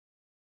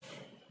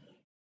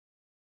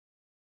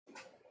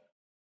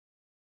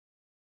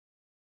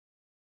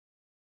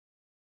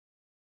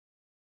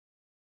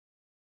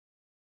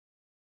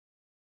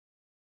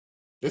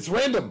It's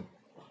random.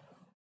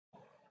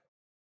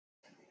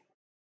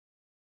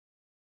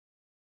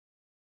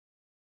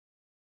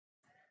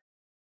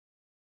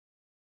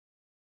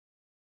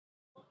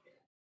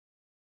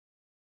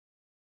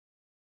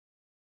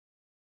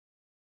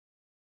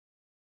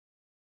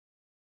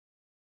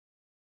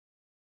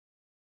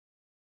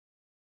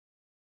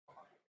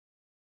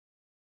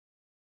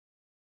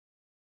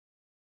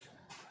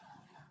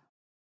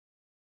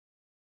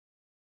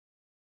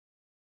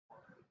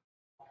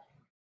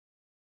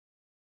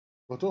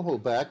 Well, don't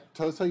hold back.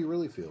 Tell us how you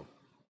really feel.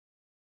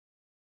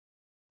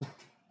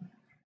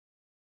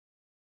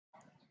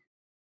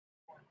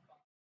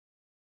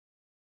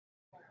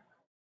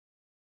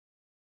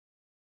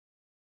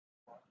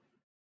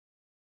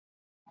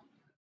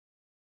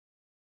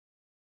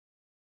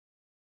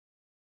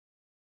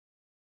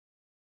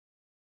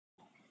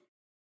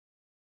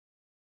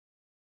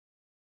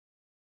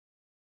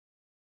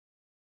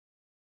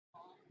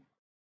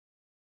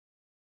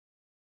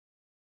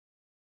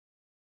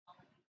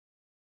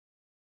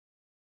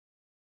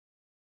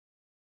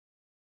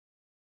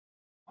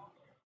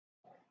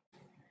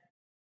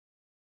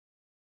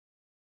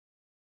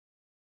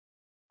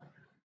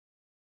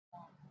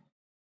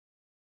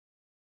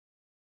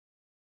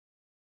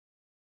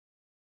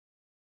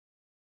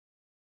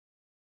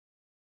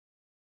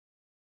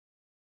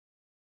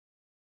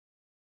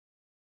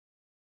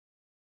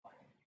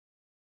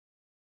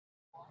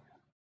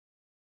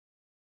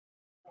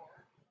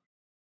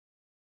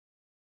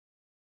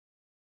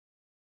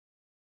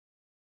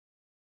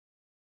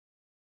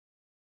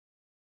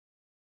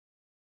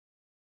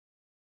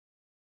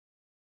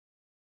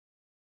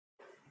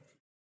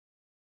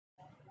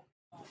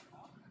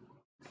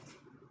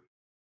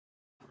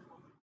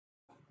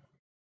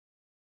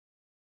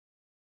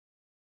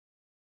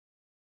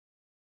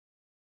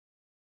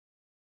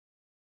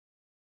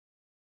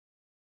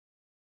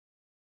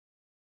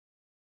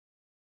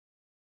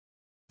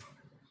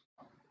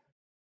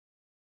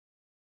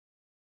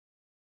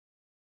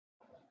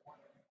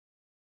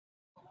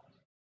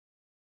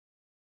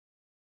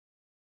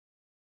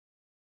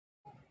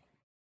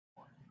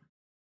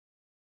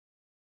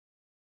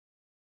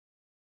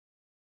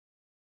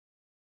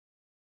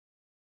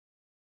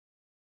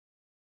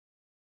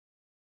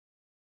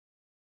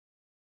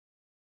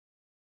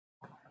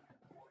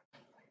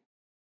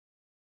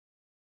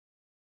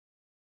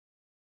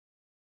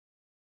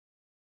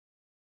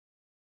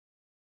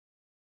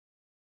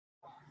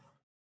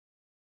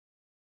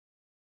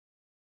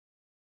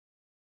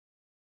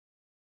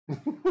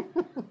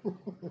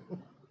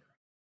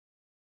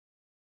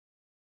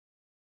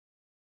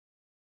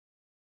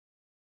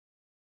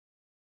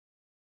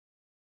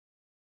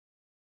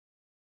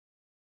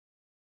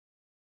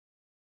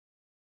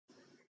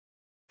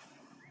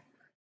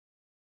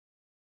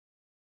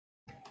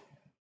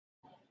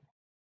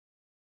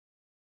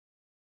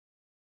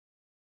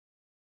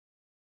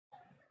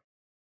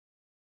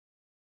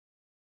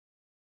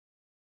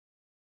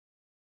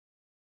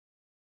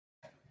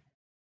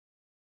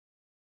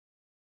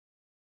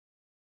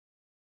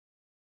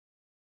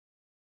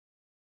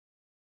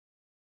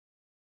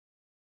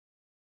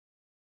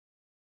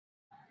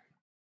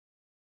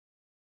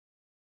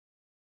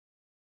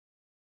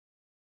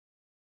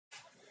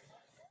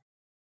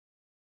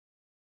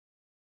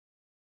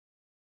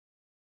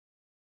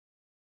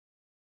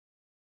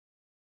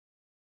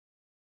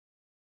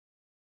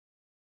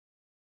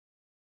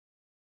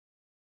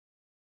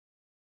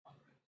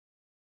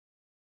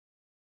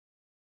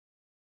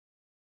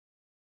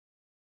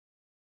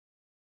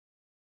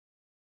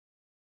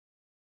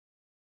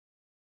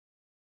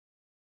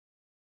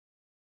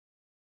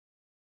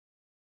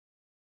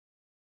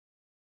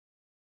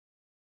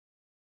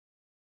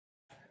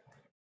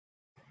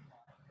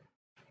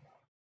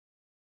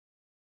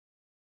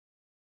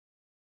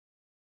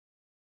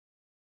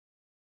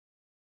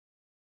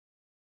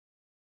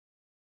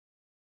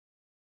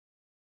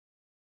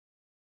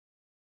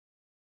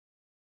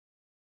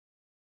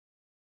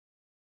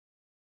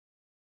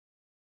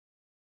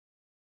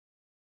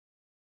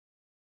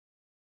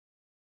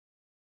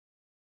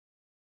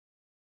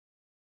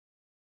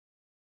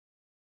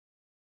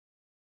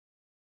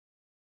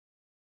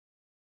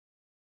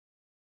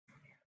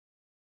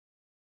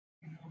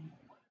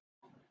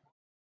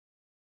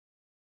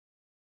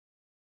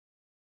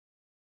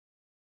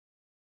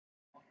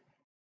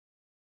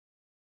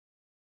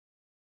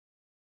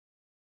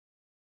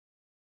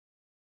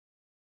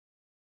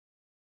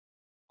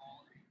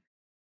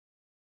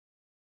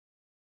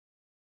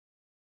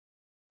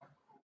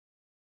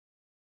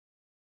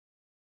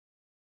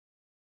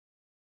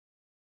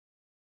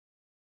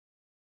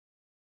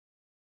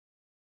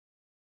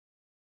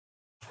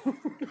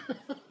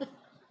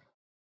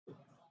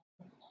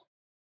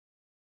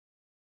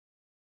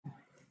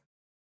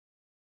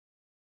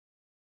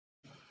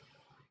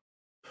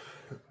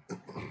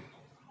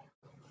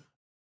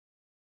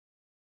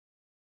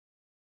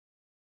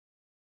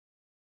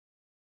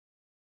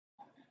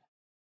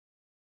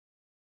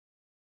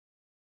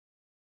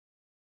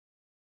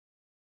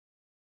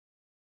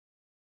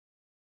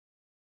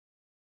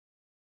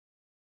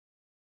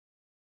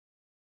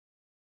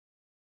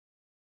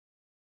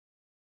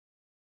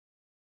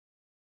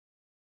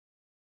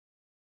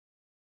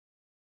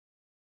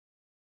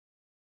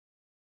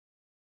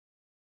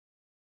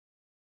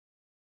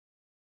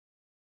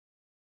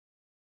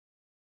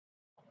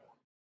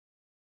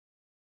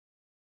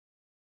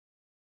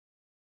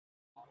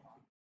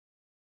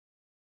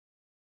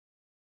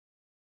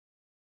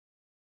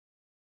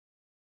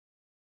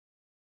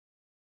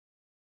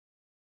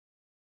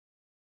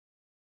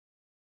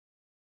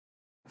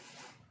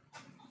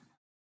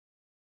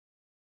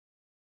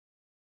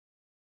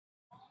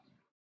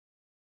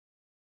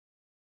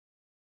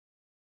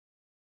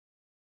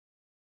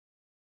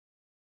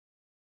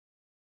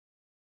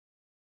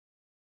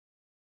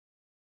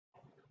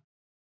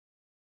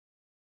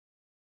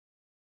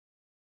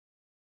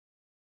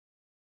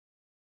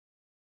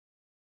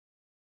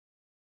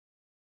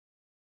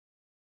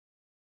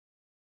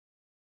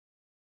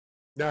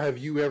 Now, have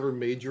you ever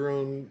made your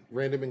own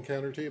random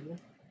encounter table?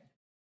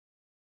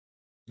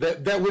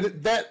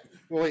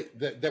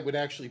 That would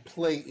actually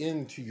play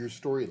into your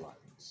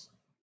storylines.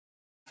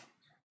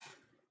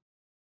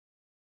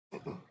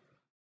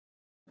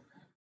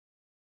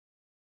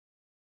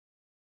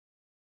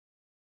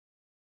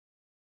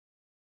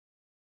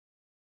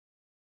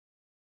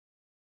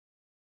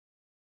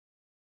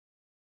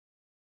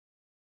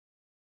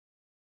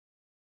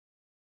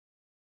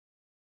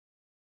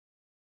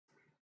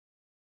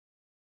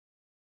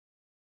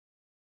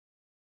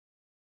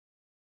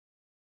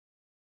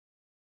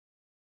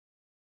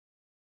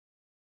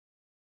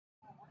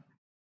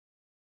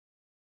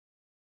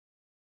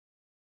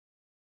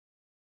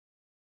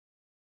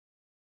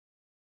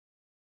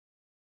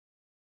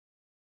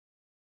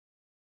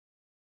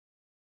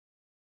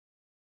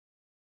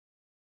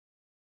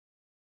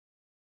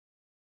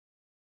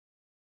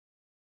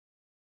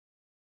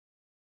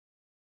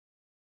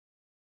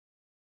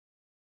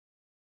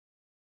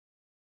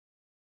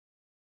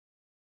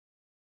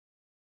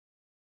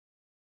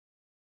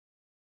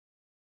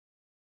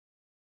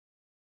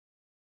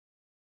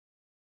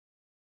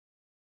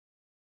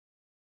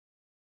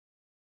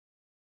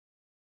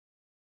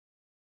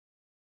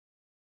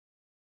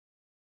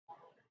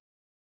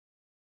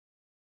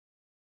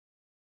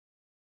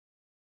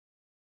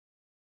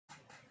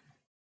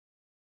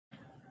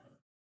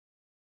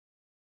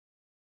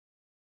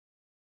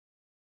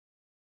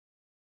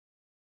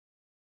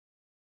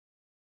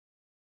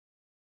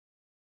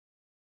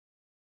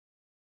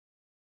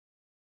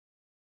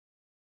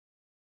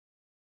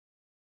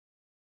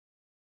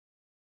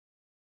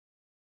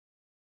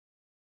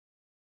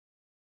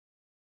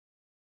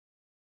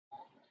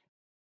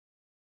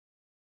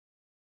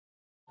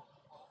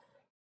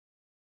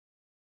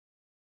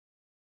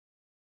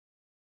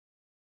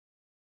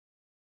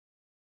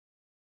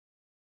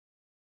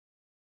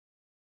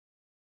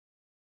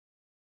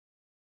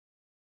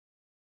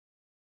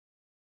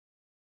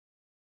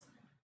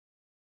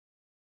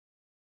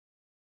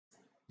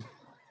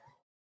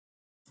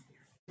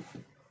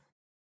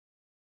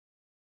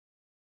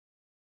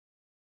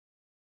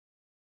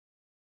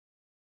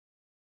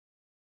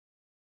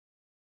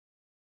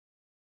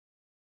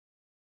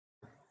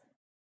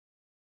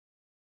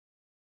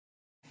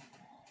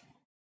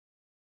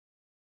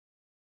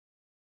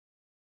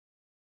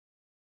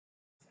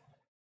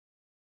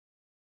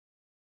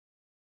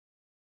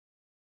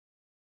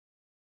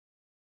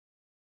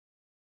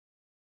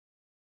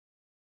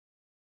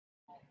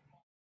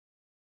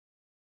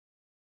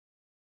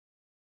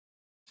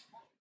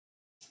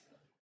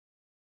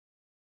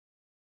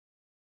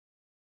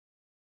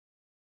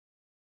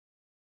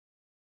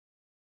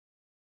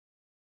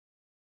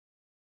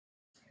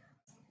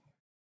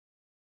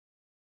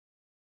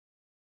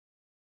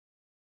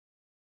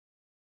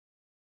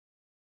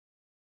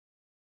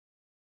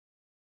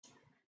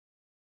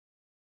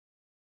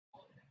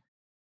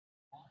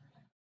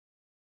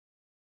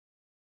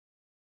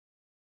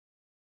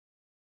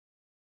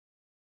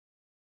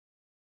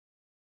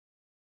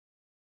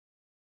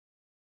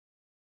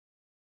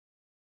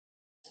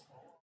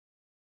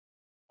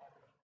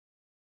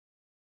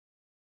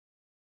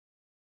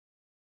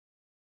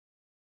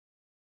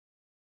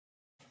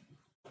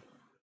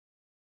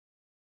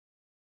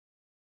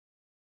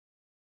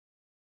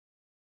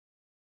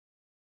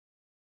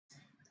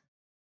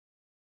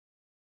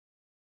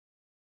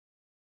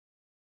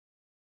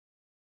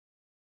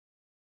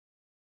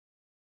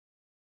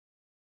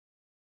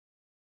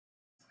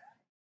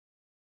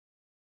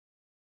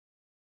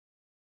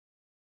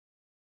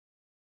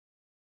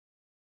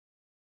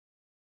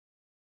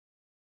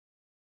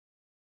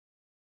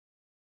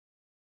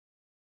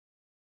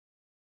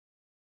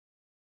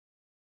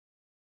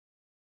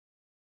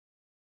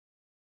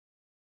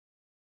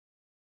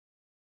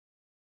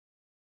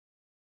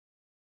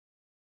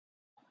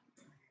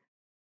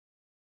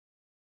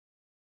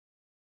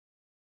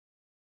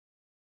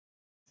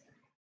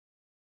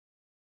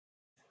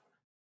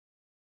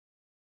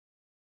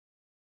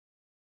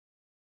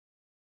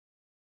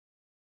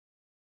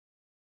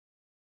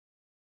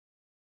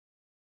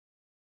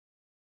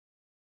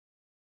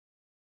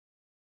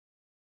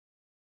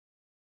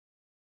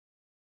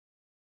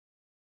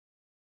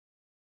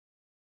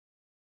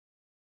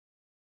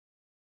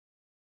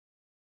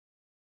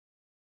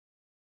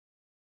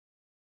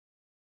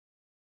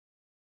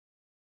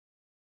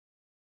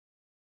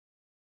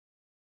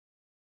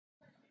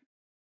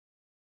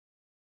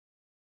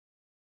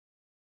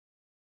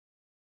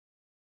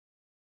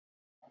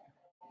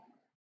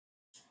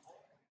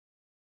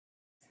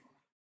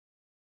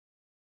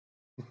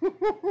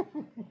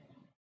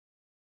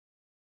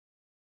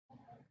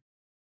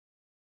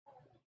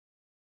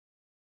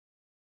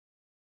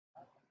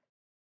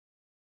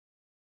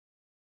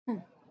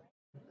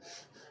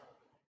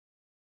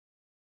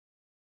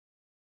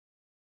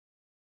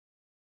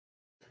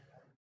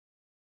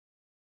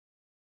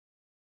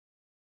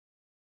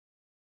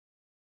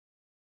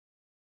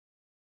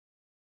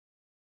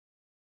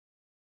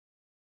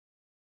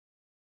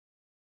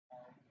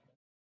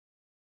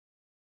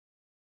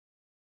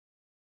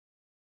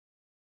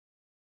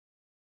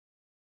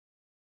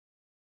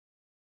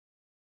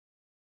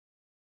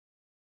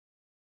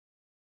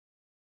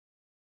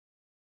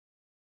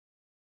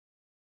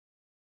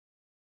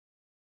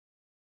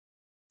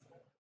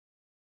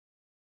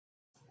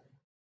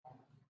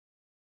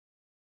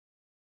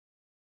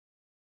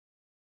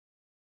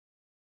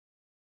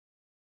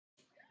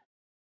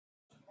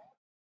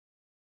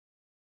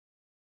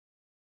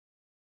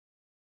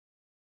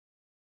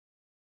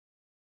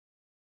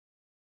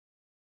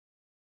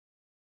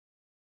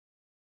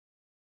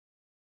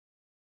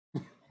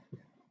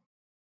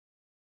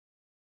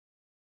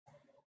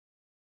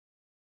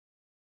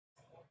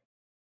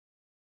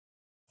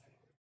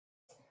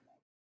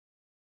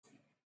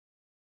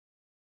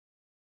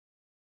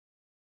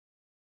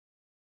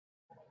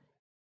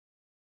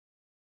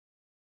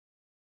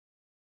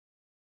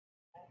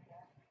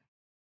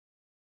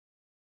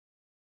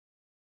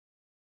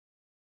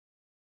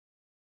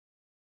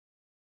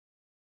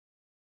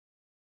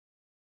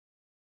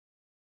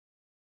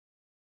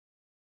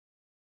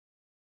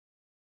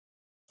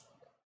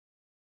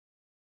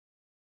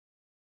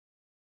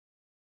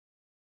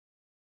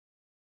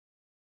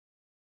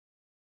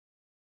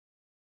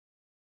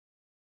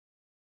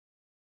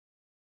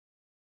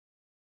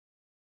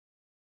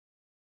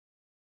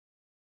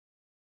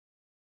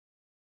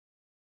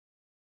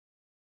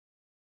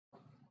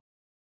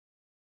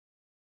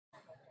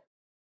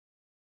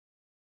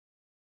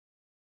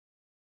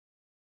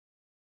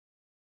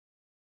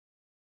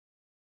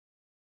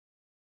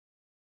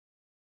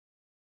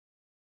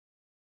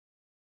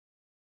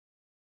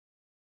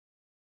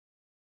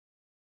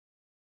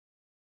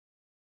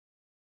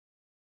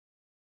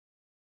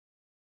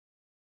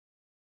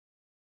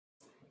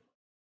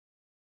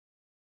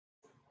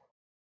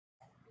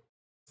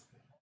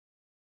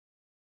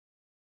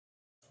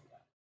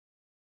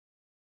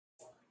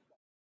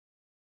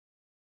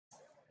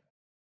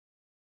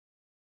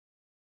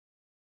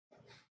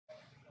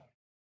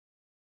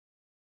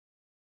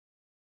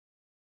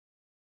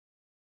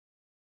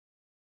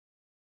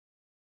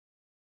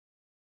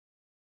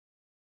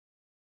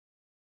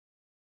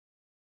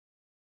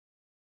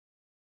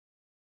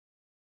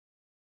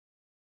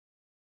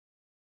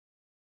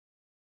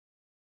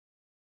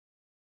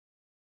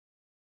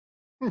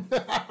 Show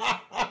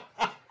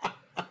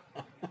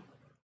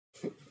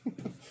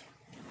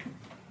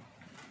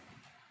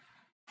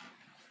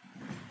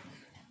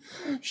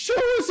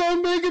us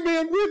on Mega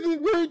Man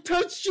where it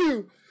touched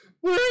you.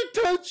 Where it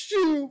touched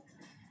you.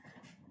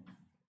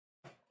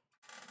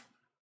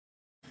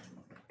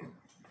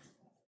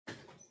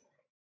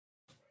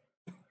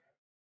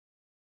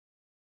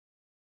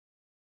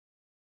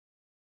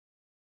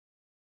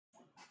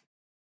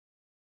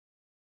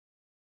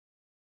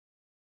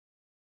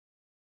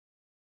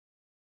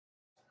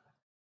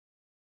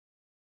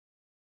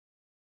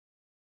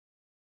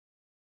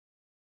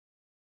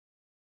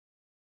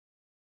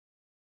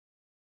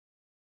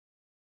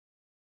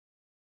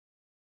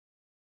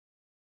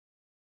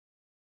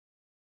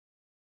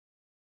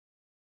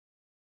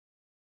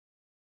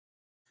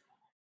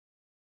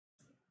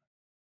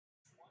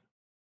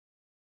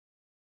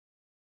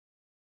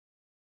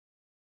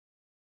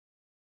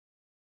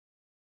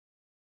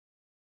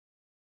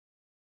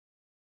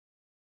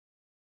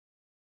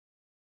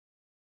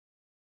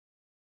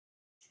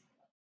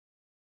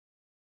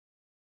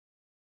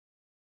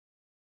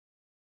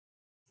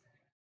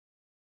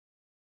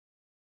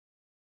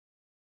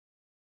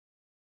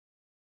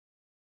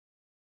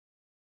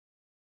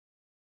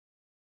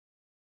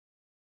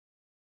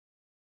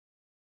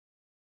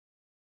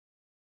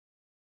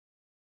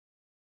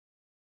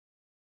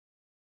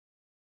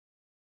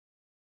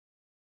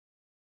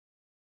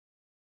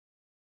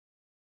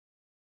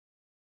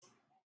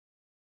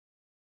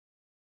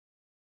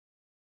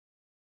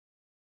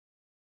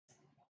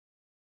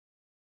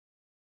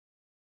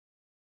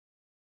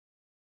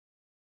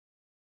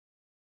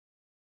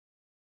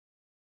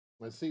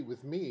 Let's see.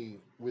 With me,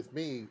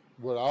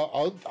 what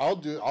I'll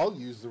do, I'll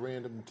use the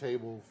random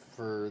table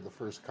for the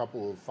first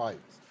couple of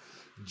fights,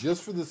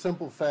 just for the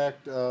simple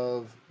fact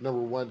of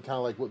number one, kind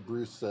of like what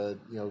Bruce said,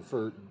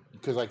 for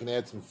because I can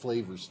add some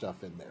flavor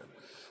stuff in there.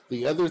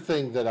 The other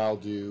thing that I'll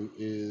do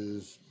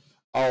is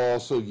I'll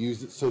also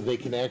use it so they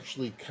can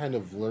actually kind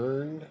of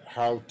learn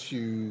how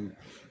to,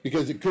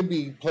 because it could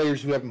be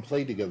players who haven't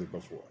played together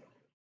before,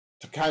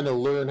 to kind of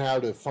learn how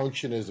to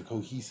function as a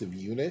cohesive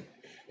unit,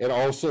 and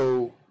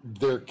also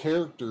their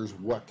characters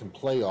what can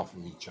play off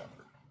of each other.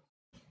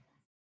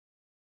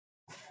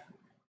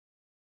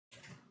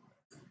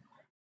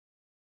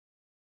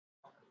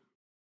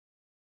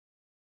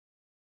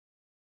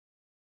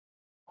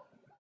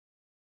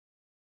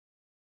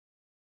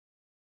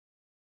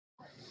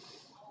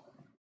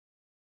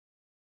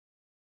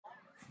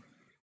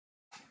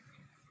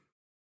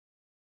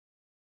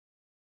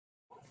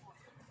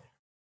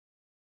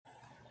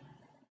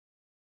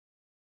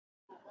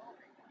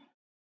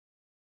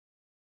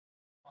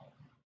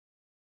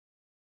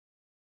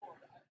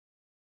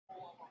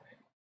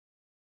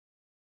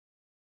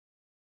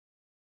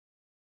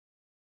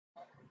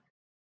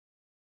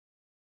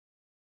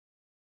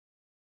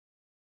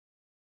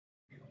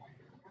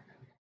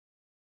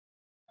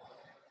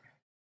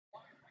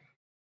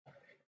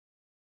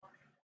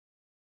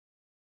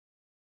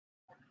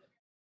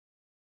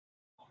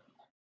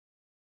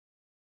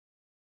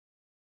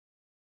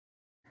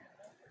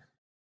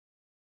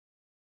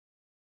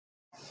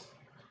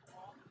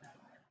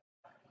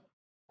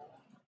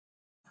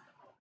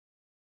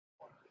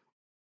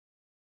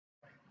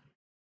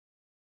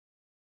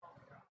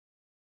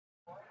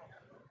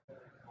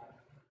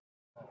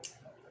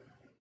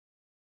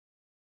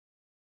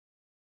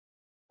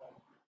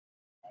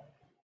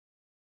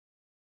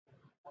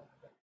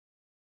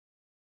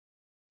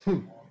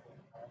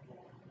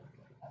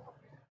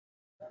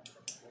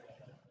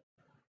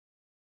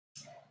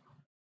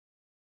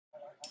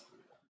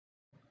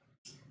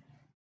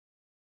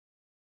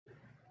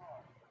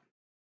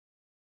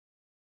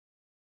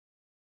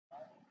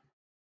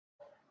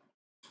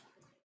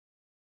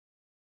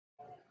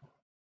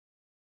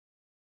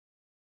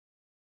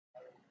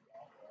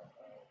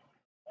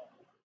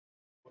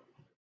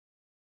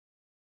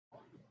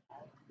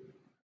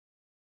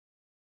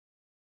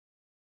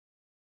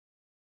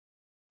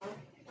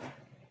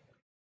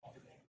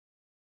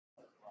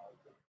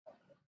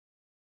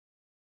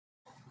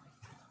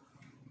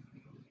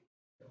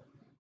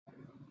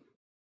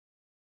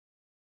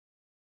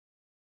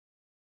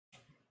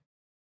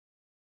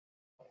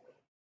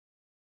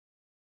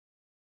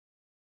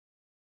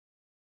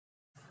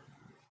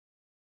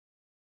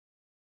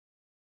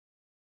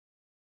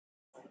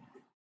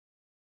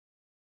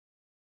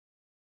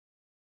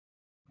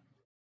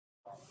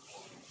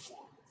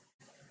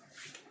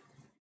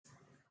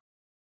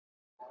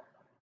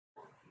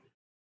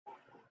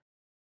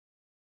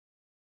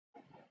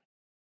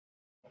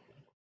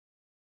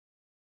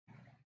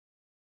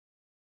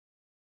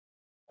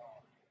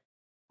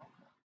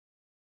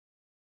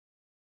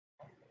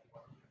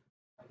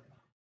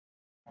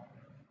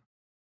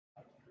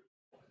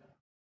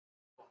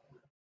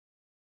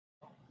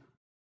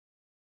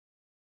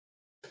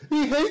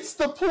 He hates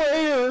the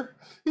player.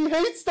 He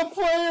hates the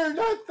player,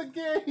 not the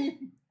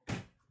game.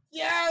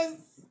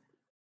 Yes.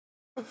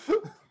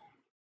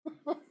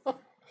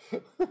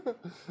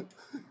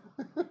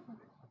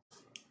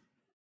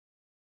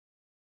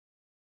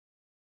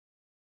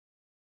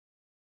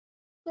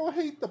 Don't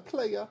hate the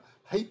player,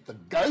 hate the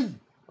game.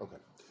 Okay.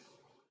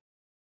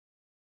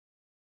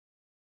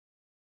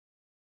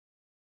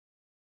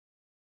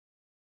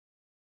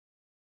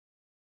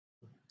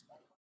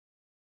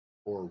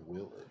 Or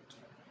will it?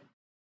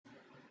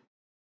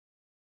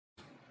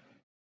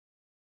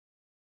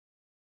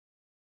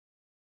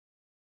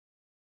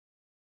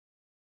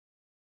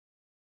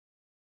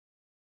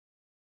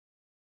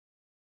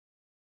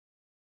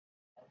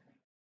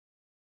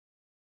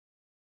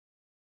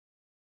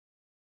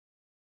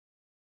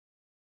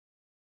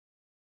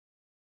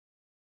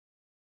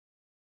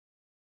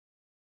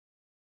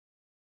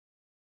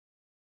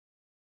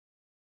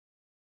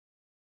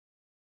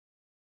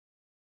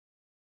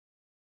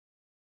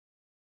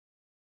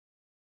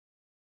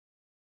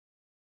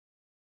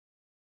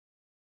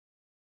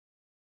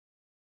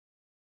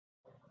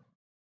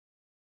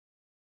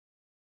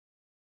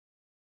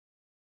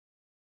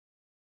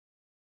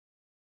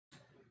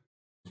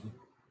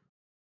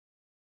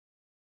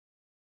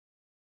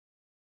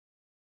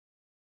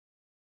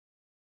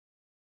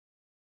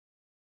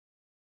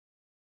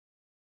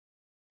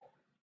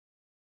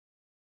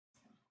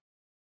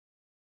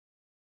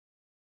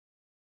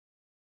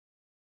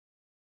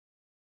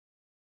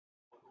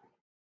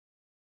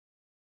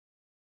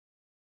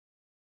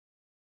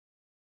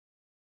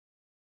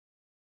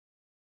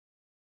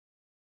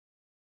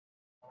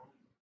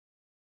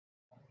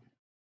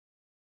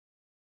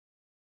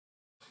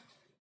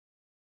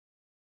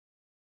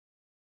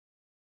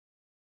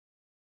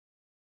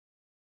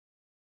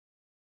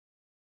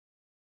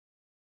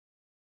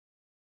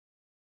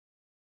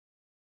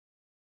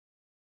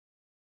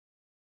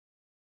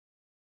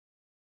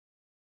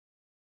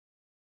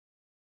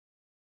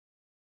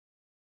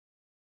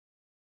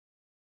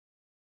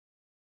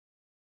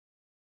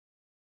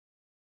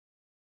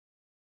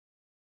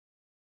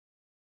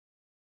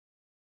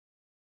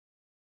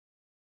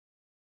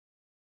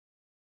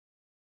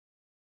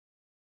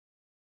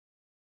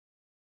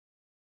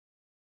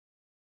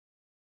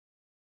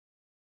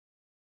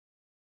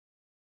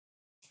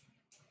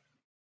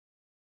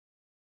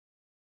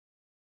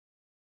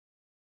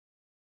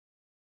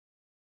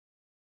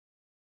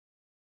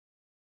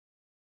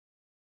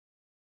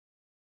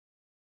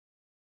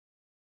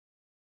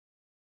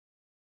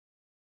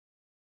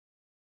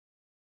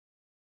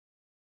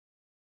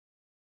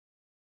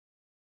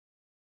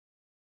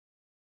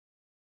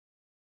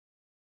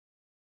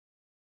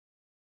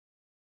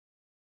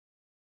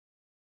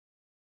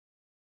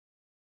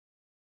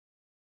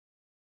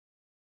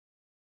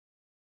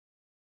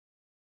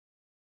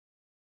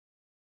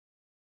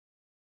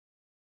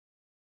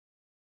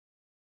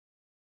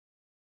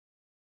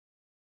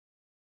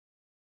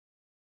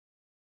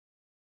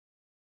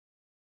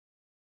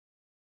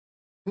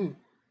 Hmm.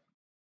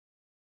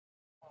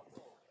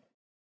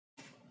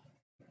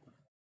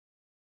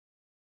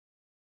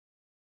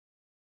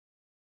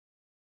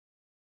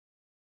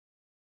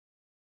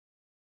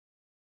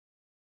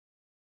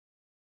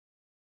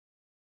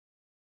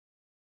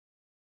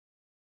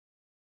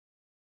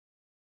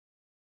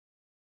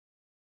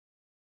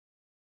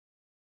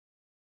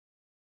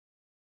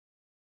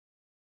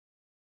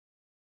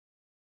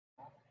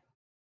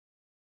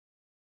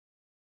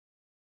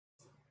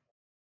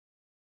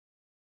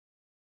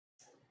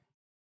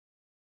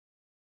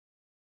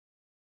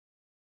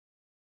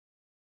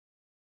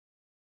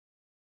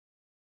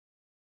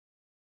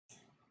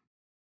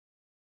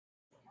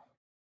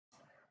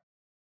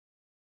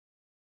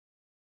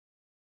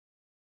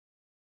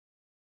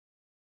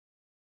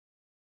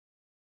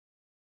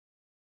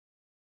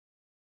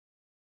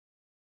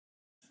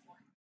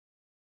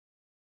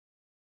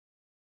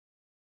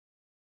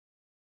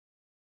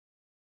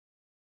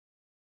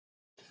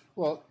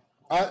 Well,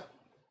 I,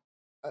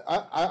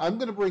 I'm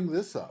going to bring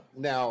this up.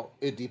 Now,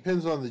 it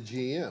depends on the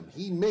GM.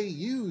 He may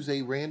use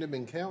a random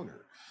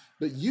encounter,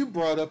 but you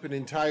brought up an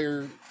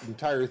entire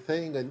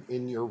thing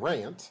in your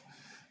rant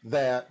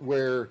that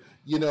where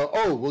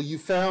oh well, you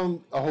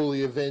found a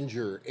Holy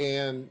Avenger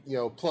and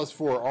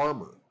 +4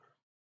 armor.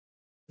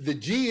 The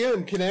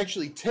GM can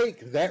actually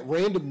take that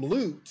random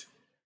loot,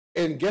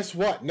 and guess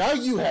what? Now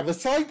you have a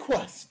side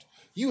quest.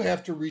 You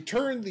have to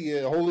return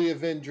the Holy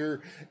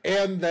Avenger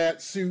and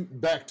that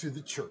suit back to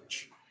the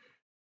church.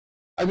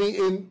 I mean,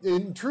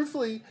 in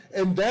truthfully,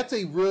 and that's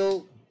a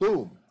real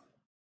boom.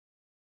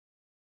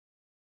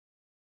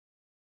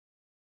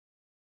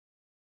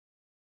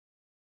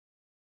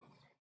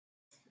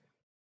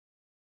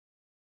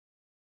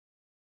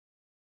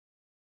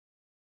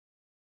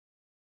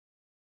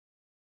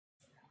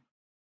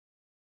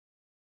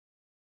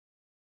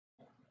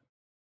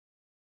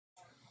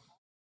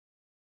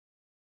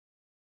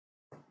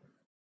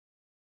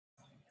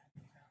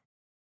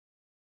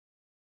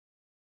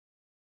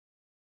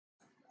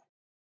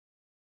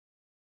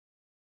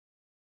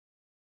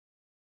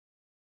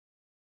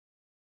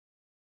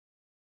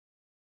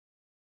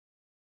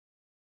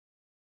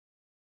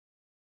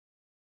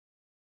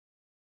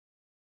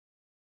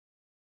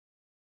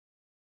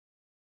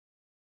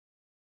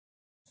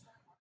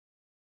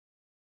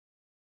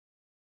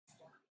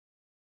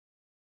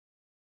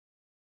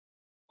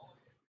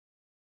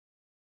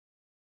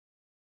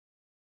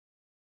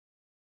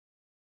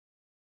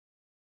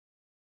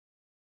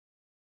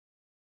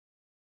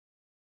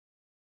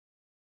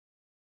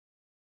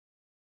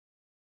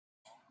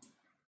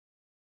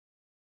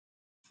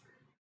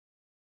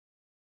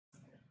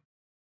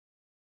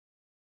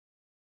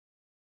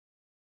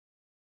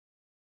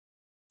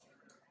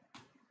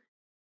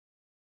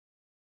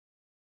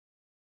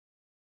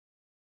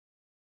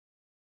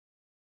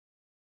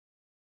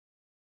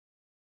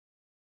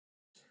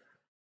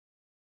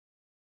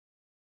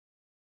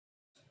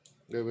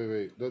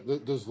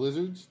 Wait. Those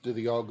lizards, do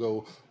they all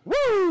go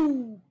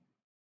woo?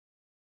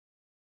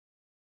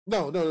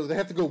 No, they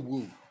have to go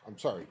woo. I'm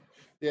sorry.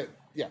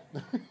 Yeah.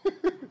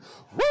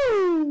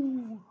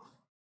 Woo!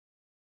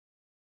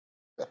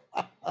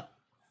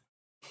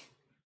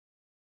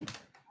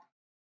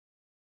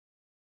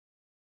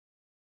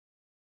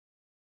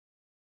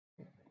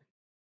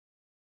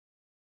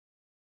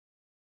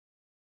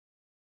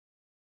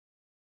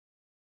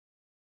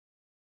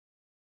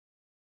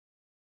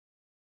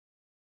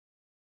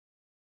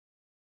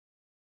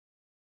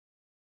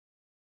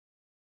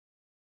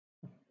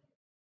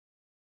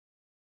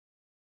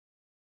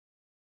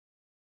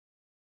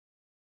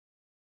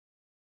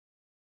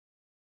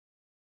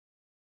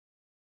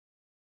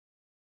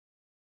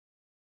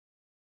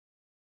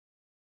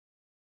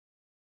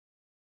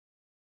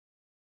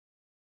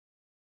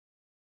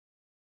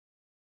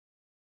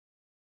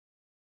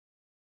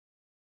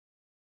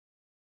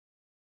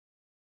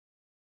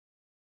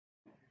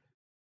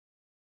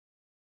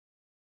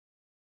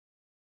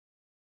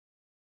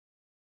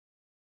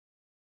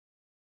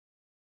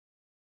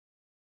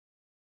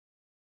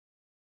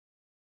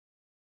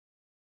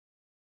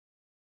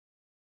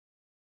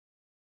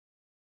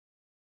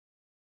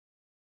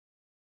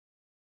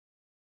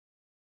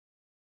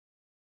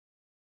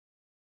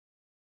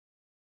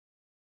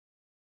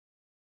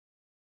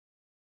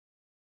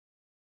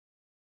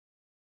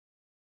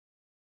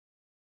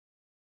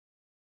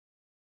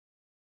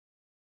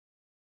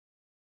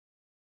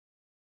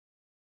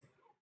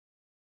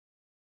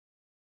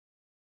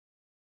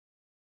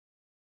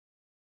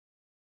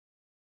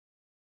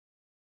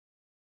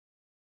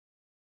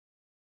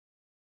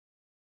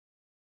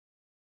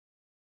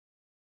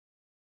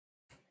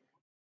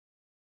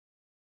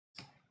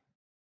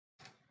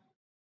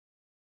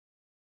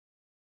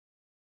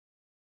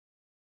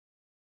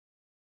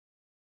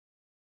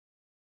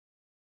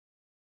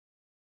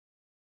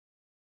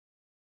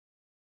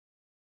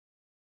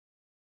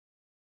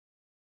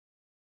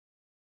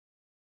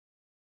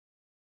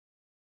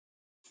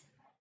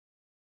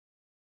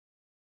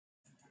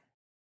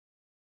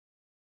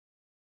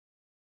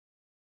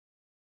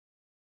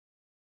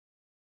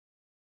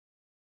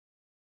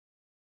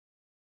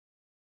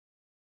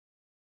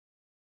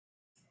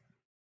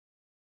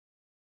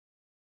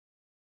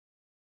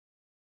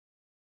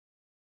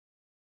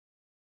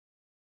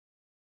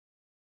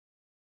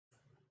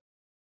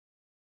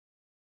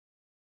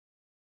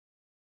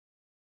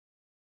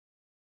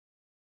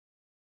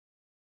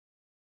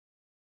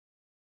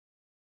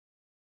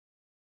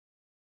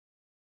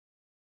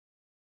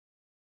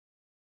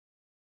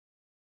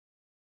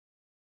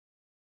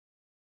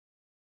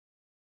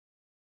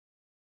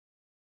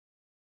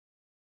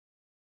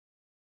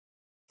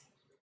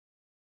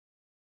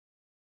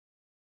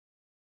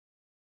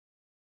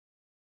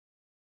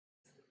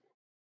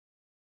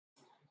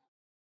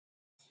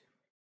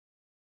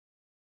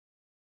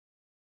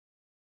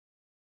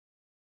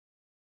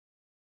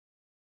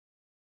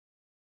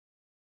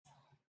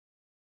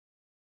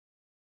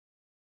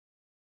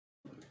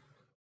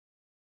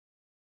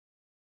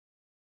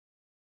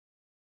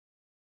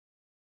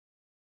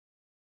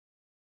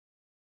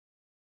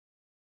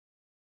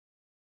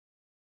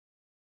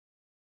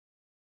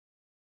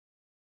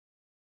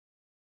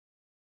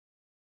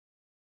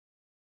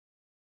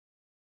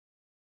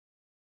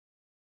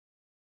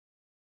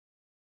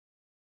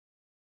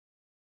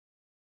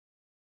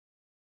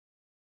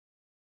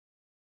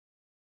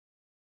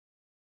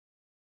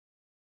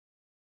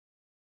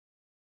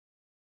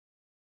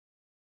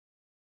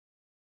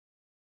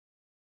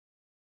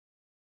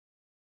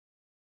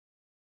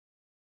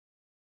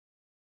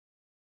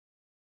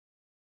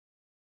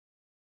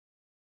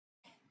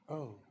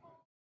 Oh.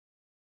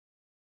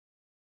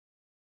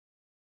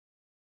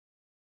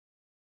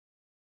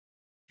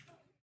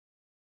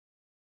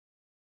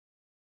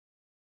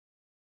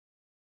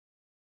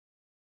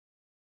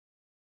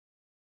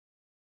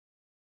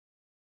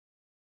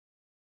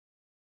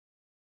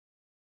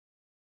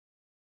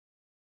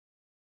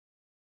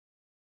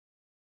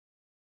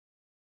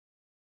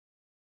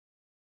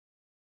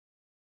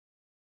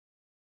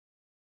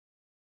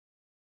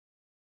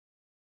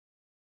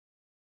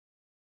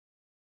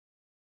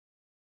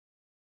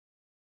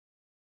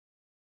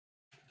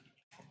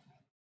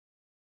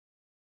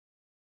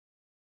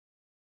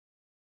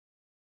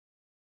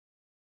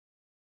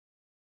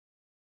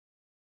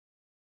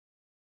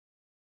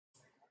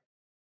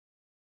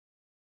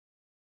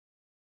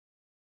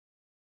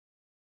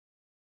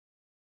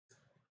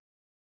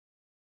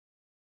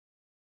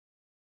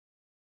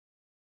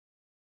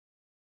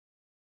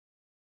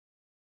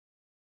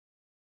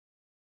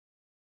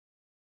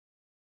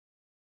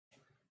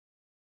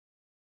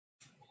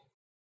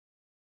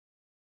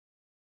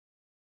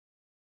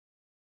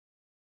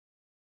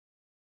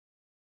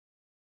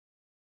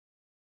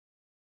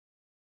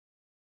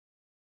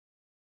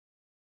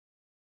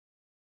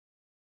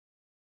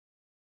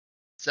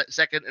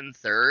 second and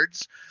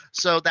thirds.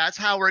 So that's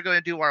how we're going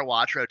to do our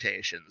watch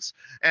rotations.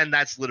 And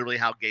that's literally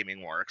how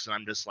gaming works. And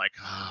I'm just like,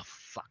 oh,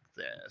 fuck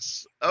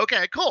this.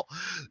 Okay, cool.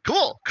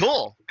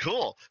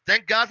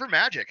 Thank God for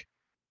Magic.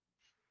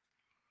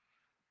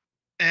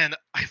 And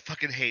I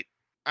fucking hate.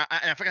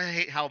 I fucking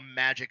hate how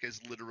magic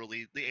is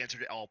literally the answer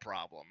to all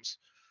problems,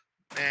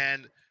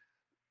 and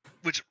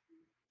which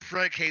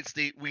predicates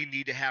the we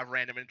need to have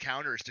random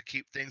encounters to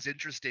keep things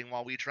interesting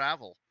while we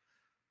travel.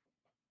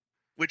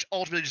 Which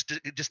ultimately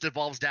just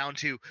devolves down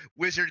to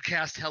wizard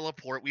cast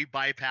teleport. We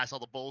bypass all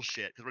the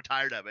bullshit because we're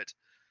tired of it.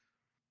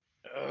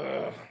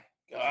 Ugh,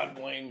 God,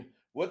 Blaine,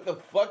 what the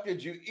fuck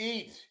did you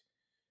eat?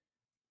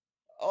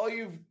 All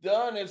you've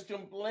done is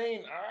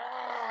complain.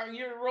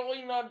 You're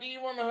rolling on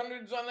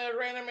D100s on that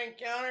random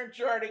encounter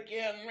chart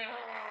again.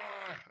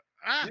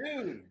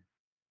 Dude,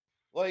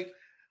 like,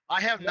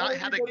 I have not not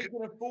had a everybody good.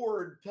 can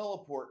afford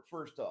teleport,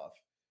 first off.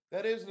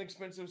 That is an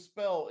expensive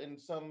spell in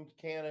some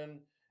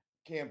canon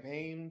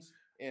campaigns,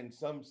 in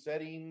some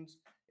settings.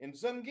 In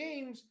some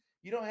games,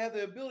 you don't have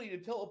the ability to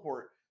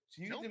teleport.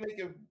 So you have to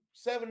make a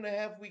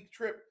 7.5 week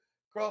trip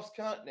cross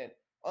continent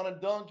on a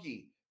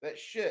donkey that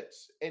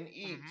shits and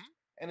eats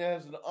and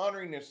has an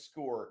honoriness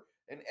score.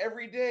 And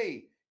every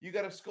day you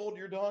got to scold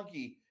your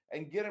donkey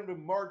and get him to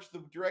march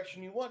the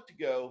direction you want to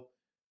go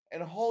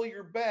and haul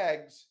your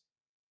bags,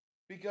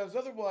 because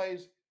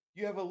otherwise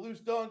you have a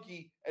loose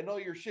donkey and all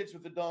your shit's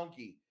with the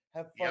donkey.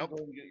 Have fun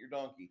going to get your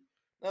donkey.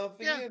 Now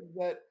the thing is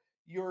that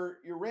your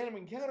random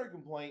encounter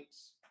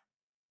complaints,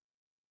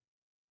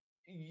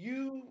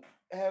 you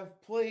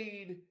have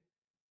played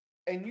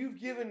and you've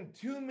given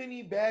too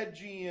many bad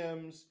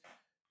GMs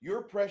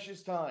your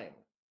precious time.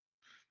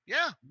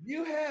 Yeah,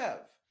 you have.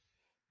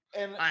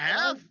 And I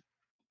have.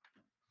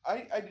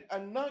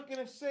 I'm not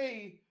going to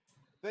say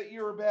that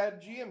you're a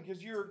bad GM,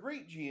 because you're a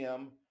great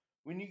GM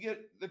when you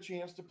get the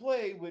chance to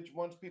play, which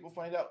once people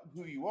find out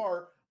who you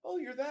are, oh,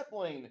 you're that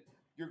Blaine,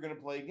 you're going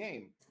to play a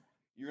game.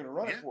 You're going to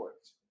run it for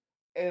us.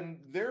 And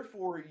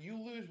therefore,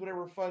 you lose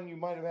whatever fun you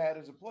might have had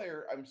as a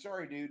player. I'm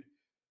sorry, dude,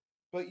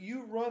 but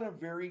you run a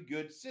very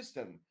good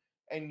system.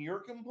 And you're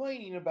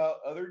complaining about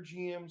other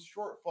GM's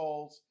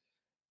shortfalls.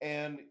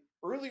 And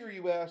earlier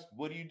you asked,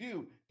 what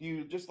do? Do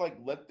you just like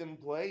let them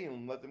play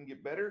and let them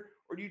get better?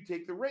 Or do you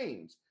take the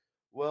reins?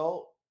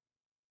 Well,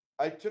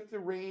 I took the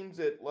reins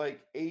at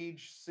like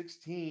age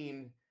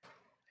 16,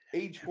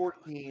 age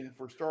 14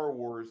 for Star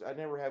Wars. I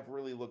never have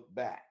really looked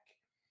back.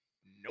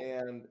 Nope.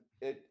 And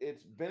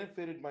it's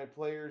benefited my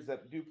players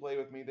that do play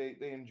with me.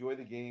 They enjoy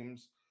the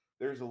games.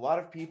 There's a lot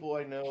of people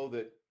I know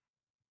that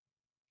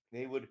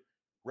they would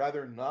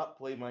rather not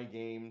play my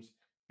games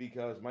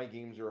because my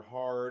games are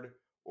hard,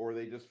 or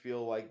they just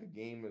feel like the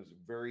game is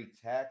very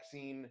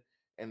taxing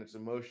and it's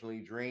emotionally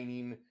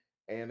draining,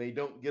 and they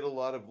don't get a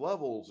lot of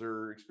levels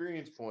or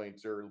experience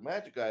points or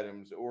magic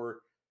items or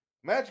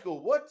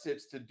magical what's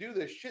its to do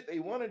the shit they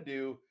want to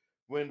do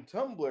when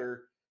Tumblr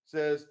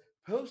says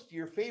post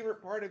your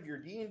favorite part of your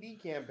D&D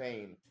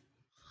campaign.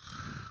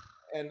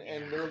 And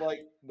they're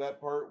like that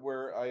part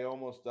where I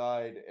almost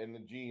died and the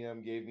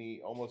GM gave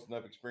me almost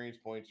enough experience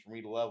points for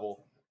me to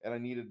level, and I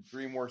needed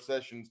 3 more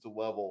sessions to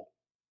level.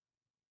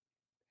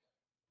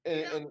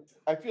 And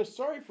I feel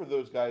sorry for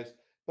those guys,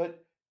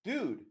 but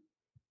dude,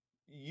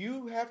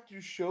 you have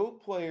to show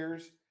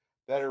players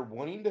that are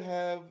wanting to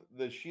have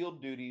the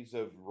shield duties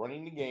of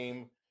running the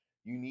game,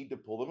 you need to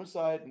pull them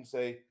aside and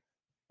say,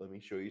 let me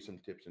show you some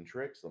tips and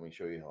tricks. Let me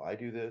show you how I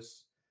do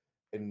this,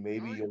 and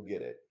maybe you'll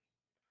get it.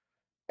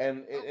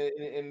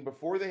 And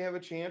before they have a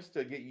chance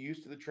to get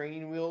used to the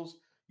training wheels,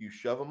 you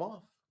shove them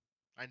off.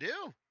 I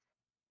do.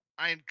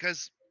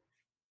 Because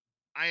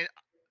I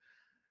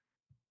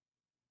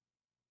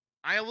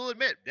will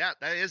admit, yeah,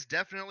 that is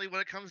definitely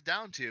what it comes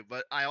down to.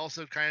 But I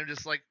also kind of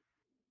just like,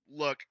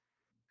 look,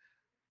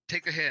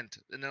 take the hint,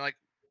 and they're like,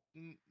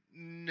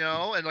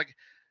 no, and like,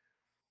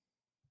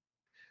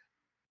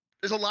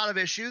 there's a lot of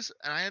issues,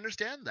 and I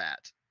understand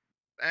that,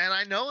 and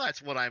I know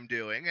that's what I'm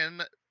doing,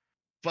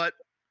 but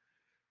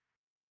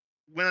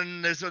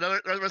when there's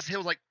another rest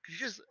of like,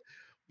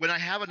 when I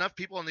have enough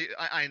people in the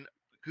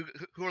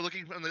who are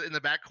looking in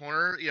the back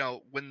corner,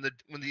 when the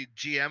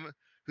GM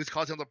who's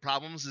causing all the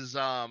problems is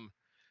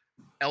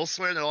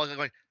elsewhere, and they're all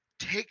going,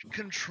 take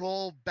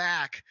control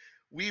back.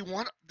 We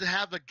want to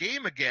have the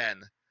game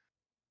again.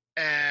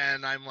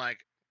 And I'm like,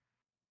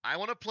 I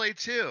want to play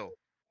too.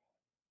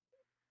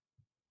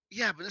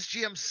 Yeah, but this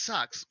GM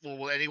sucks. Well,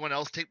 will anyone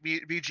else take be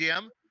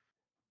GM?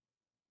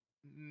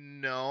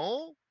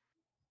 No.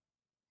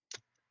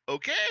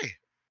 Okay.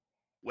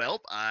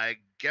 Well, I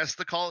guess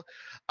the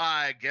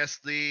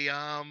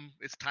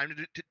it's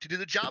time to do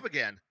the job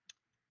again.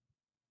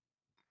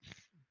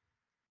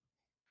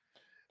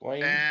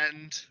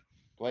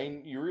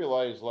 Blaine, you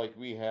realize like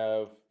we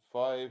have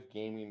 5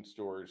 gaming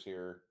stores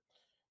here,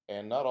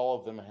 and not all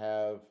of them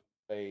have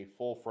a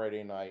full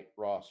Friday night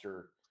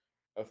roster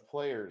of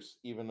players,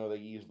 even though they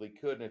easily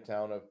could in a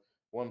town of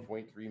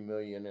 1.3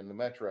 million in the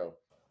metro.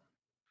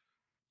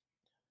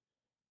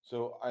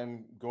 So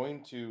I'm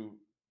going to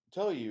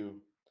tell you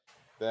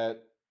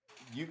that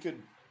you could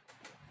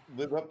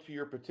live up to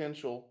your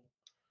potential,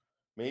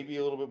 maybe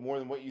a little bit more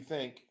than what you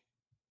think,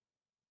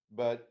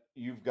 but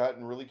you've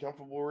gotten really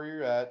comfortable where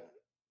you're at.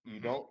 You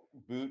don't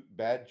boot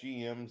bad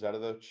GMs out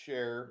of the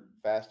chair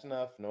fast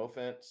enough, no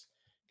offense,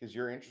 because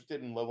you're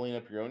interested in leveling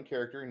up your own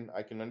character, and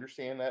I can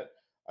understand that.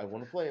 I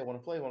want to play. I want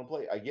to play. I want to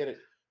play. I get it,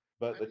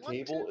 but I the want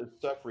to. table is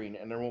suffering,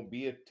 and there won't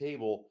be a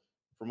table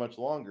for much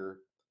longer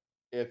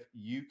if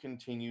you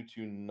continue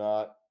to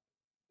not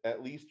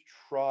at least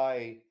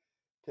try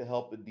to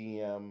help the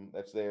DM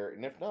that's there.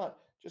 And if not,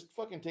 just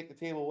fucking take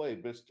the table away.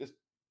 But just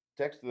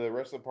text the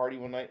rest of the party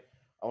one night.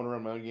 I want to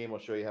run my own game. I'll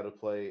show you how to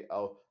play.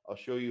 I'll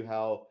show you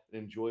how an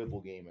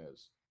enjoyable game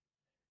is.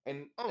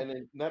 And Oh,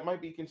 that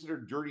might be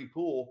considered dirty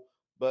pool,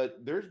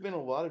 but there's been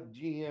a lot of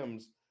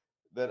GMs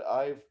that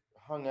I've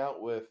hung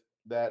out with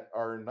that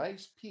are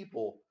nice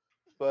people,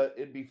 but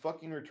it'd be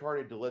fucking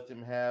retarded to let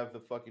them have the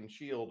fucking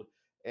shield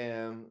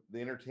and the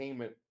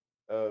entertainment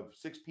of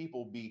 6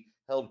 people be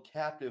held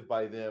captive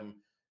by them.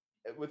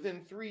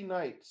 Within 3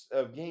 nights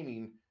of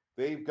gaming,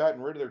 they've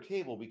gotten rid of their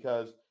table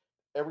because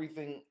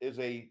everything is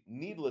a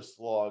needless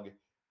slog.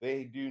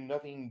 They do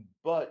nothing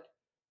but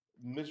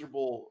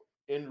miserable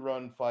end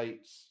run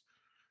fights,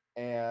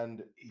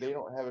 and they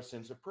don't have a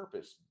sense of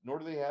purpose, nor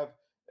do they have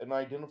an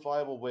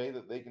identifiable way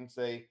that they can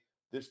say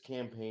this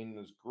campaign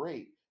is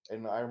great.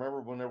 And I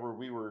remember whenever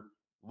we were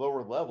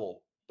lower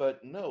level,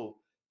 but no,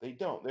 they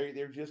don't.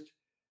 They're just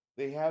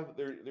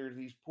they're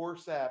these poor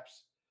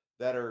saps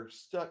that are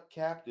stuck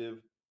captive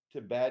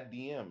to bad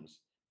DMs.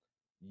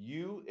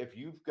 If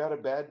you've got a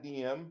bad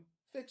DM,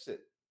 fix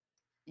it.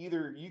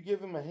 Either you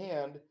give him a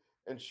hand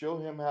and show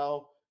him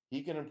how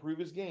he can improve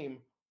his game,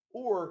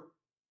 or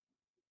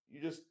you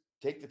just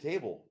take the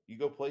table. You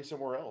go play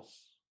somewhere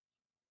else.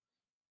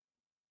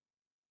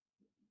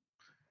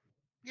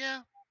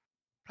 yeah,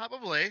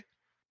 probably,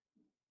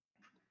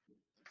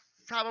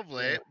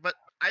 probably. Yeah. But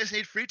I just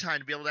need free time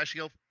to be able to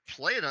actually go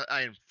play it.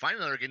 I find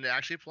another game to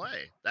actually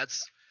play.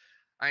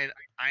 I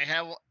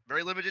have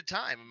very limited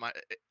time.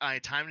 I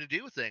time to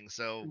do things.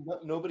 So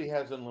Nobody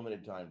has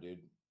unlimited time, dude.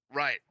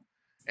 right,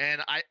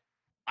 and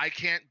I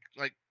can't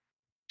like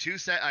two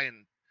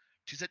sessions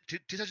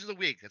a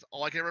week. That's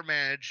all I can ever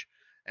manage,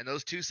 and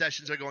those 2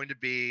 sessions are going to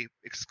be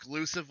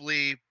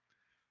exclusively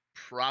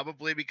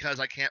probably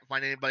because I can't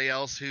find anybody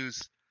else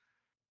who's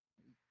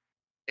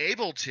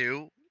able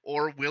to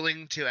or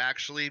willing to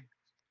actually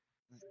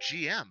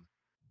GM.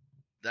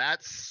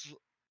 That's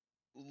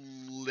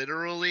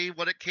literally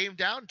what it came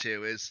down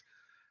to is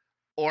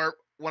or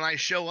when I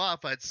show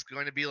up it's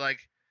going to be like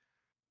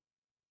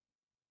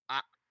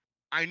I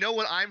I know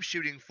what I'm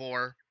shooting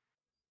for,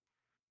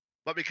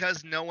 but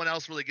because no one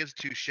else really gives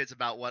 2 shits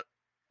about what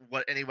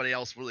anybody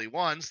else really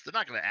wants, they're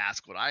not going to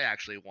ask what I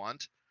actually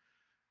want.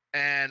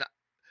 And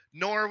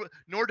nor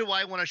do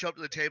I want to show up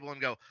to the table and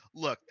go,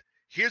 look,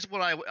 here's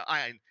what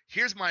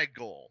here's my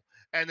goal,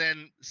 and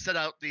then set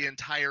out the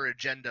entire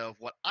agenda of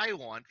what I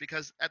want,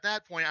 because at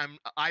that point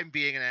I'm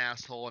being an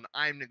asshole and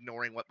I'm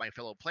ignoring what my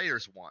fellow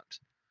players want.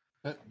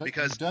 But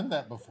Because you've done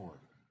that before.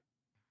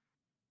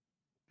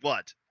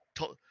 what?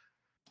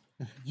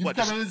 You've What,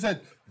 come just- in and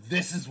said,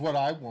 "This is what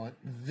I want.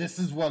 This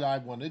is what I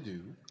want to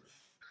do."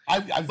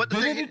 I've But the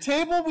been thing at a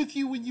table with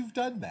you when you've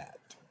done that.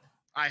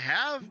 I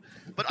have,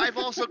 but I've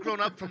also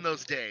grown up from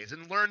those days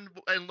and learned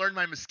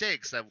my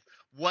mistakes of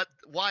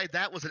why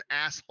that was an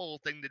asshole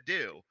thing to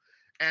do,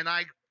 and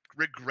I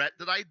regret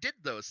that I did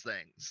those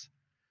things.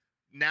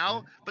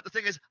 Now, but the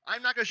thing is,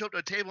 I'm not going to show up to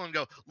a table and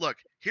go, look,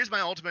 here's my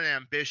ultimate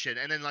ambition,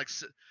 and then like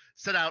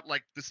set out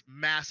like this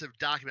massive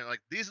document.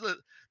 Like these are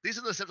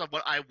the steps of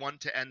what I want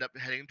to end up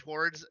heading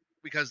towards,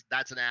 because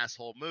that's an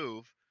asshole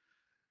move.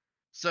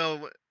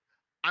 So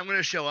I'm going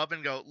to show up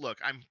and go, look,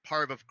 I'm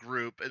part of a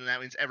group, and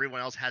that means everyone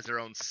else has their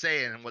own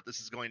say in what this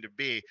is going to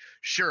be.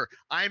 Sure,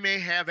 I may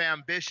have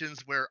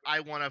ambitions where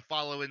I want to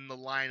follow in the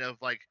line of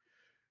like,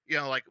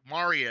 like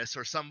Marius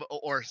or some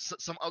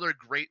other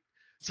great,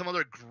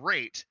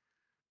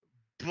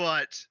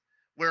 but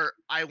where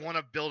I want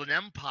to build an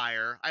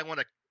empire, I want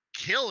to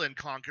kill and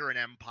conquer an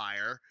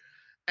empire,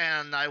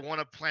 and I want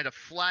to plant a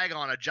flag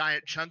on a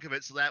giant chunk of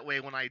it, so that way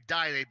when I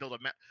die, they build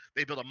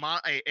a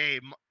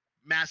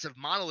massive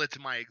monolith to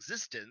my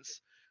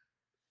existence.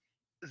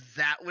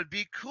 That would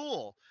be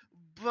cool.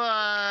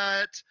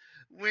 But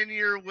when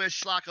you're with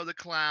Schlocko the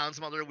Clown,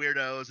 some other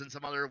weirdos, and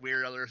some other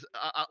weird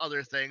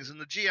other things, and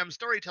the GM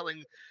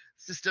storytelling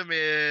system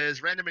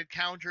is random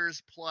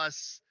encounters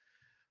plus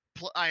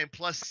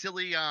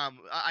silly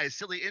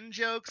silly in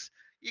jokes,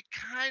 you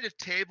kind of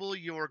table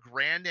your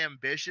grand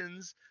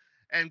ambitions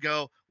and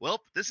go,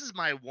 well, this is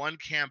my one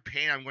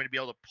campaign I'm going to be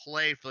able to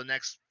play for the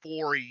next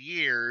 4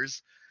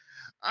 years.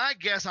 I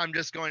guess I'm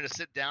just going to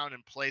sit down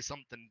and play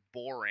something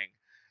boring.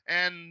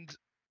 And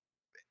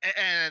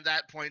at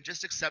that point,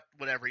 just accept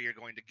whatever you're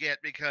going to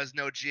get, because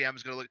no GM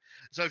is going to look.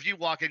 So if you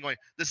walk in going,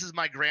 this is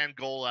my grand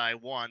goal I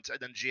want, and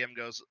then GM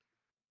goes,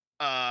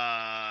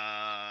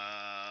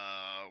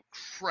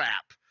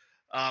 crap.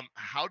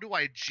 How do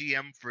I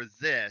GM for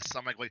this?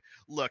 I'm like,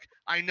 look,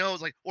 I know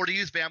it's like, or to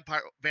use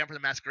Vampire the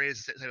Masquerade,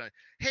 say like,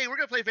 hey, we're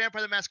gonna play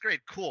Vampire the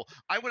Masquerade. Cool.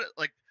 I would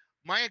like,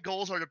 my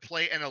goals are to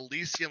play an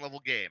Elysian level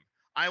game.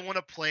 I want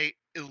to play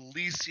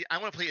Elysian. I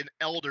want to play an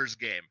Elders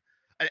game,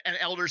 an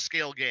Elder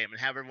scale game, and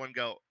have everyone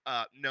go,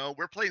 no,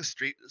 we're playing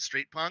Street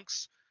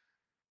Punks.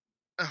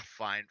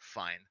 fine.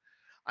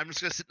 I'm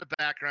just gonna sit in the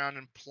background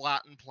and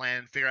plot and plan,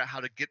 and figure out how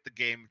to get the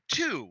game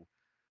to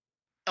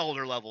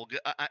elder level.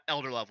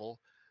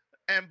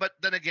 But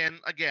then again,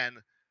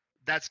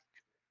 that's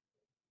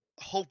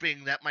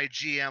hoping that my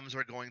GMs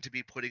are going to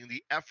be putting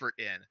the effort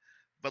in.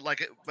 But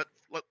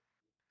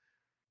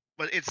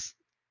it's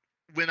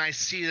when I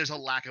see there's a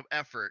lack of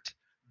effort,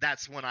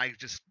 that's when I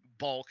just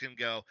bulk and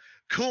go,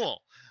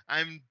 cool.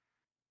 I'm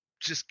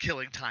just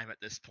killing time at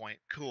this point.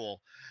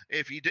 Cool.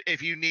 If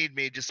you need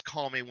me, just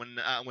call me when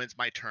it's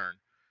my turn.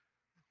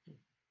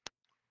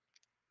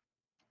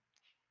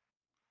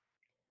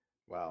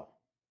 Wow.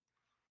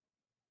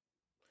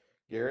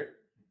 Garrett?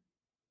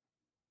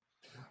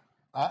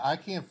 I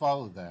can't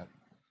follow that.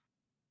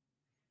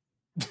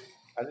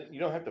 You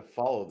don't have to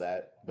follow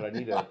that, but I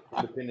need an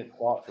independent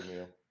thought from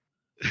you.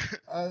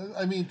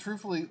 I mean,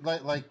 truthfully,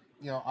 like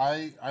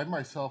I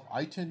myself,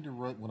 I tend to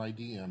run when I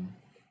DM.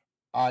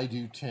 I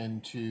do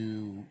tend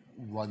to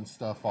run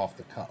stuff off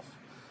the cuff,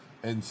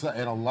 and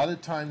a lot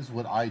of times,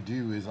 what I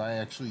do is I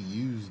actually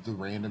use the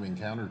random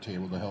encounter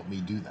table to help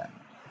me do that.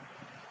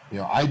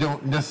 I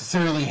don't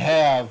necessarily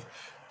have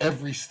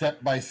every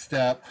step by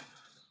step.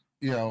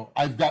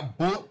 I've got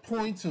bullet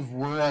points of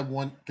where I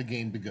want the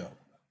game to go,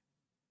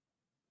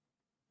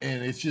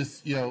 and it's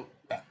just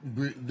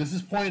this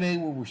is point A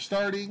where we're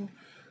starting.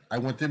 I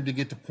want them to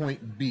get to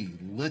point B.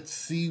 Let's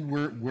see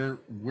where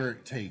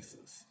it takes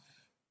us.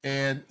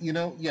 And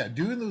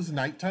doing those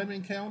nighttime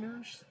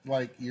encounters,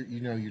 like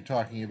you're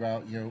talking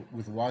about,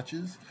 with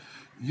watches,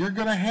 you're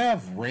gonna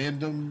have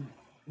random,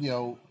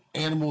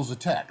 animals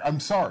attack. I'm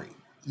sorry,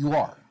 you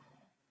are.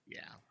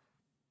 Yeah.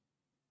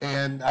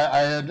 And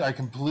I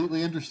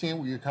completely understand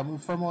where you're coming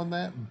from on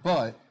that,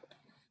 but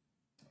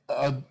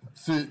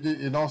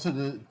and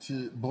also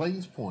to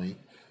Blaine's point,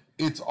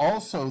 it's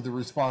also the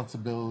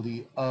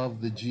responsibility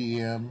of the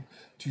GM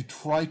to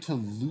try to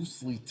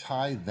loosely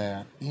tie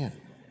that in,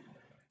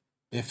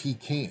 if he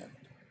can.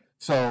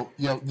 So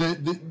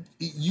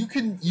you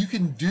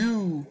can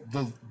do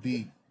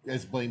the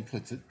as Blaine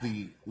puts it,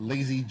 the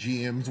lazy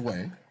GM's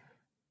way,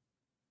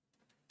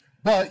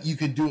 but you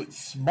can do it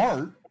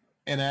smart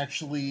and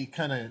actually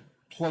kind of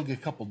plug a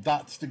couple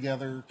dots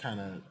together,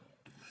 kind of.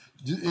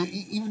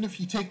 Even if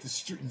you take the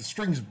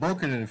strings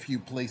broken in a few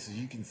places,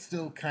 you can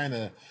still kind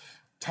of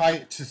tie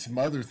it to some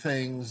other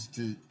things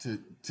to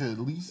at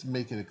least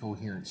make it a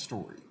coherent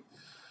story.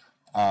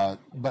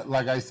 But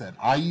like I said,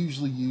 I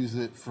usually use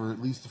it for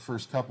at least the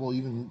first couple,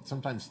 even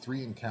sometimes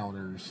 3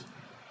 encounters,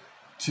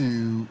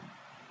 to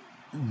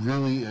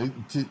really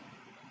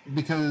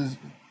because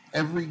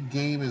every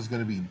game is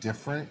going to be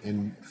different,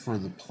 and for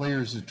the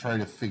players to try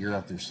to figure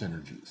out their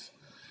synergies.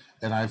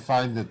 And I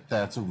find that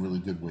that's a really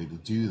good way to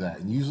do that.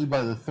 And usually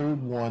by the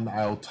 3rd one,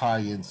 I'll tie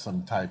in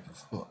some type of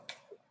hook.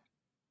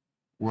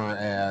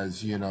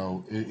 Whereas,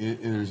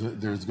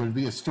 there's going to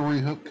be a story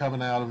hook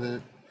coming out of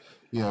it,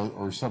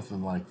 or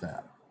something like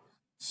that.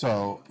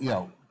 So,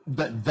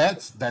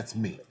 that's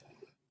me.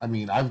 I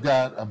mean, I've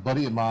got a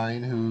buddy of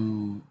mine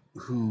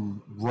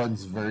who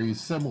runs very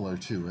similar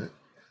to it,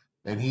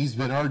 and he's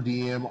been our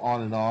DM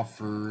on and off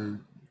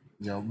for,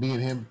 me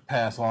and him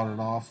pass on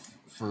and off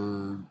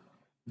for,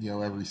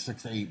 every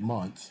 6 to 8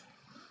 months,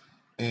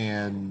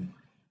 and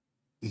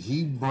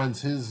he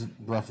runs his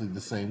roughly the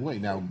same way.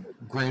 Now,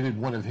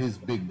 granted, one of his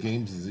big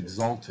games is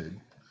Exalted,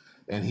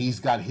 and he's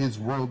got his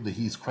world that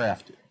he's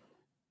crafted,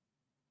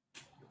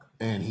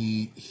 and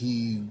he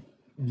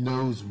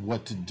knows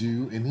what to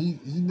do, and he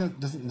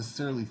doesn't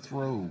necessarily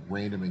throw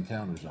random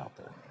encounters out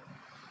there,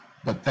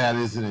 but that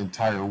is an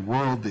entire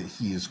world that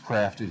he has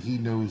crafted. He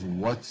knows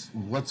what's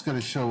going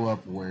to show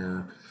up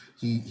where.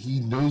 He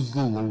knows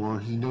the lore.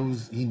 He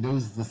knows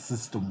the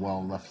system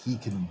well enough. He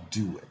can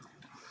do it.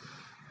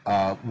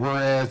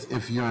 Whereas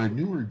if you're a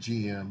newer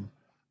GM,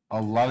 a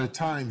lot of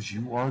times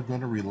you are going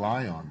to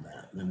rely on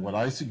that. And what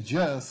I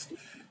suggest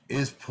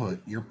is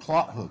put your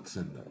plot hooks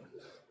in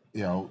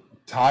there.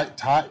 Tie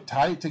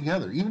it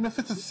together. Even if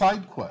it's a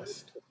side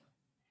quest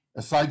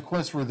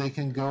where they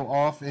can go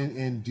off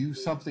and do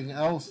something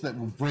else that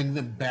will bring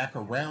them back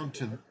around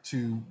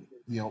to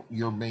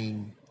your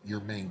main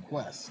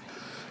quest.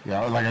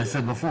 Like I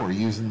said before,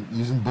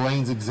 using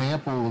Blaine's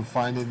example of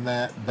finding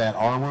that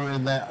armor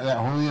and that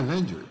Holy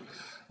Avenger.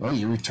 Well,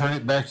 you return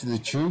it back to the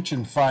church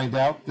and find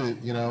out that,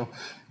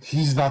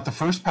 he's not the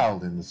first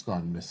paladin that's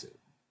gone missing.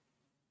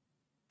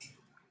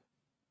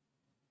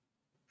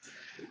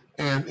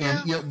 And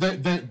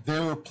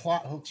there are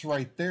plot hooks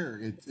right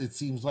there. It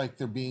seems like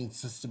they're being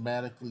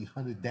systematically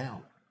hunted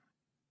down.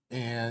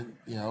 And,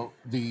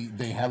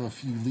 they have a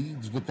few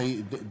leads, but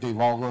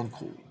they've all run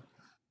cold.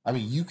 I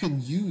mean, you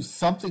can use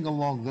something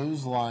along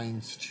those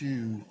lines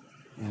to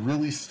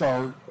really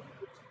start,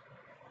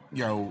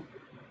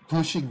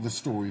 pushing the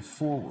story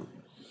forward.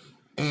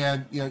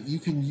 And, you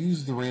can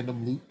use the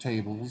random loot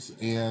tables,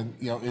 and,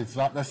 it's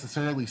not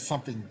necessarily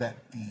something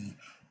that the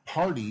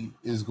party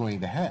is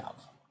going to have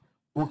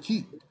or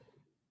keep.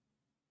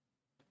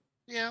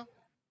 Yeah.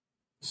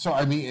 So,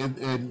 I mean,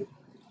 and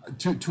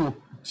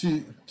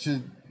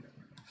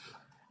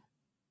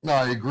no,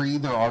 I agree.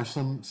 There are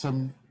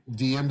some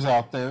DMs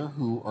out there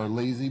who are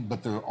lazy,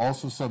 but there are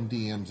also some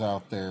DMs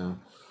out there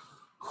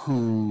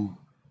who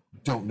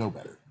don't know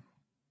better.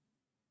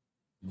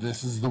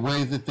 This is the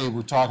way that they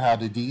were taught how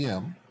to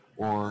DM,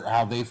 or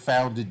how they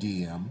found a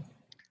DM.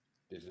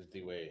 This is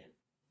the way.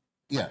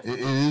 Yeah, it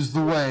is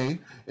the way.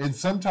 And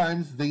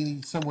sometimes they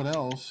need someone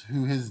else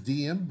who has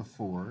DM'd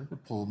before to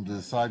pull them to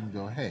the side and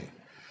go, hey.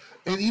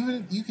 And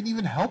even you can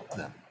even help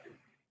them.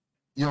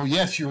 You know,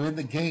 yes, you're in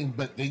the game,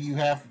 but then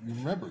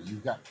remember,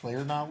 you've got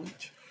player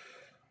knowledge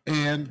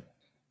and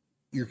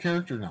your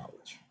character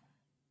knowledge.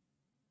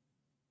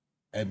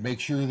 And make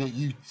sure that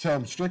you tell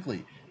them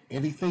strictly,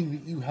 anything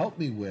that you help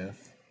me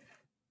with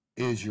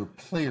is your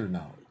player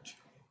knowledge.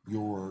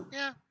 Your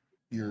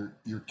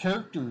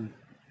character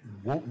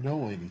won't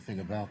know anything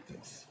about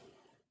this.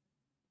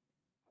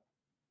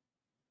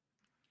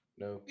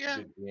 No,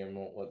 the GM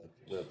won't let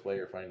the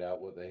player find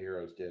out what the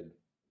heroes did.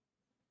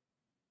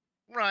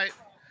 Right.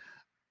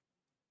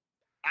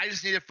 I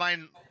just need to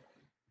find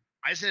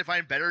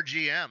better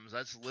GMs.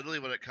 That's literally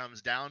what it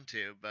comes down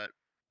to. But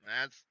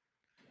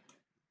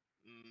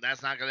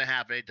that's not going to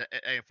happen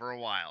for a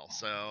while.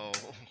 So,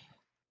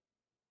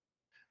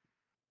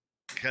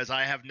 because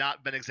I have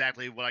not been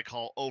exactly what I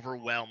call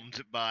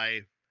overwhelmed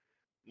by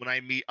when I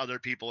meet other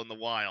people in the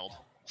wild.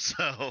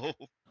 So,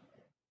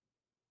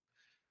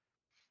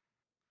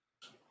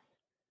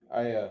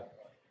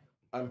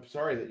 I'm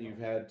sorry that you've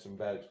had some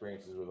bad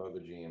experiences with other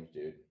GMs,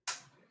 dude.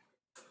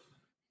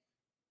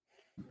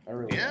 I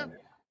really am.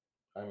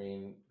 I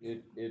mean,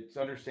 it's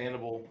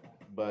understandable,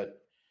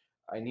 but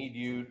I need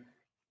you.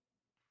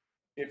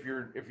 If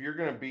you're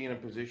going to be in a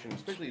position,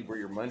 especially where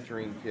you're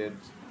mentoring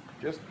kids,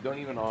 just don't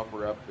even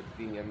offer up the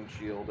DM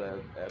shield at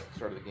the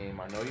start of the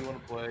game. I know you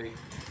want to play,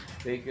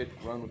 take it,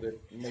 run with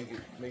it, make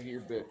it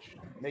your bitch,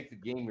 make the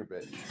game your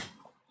bitch.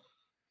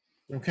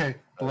 Okay,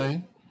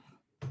 Blaine.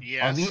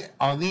 Yes.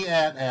 On the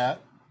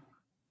at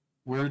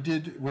where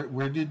did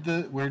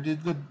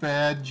the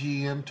bad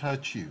GM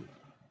touch you?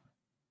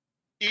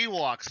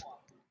 Ewoks,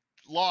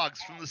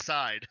 logs from the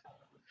side.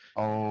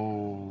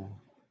 Oh,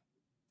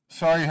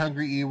 sorry,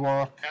 Hungry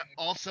Ewok.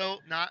 Also,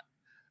 not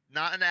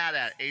an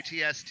AT-AT,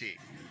 ATST.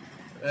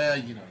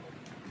 You know,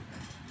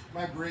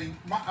 my brain,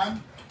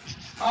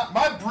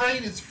 my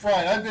brain is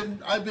fried.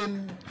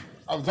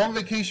 I was on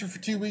vacation for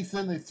 2 weeks,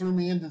 then they threw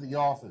me into the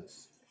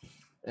office,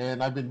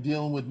 and I've been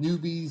dealing with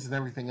newbies and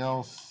everything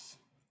else.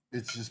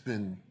 It's just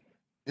been,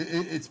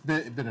 it's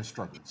been a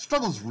struggle.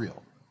 Struggle's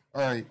real.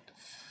 All right,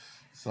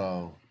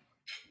 so,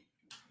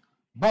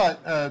 but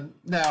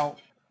now.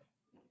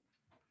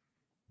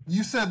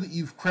 You said that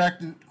you've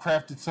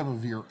crafted some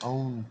of your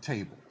own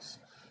tables.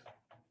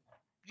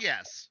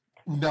 Yes.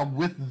 Now,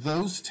 with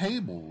those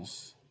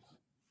tables,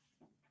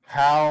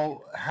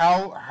 how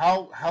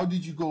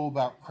did you go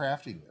about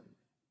crafting them?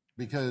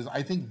 Because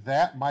I think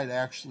that might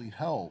actually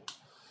help.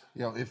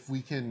 You know, if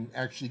we can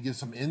actually give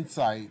some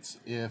insights,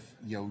 if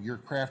you're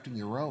crafting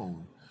your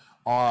own,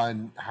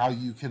 on how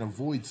you can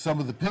avoid some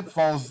of the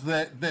pitfalls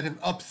that have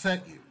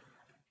upset you.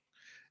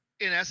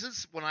 In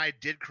essence, when I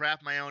did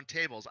craft my own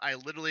tables, I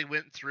literally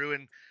went through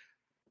and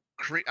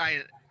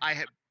I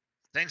had,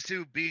 thanks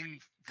to being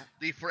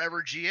the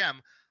forever GM,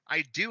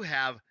 I do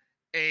have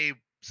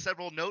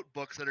several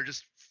notebooks that are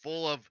just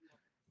full of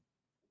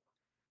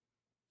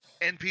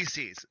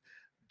NPCs,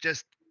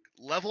 just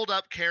leveled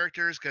up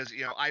characters. Because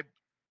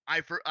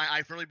I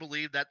firmly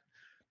believe that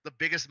the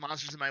biggest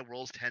monsters in my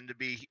worlds tend to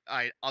be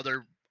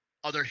other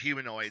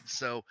humanoids.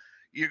 So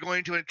you're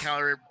going to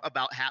encounter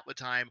about half the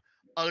time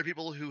other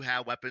people who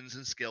have weapons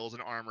and skills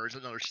and armors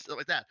and other stuff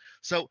like that.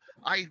 So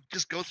I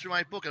just go through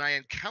my book and I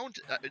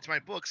encounter it's my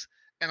books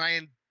and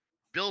I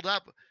build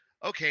up.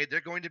 Okay,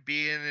 they're going to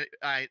be in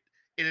an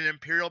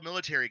Imperial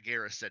military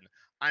garrison.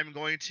 I'm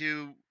going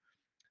to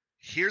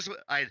here's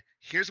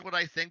what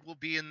I think will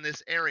be in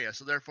this area.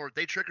 So therefore, if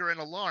they trigger an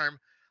alarm,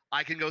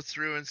 I can go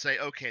through and say,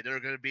 okay,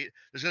 there's going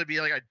to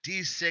be like a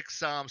D6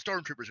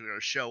 stormtroopers are going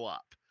to show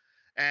up,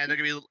 and they're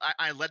going to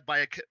be led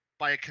by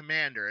a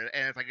commander.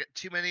 And if I get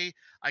too many,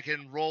 I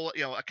can roll.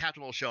 A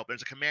captain will show up.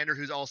 There's a commander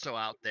who's also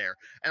out there,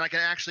 and I can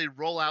actually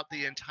roll out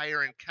the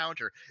entire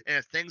encounter. And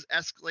if things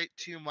escalate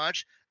too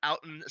much out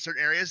in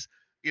certain areas,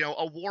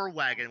 a war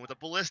wagon with a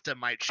ballista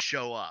might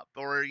show up,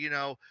 or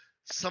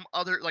some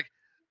other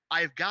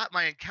I've got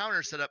my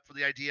encounter set up for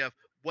the idea of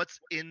what's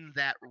in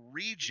that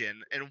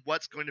region and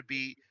what's going to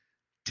be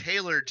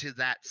tailored to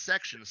that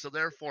section. So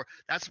therefore,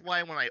 that's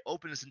why when I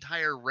opened this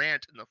entire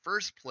rant in the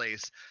first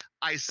place,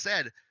 I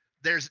said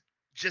there's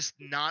just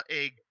not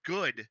a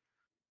good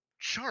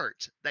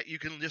chart that you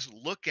can just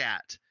look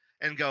at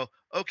and go,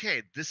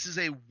 okay, this is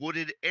a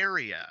wooded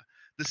area.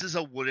 This is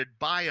a wooded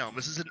biome.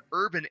 This is an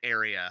urban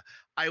area.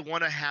 I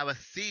want to have a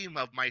theme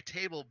of my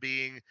table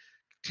being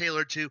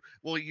tailored to,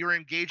 well, you're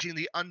engaging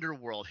the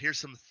underworld. Here's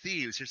some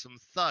thieves. Here's some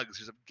thugs.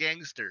 Here's some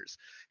gangsters.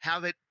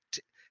 Have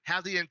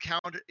the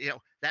encounter,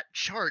 that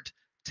chart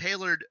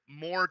tailored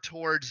more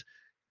towards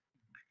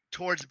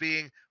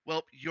being,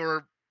 well,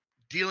 you're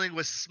dealing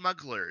with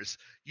smugglers.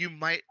 You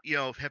might,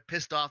 have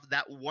pissed off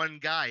that one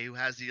guy who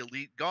has the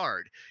elite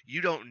guard.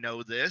 You don't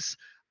know this.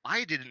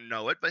 I didn't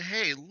know it, but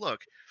hey,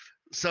 look.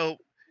 So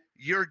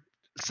you're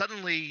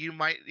suddenly you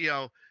might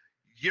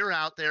you're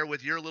out there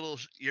with your little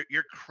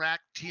your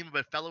crack team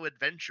of fellow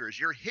adventurers.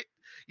 Your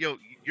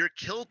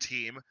kill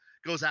team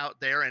goes out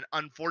there and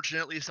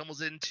unfortunately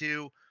stumbles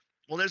into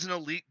there's an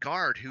elite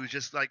guard who's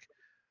just like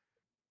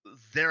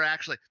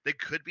they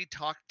could be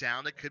talked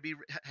down, they could be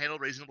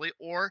handled reasonably,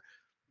 or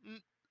mm,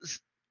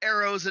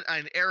 arrows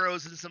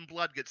and some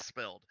blood gets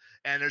spilled,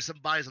 and there's some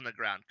bodies on the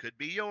ground. Could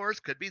be yours,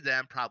 could be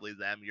them, probably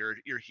them. Your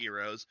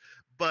heroes,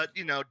 but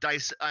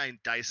dice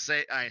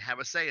have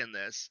a say in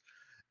this,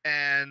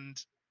 and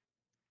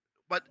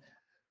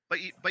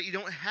but you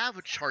don't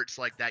have charts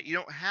like that. You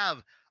don't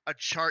have a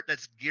chart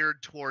that's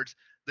geared towards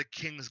the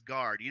King's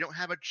Guard. You don't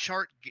have a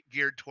chart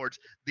geared towards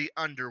the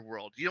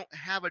underworld. You don't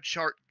have a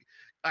chart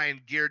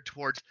geared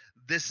towards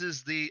this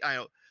is the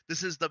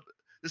this is the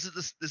this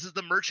is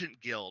the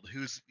merchant guild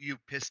who's you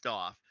pissed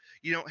off.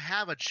 You don't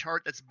have a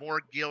chart that's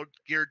more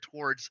geared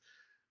towards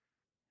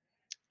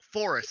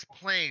forests,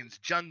 plains,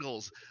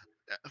 jungles.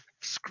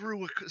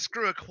 Screw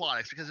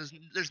aquatics because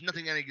there's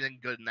nothing anything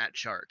good in that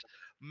chart.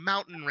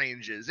 Mountain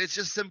ranges. It's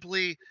just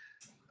simply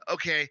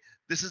okay.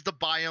 This is the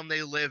biome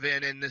they live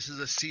in, and this is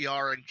a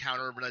CR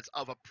encounter that's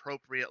of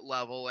appropriate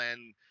level.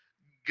 And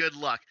good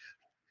luck.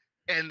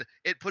 And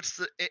it puts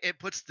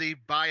the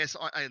bias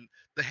on and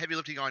the heavy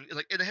lifting on,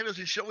 like, and the heavy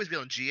lifting should always be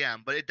on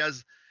GM, but it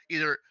does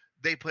either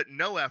they put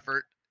no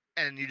effort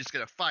and you just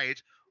get a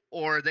fight,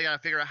 or they got to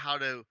figure out how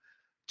to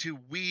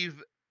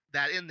weave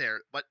that in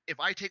there. But if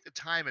I take the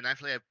time and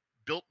actually have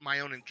built my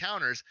own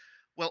encounters,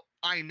 well,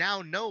 I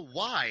now know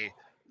why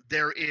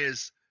there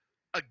is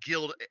a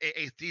guild,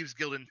 a thieves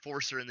guild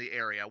enforcer in the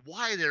area,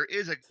 why there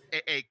is a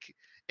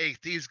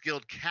thieves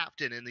guild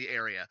captain in the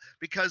area,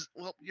 because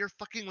well, you're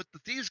fucking with the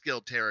thieves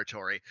guild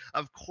territory.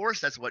 Of course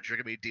that's what you're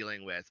going to be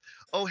dealing with.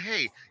 Oh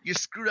hey, you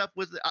screwed up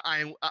with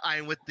I'm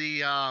with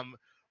the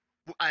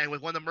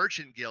with one of the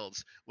merchant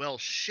guilds. Well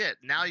shit,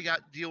 now you got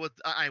to deal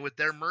with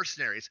their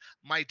mercenaries.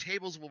 My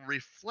tables will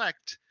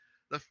reflect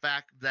the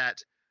fact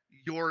that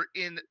you're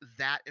in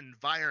that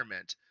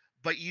environment,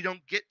 but you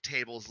don't get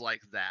tables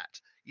like that.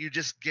 You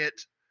just get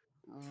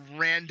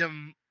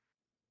random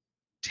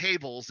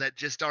tables that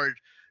just are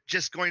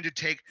just going to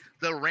take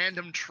the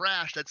random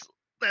trash that's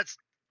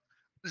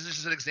this is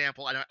just an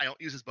example. I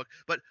don't use this book,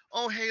 but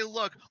oh hey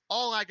look,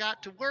 all I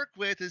got to work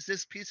with is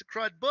this piece of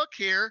crud book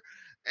here,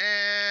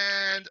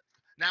 and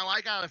now I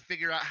gotta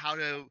figure out how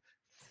to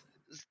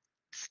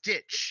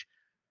stitch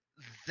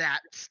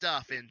that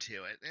stuff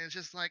into it. And it's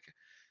just like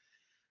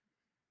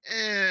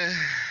and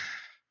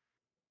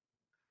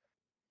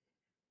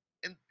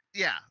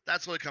yeah,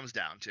 that's what it comes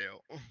down to.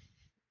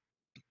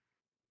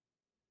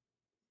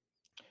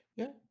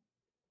 Yeah.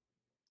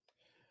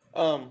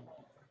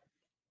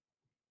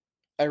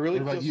 I really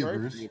What about feel you, sorry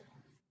Bruce? for you.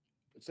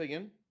 Say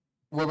again.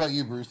 What about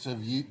you, Bruce? Do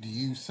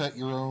you set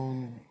your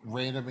own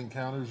random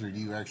encounters, or do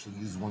you actually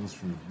use ones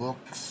from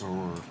books,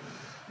 or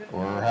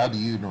how do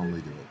you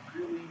normally do it?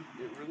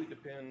 It really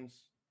depends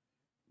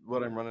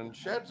what I'm running.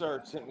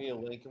 Shadzard sent me a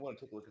link. I want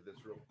to take a look at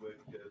this real quick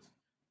because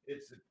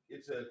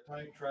it's a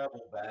time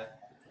travel back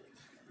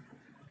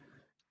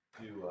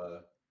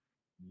to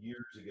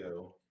years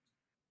ago.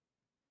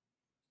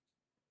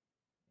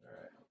 All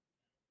right.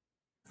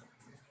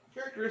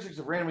 Characteristics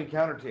of random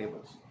encounter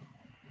tables.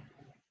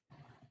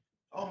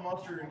 All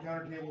monster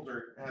encounter tables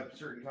have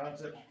certain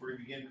concepts. Before you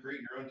begin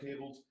creating your own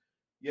tables,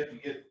 you have to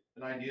get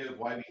an idea of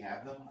why we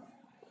have them.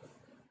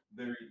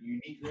 Their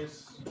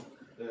uniqueness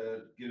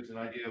gives an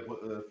idea of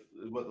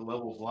what the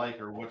level's like,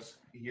 or what's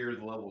here,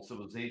 the level of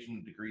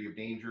civilization, the degree of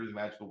danger, the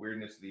magical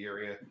weirdness of the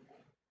area.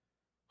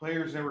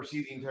 Players never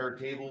see the entire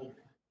table,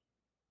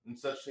 and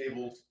such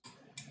tables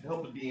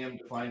help the DM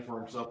define for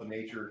himself the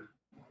nature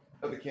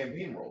of the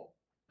campaign role.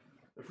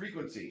 The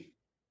frequency,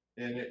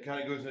 and it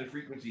kind of goes into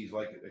frequencies,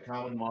 like a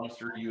common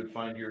monster you would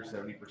find here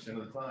 70%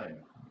 of the time.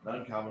 An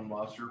uncommon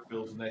monster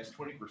fills the next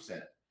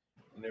 20%.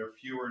 And they're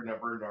fewer in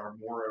number and are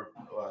more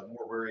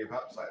wary of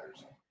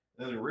outsiders.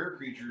 And then the rare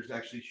creatures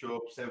actually show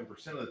up 7%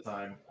 of the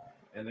time,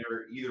 and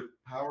they're either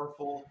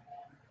powerful,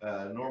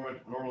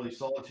 normally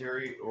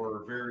solitary,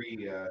 or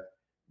very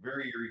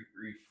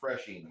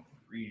refreshing,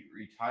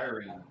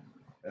 retiring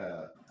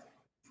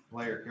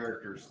player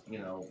characters,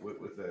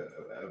 with a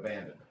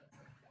abandon.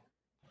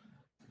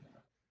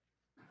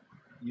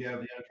 You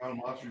have the uncommon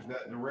monsters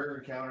that the rare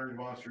encounter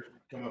monsters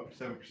come up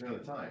 7% of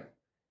the time.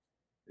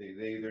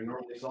 They're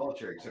normally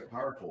solitary except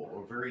powerful,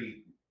 or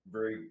very,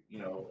 very,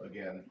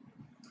 again,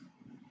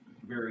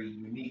 very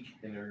unique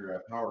in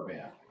their power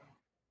band.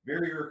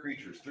 Very rare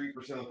creatures, 3%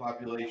 of the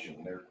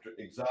population. They're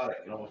exotic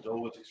and almost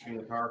always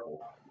extremely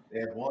powerful. They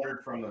have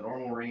wandered from the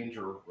normal range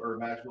or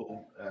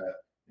magical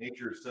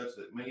nature such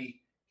that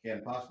many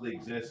can possibly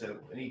exist at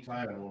any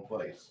time in one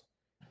place.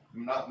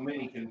 Not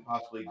many can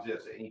possibly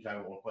exist at any time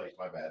in one place,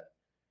 my bad.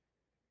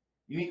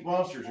 Unique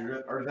monsters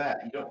are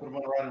that. You don't put them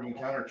on random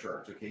encounter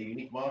charts, okay?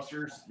 Unique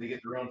monsters, they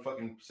get their own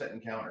fucking set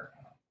encounter.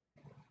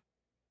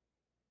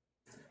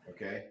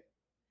 Okay?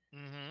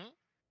 Mm-hmm.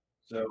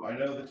 So I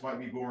know this might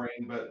be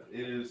boring, but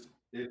it is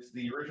It's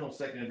the original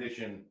second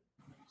edition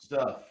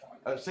stuff.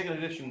 Second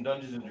edition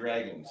Dungeons and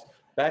Dragons.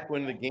 Back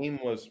when the game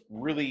was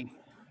really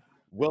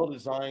well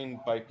designed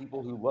by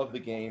people who love the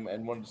game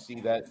and wanted to see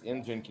that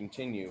engine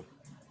continue.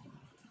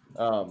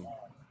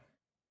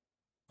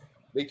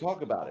 They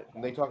talk about it,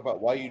 and they talk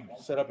about why you'd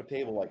set up a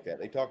table like that.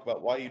 They talk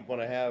about why you'd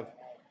want to have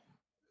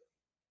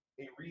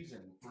a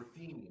reason for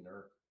theming,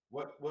 or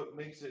what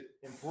makes it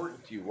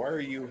important to you. Why are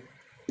you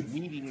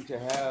needing to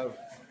have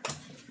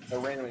a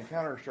random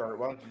encounter chart?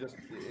 Why don't you just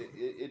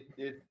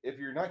if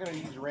you're not going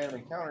to use a random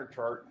encounter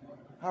chart,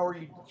 how are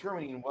you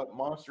determining what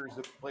monsters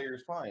the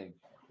players find?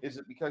 Is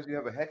it because you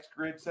have a hex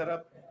grid set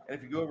up, and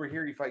if you go over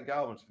here you fight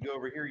goblins, if you go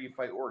over here you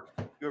fight orcs,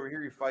 if you go over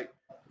here you fight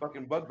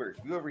fucking bugbears,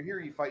 if you go over here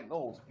you fight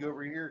gnolls, if you go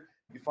over here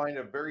you find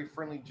a very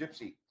friendly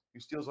gypsy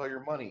who steals all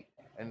your money,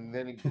 and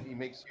then he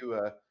makes you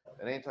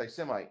an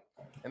anti-Semite,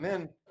 and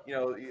then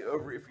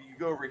if you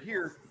go over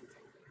here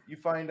you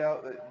find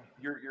out that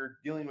you're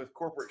dealing with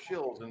corporate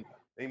shills, and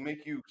they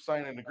make you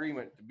sign an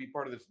agreement to be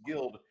part of this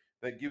guild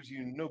that gives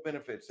you no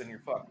benefits, and you're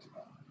fucked.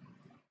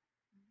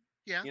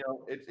 Yeah. Do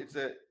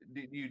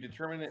you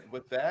determine it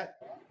with that,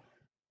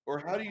 or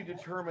how do you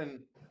determine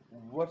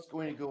what's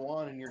going to go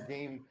on in your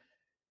game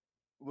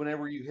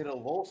whenever you hit a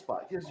lull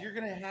spot? Because you're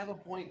going to have a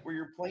point where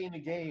you're playing a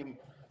game,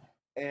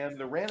 and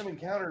the random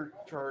encounter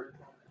chart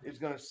is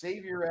going to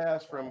save your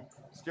ass from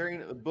staring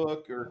at the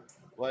book, or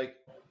like,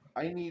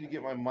 I need to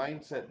get my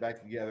mindset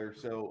back together,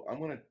 so I'm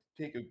going to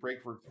take a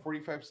break for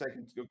 45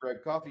 seconds, go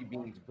grab coffee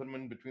beans and put them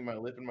in between my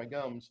lip and my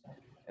gums.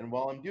 And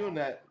while I'm doing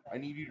that, I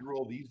need you to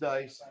roll these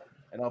dice,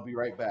 and I'll be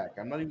right back.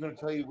 I'm not even going to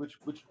tell you which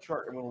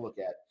chart I'm going to look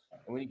at.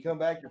 And when you come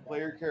back, your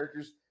players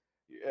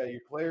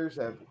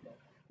have,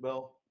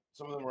 well,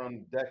 some of them are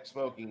on deck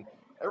smoking.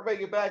 Everybody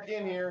get back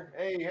in here.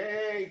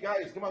 Hey,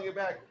 guys, come on, get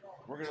back.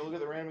 We're going to look at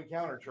the random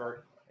encounter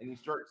chart. And you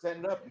start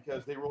setting up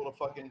because they rolled a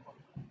fucking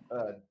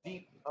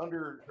deep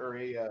under, or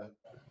a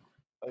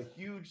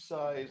huge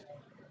sized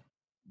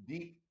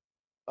deep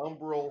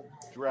umbral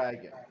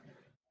dragon.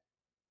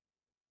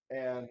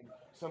 And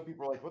some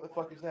people are like, what the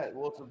fuck is that?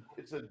 Well,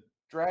 it's a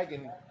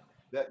dragon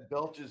that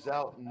belches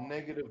out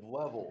negative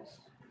levels.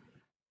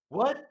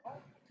 What?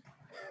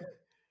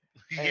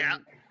 Yeah.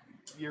 And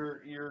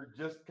you're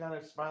just kind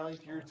of smiling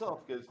to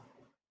yourself, because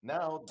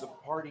now the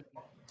party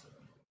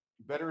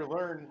better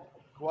learn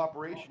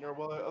cooperation, or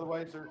well,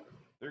 otherwise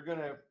they're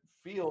gonna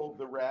feel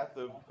the wrath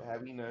of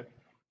having a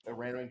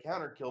random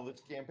encounter kill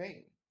this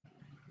campaign.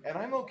 And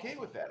I'm okay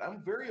with that.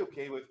 I'm very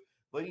okay with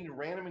letting a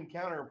random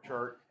encounter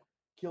chart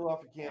kill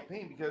off a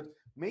campaign, because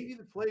maybe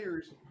the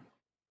players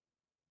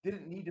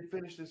didn't need to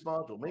finish this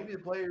module. Maybe the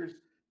players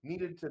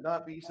needed to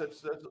not be such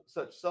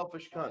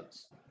selfish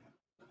cunts.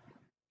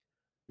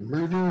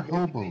 Murder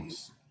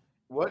hobos.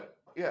 What?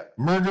 Yeah.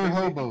 Murder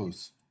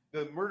hobos.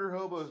 The murder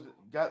hobos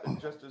got the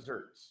just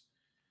desserts.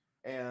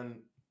 And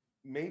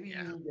maybe you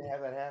need to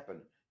have that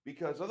happen,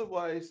 because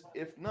otherwise,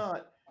 if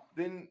not,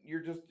 then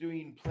you're just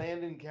doing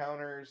planned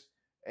encounters,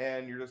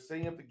 and you're just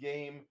setting up the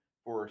game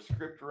for a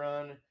script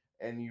run,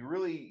 and you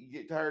really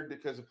get tired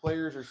because the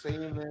players are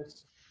saying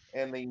this,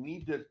 and they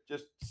need to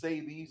just say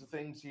these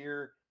things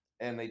here,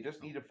 and they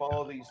just need to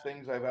follow these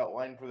things I've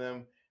outlined for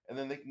them, and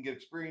then they can get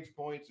experience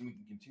points, and we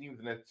can continue with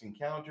the next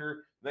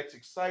encounter, next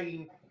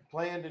exciting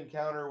planned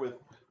encounter with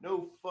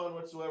no fun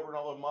whatsoever, and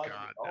all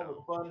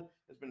the fun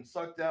has been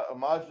sucked out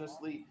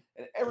homogenously,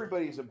 and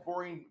everybody's a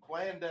boring,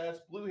 bland-ass,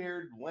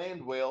 blue-haired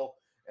land whale,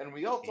 and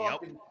we all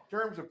talk in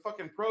terms of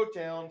fucking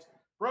pronouns,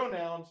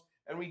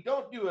 and we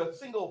don't do a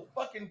single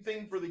fucking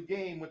thing for the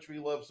game, which we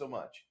love so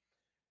much.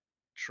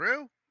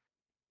 True.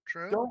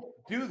 Don't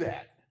do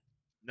that.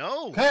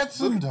 No. Cats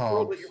and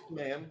dogs.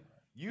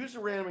 Use a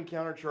random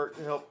encounter chart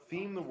to help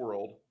theme the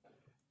world.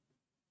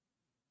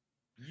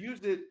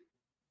 Use it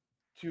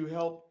to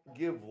help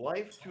give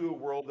life to a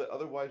world that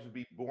otherwise would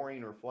be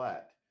boring or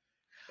flat.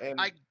 And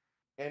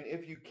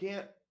if you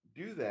can't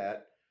do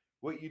that,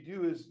 what you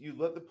do is you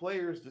let the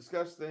players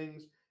discuss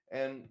things,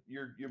 and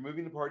you're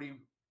moving the party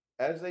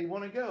as they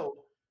want to go,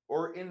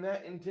 or in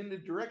that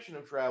intended direction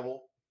of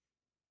travel.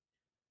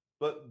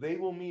 But they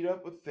will meet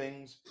up with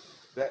things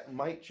that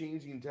might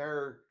change the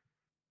entire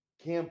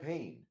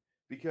campaign.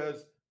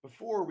 Because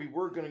before, we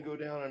were going to go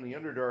down in the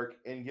Underdark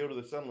and go to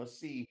the Sunless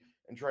Sea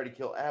and try to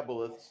kill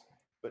aboleths,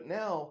 but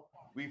now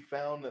we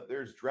found that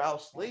there's drow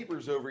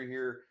slavers over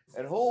here,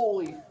 and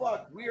holy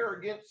fuck, we are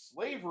against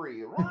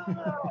slavery.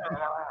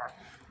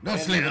 No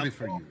slavery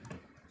for you.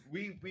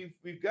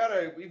 We've got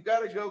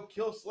to go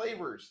kill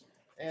slavers,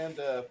 and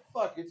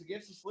fuck, it's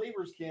against the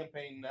slavers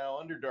campaign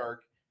now, Underdark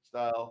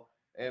style,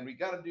 and we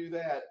got to do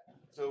that.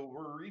 So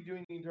we're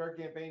redoing the entire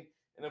campaign,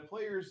 and the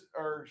players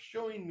are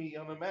showing me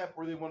on the map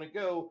where they want to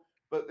go,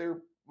 but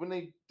when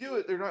they do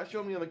it, they're not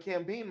showing me on the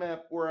campaign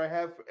map where I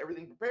have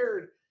everything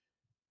prepared.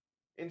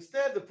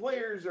 Instead, the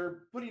players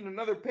are putting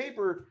another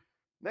paper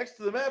next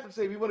to the map and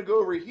saying, we want to go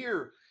over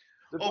here.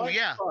 Spot,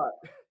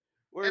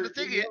 where and the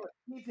thing is, haven't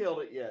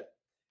detailed it yet.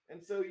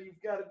 And so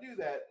you've got to do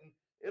that.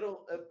 And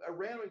a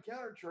random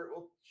encounter chart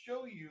will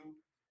show you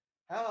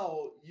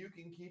how you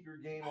can keep your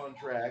game on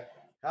track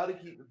how to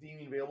keep the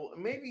theming available.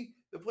 And maybe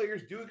the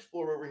players do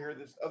explore over here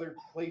this other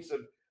place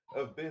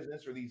of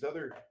business or these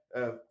other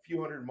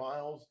few hundred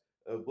miles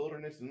of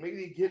wilderness, and maybe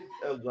they get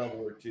a level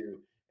or two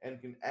and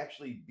can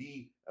actually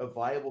be a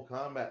viable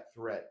combat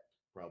threat.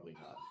 Probably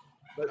not.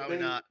 But Probably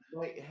they not.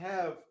 might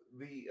have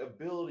the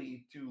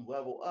ability to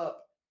level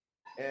up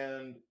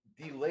and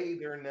delay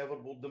their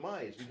inevitable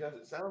demise, because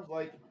it sounds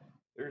like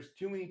there's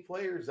too many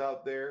players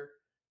out there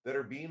that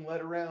are being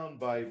led around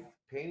by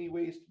panty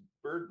waist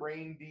bird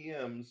brain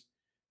DMs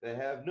that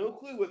have no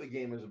clue what the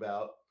game is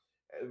about.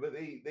 But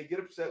they get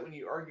upset when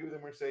you argue with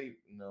them or say,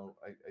 no,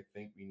 I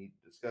think we need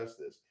to discuss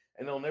this.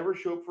 And they'll never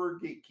show up for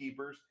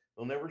gatekeepers.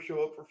 They'll never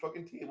show up for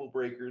fucking table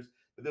breakers.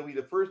 But they'll be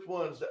the first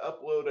ones to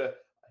upload a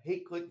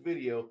hate click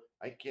video.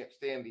 I can't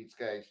stand these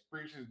guys.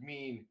 Bruce is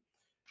mean.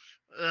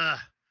 Ugh.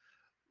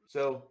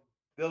 So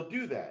they'll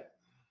do that.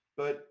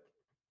 But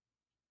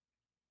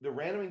the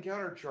random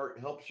encounter chart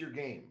helps your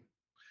game.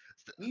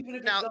 Even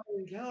if Now, it's not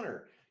an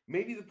encounter,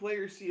 maybe the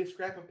players see a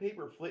scrap of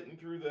paper flitting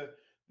through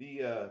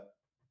the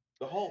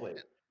hallway,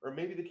 or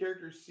maybe the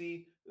characters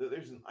see that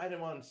there's an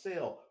item on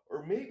sale,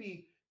 or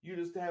maybe you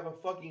just have a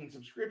fucking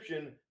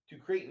subscription to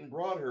Creighton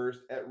Broadhurst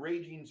at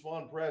Raging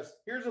Swan Press.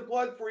 Here's a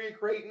plug for you,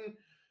 Creighton.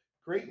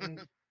 Creighton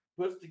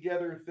puts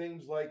together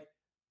things like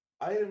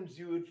items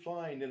you would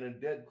find in a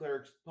dead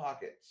cleric's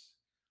pockets.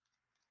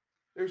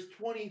 There's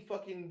 20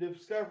 fucking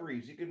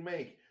discoveries you can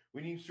make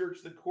when you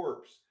search the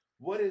corpse.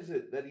 What is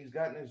it that he's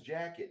got in his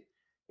jacket?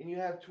 And you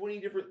have 20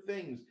 different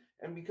things.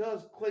 And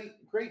because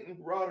Creighton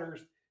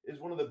Broadhurst is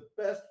one of the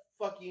best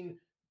fucking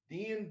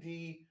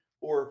D&D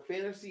or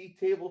fantasy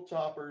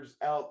tabletoppers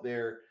out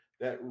there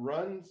that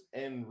runs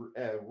and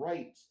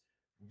writes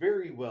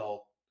very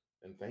well,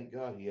 and thank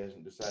God he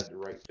hasn't decided to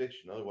write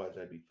fiction, otherwise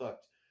I'd be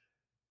fucked.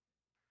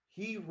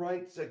 He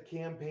writes a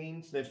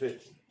campaign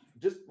snippets,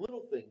 just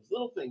little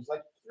things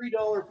like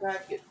 $3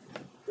 packet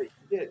that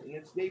you get, and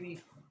it's maybe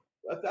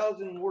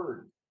 1,000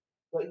 words.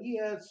 But he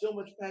has so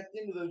much packed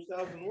into those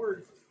 1,000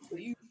 words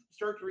that you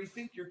start to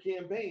rethink your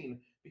campaign,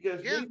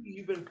 because yeah, maybe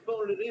you've been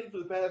filling it in for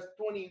the past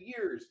 20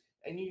 years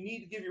and you need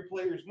to give your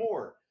players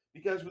more.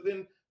 Because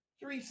within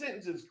 3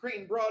 sentences,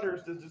 Creighton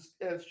Broadhurst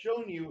has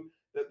shown you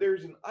that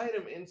there's an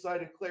item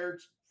inside a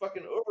cleric's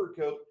fucking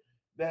overcoat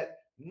that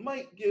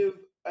might give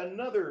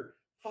another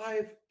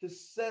 5 to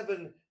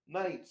 7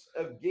 nights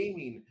of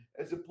gaming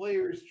as the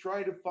players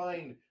try to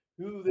find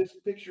who this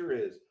picture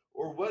is,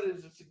 or what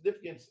is the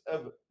significance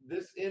of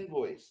this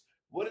invoice,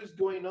 what is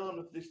going on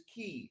with this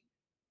key.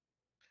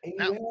 And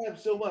now, you have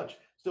so much.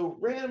 So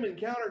random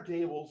encounter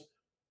tables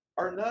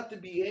are not to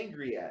be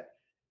angry at.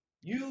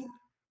 You,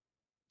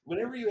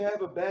 whenever you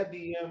have a bad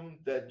DM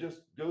that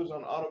just goes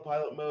on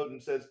autopilot mode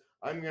and says,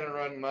 I'm going to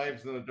run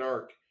Knives in the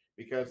Dark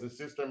because the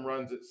system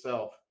runs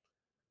itself,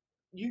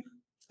 you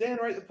stand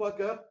right the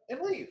fuck up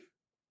and leave.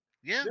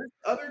 yeah, There's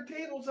other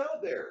tables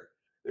out there.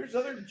 There's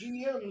other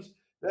GMs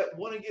that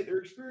want to get their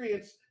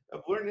experience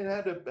of learning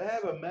how to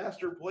have a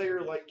master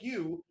player like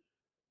you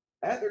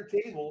at their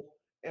table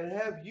and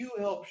have you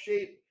help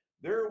shape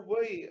their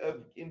way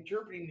of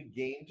interpreting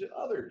the game to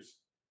others.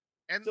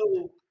 and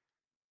So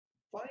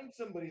find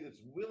somebody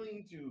that's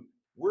willing to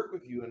work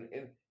with you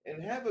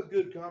and have a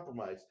good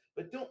compromise,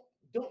 but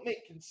don't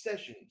make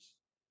concessions.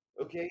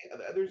 Okay,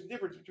 there's a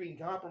difference between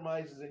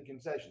compromises and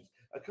concessions.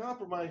 A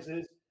compromise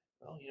is,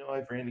 well,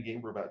 I've ran the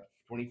game for about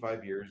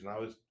 25 years, and I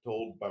was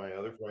told by my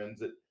other friends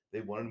that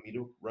they wanted me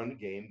to run the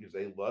game because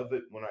they love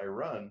it when I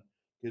run,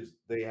 because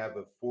they have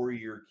a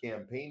 4-year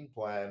campaign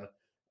plan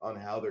on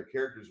how their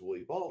characters will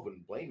evolve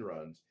when Blaine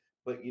runs.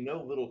 But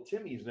little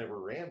Timmy's never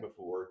ran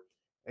before,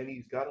 and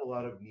he's got a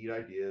lot of neat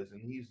ideas,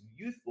 and he's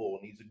youthful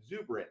and he's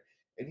exuberant,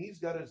 and he's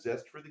got a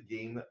zest for the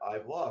game that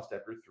I've lost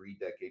after 3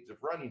 decades of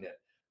running it.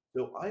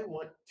 So I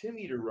want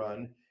Timmy to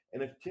run,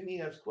 and if Timmy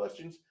has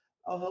questions,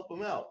 I'll help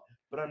him out.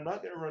 But I'm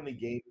not going to run the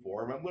game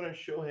for him. I'm going to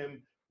show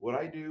him what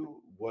I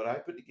do, what I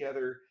put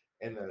together,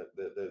 and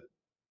the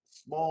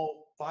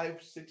small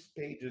 5-6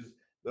 pages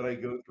that I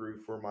go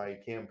through for my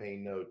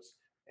campaign notes.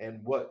 And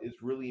what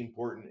is really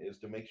important is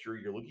to make sure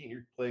you're looking at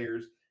your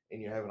players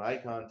and you're having eye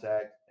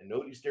contact and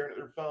nobody's staring at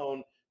their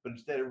phone, but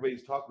instead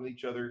everybody's talking to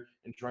each other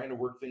and trying to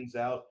work things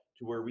out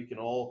to where we can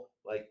all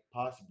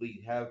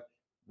possibly have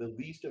the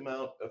least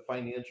amount of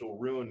financial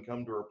ruin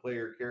come to our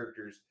player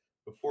characters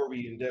before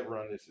we endeavor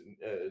on this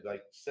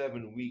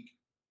 7-week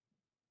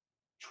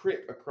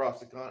trip across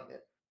the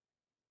continent.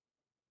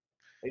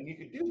 And you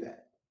could do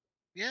that.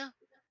 yeah,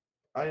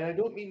 I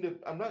don't mean to.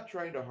 I'm not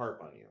trying to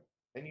harp on you,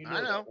 and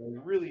I that. know. I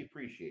really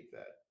appreciate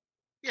that.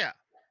 Yeah.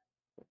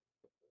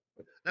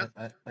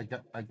 I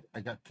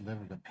got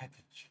delivered a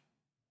package.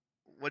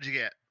 What'd you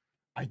get?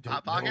 I don't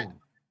Hot Pocket?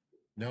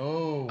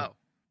 know. No. Oh.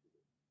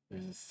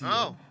 There's a seal.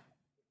 Oh.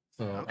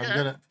 So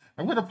Okay.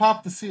 I'm gonna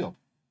pop the seal.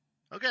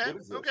 Okay.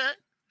 Okay.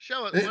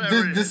 Show it.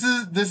 This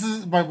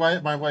is my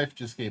wife. My wife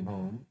just came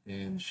home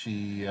and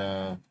she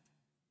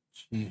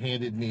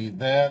handed me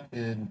that,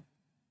 and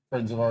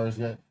friends of ours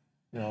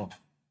got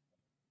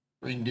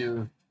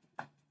reindeer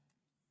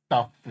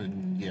stuff,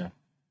 and yeah.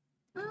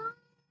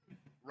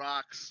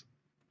 Rocks.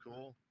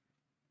 Cool.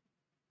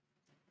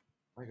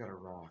 I got a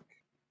rock.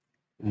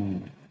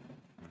 Ooh.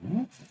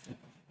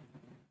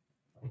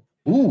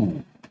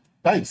 Ooh.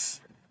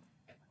 Dice.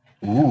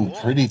 Ooh, Cool.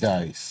 pretty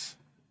dice.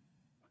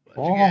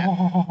 What'd you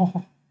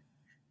get?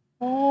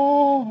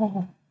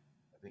 Oh.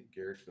 I think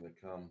Garrett's gonna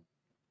come.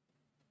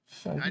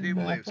 Shiny I do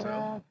believe so.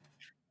 Maverick.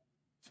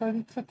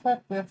 Shiny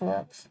Tic-Tac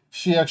Mavericks.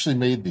 She actually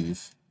made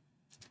these.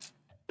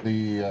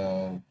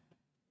 Nice.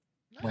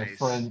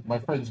 My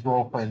friend's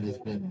girlfriend has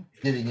been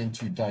getting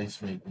into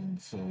dice making,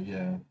 so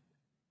yeah.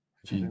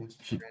 Best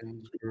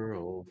friend's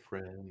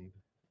girlfriend.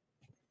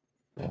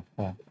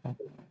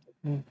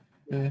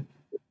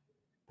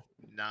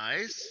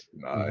 Nice.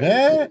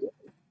 That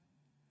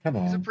come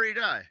He's a on. pretty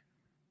die.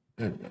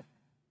 There we go.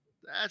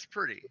 That's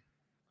pretty.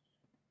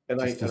 And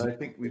Just I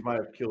think we might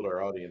have killed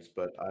our audience,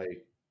 but I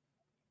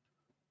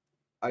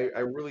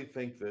really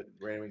think that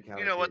random encounter.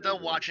 You know what? They'll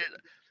tables watch it.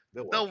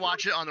 They'll They'll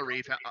watch it on the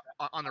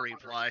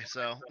replay.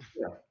 So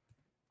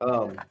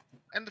Um,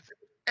 and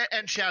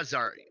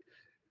Shazar,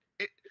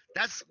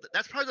 that's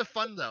part of the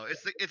fun though.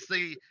 It's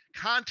the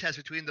contest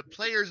between the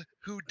players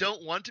who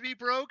don't want to be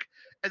broke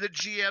and the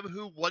GM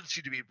who wants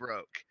you to be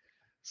broke.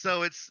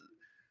 So it's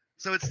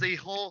the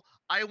whole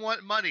I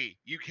want money,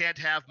 you can't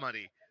have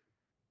money,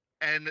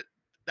 and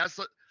that's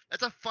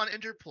a fun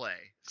interplay.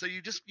 So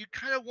you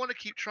kind of want to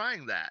keep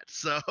trying that.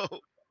 So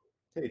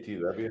hey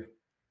TW.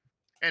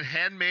 and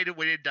handmade and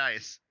weighted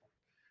dice,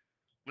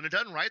 when they're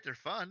done right, they're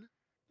fun.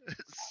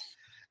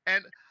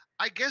 And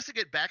I guess to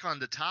get back on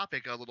the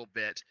topic a little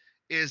bit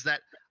is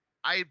that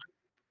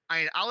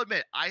I'll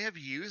admit I have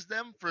used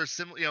them for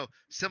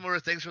similar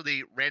things for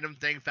the random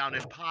thing found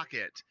in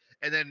pocket,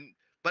 and then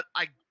but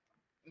I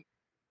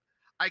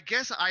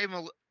guess I'm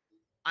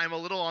a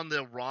little on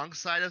the wrong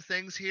side of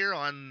things here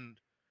on.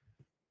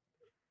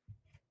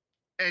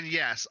 And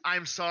yes,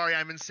 I'm sorry,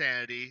 I'm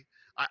insanity.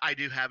 I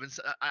do have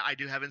I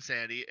do have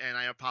insanity, and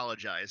I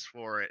apologize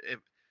for it if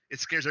it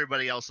scares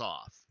everybody else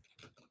off.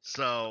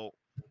 So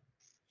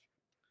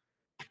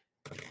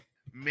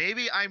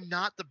maybe I'm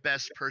not the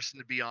best person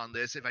to be on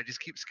this if I just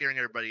keep scaring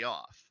everybody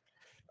off.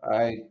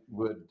 I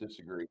would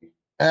disagree.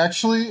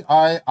 Actually,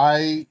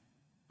 I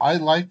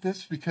like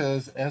this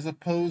because as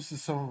opposed to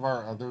some of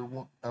our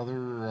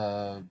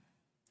other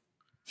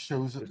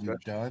shows that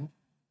we've done,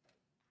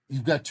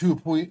 you've got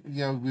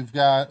we've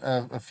got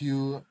a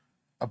few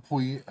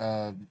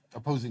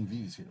opposing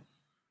views here.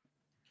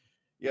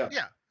 Yeah.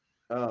 Yeah.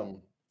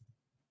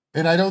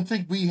 And I don't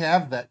think we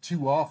have that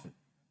too often.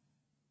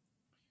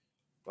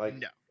 Like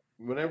no.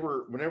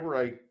 Whenever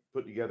I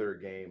put together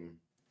a game,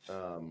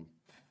 I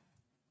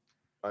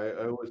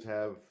always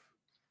have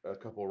a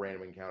couple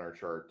random encounter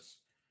charts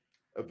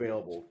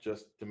available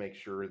just to make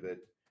sure that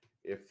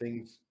if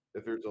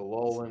there's a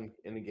lull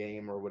in the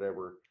game or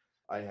whatever,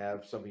 I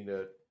have something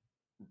to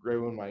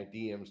grow in my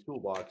DM's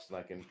toolbox and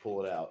I can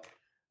pull it out.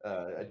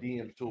 A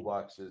DM's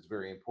toolbox is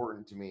very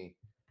important to me,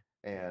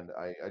 and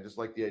I just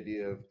like the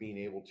idea of being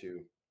able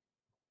to.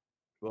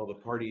 Well, the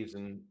party's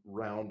in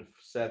round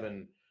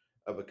 7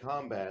 of a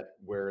combat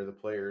where the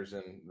players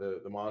and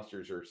the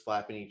monsters are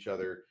slapping each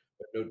other,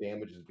 but no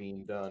damage is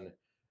being done.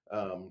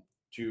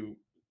 To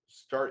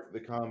start the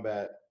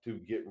combat to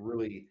get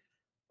really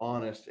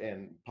honest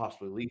and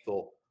possibly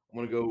lethal, I'm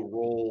going to go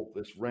roll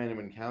this random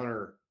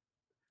encounter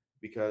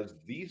because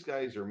these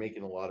guys are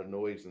making a lot of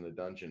noise in the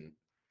dungeon.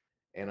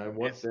 And I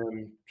want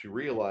them to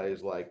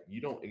realize, like,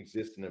 you don't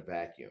exist in a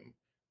vacuum.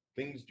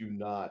 Things do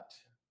not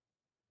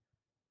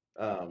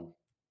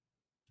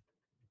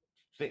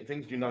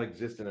things do not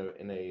exist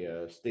in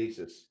a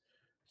stasis.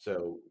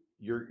 So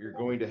you're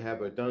going to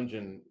have a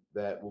dungeon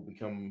that will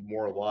become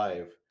more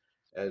alive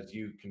as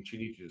you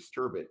continue to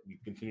disturb it. You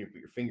continue to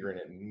put your finger in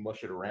it and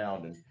mush it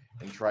around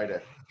and try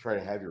to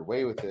have your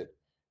way with it.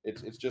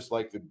 It's just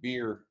like the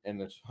beer and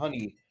this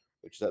honey,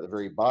 which is at the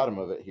very bottom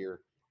of it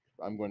here.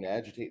 I'm going to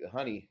agitate the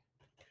honey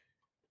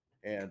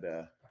and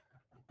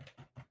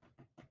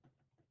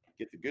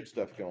get the good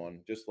stuff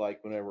going. Just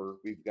like whenever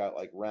we've got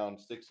like round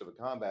 6 of a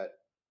combat,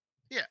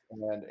 Yeah.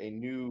 and a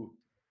new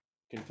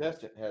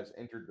contestant has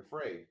entered the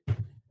fray,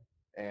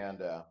 and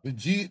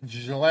the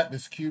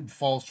gelatinous cube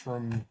falls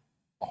from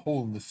a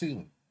hole in the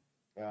ceiling.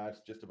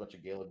 It's just a bunch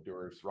of Gale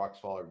Endures. Rocks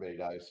fall, everybody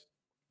dies.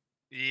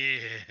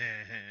 Yeah.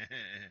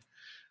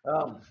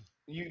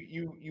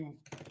 You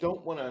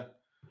don't want to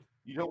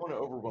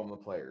overwhelm the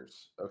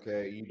players.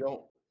 Okay, you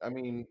don't. I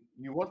mean,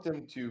 you want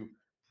them to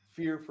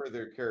fear for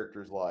their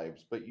characters'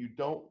 lives, but you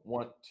don't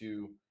want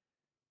to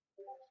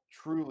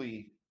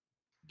truly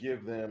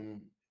give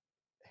them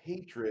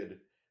hatred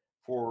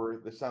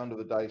for the sound of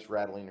the dice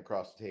rattling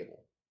across the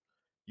table.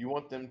 You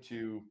want them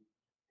to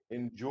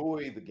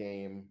enjoy the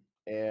game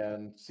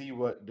and see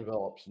what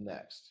develops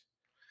next.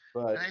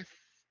 But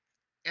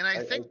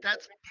I think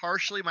that's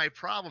partially my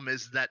problem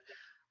is that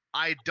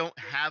I don't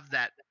have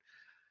that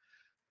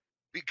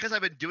because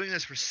I've been doing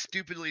this for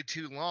stupidly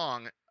too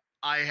long.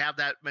 I have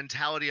that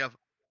mentality of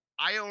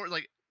I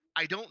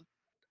don't.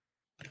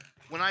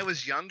 When I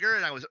was younger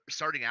and I was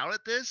starting out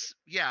at this,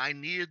 yeah, I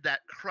needed that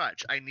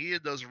crutch. I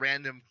needed those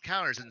random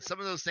counters, and some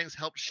of those things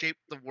helped shape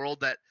the world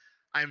that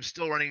I'm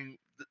still running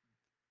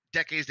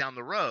decades down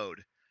the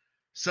road.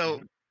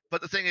 So,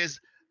 but the thing is,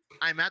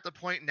 I'm at the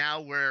point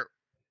now where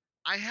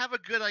I have a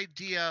good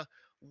idea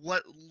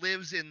what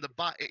lives in the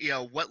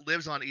what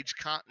lives on each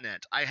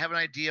continent. I have an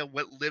idea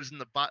what lives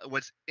in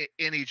what's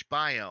in each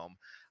biome.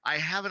 I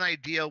have an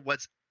idea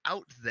what's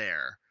out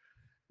there.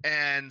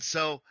 And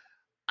so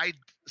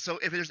so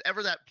if there's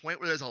ever that point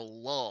where there's a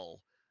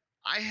lull,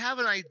 I have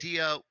an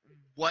idea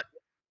what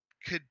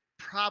could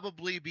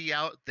probably be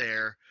out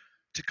there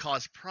to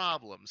cause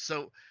problems.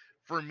 So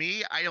for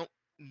me, I don't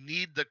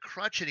need the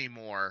crutch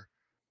anymore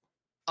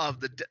of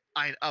the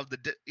of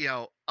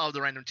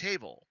the random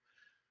table,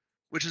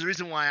 which is the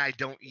reason why I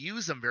don't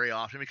use them very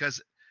often,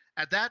 because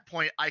at that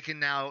point I can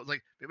now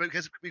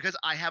because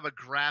I have a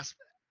grasp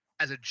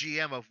as a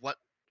GM of what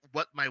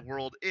my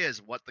world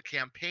is, what the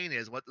campaign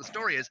is, what the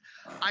story is.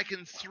 I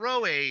can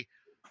throw a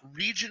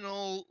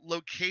regional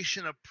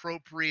location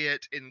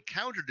appropriate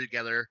encounter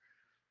together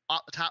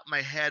off the top of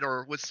my head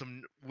or with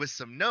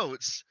some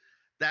notes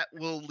that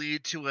will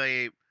lead to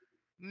a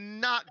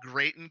not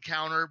great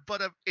encounter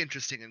but an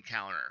interesting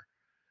encounter,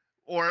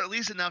 or at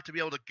least enough to be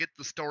able to get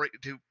the story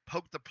to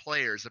poke the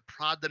players, to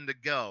prod them to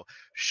go.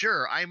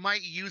 Sure, I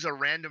might use a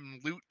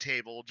random loot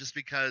table just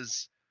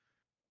because,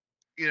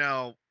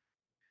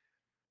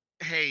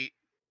 hey,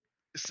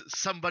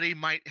 somebody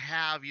might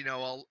have,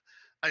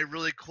 a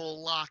really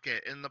cool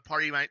locket, and the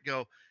party might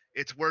go,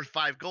 it's worth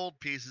 5 gold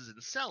pieces,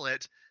 and sell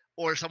it,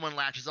 or someone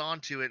latches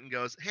onto it and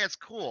goes, hey, it's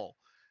cool,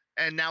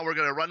 and now we're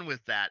going to run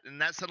with that,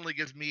 and that suddenly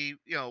gives me,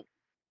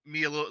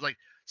 me a little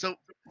so.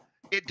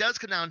 It does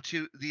come down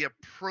to the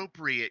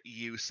appropriate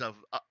use of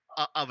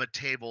a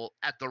table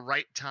at the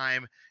right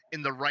time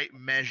in the right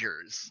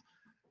measures.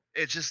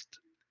 It's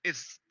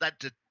that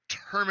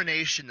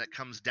determination that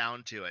comes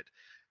down to it,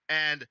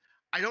 and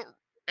I don't.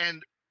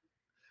 And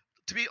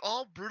to be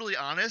all brutally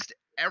honest,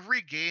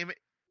 every game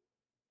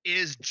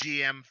is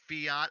GM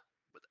fiat,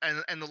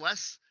 and the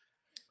less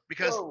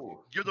because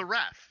you're the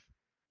ref.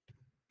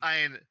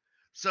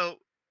 So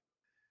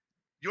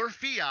your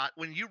fiat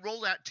when you roll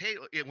that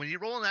table, when you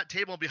roll on that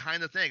table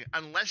behind the thing,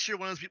 unless you're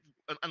one of those people,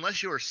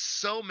 unless you are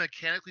so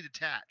mechanically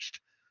detached,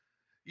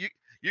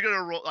 you're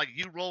gonna roll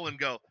you roll and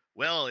go,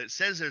 well, it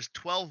says there's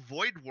 12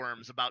 void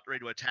worms about ready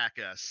to attack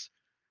us.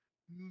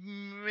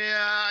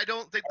 Yeah, I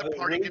don't think the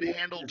party can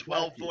handle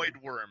 12 void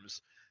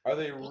worms. Are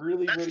they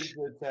really ready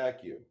to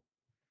attack you?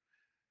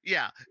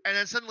 Yeah, and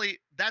then suddenly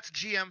that's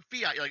GM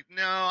fiat. You're like,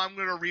 no, I'm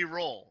gonna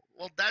re-roll.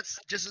 Well, that's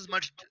just as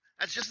much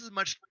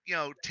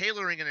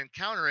tailoring an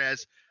encounter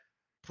as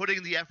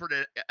putting the effort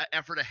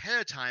ahead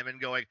of time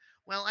and going,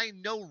 well, I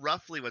know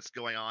roughly what's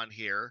going on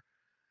here.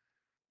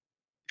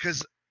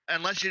 Because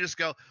unless you just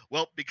go,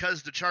 well,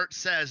 because the chart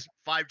says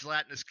 5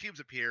 gelatinous cubes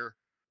appear,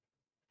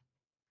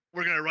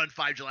 we're going to run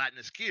 5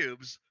 gelatinous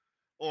cubes.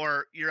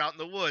 Or you're out in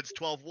the woods,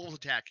 12 wolves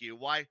attack you.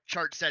 Why?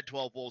 Chart said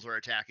 12 wolves are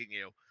attacking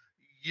you.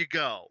 You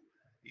go.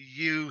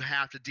 You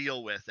have to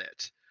deal with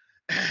it.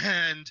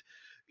 And,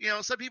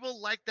 some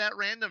people like that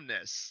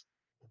randomness.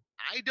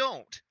 I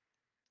don't.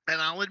 And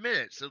I'll admit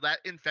it. So that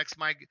infects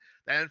my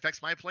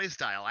play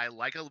style. I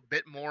like a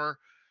bit more.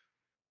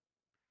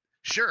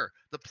 Sure,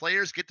 the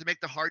players get to make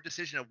the hard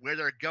decision of where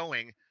they're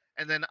going,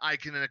 and then I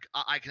can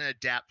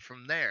adapt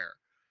from there.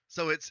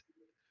 So it's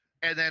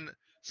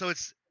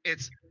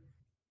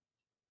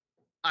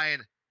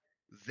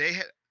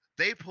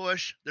they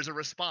push. There's a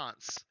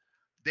response.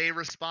 They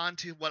respond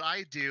to what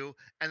I do,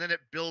 and then it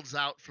builds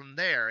out from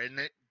there, and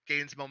it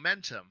gains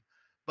momentum.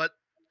 But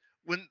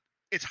when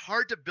it's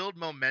hard to build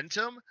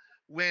momentum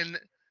when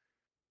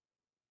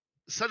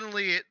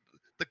suddenly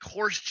the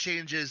course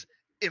changes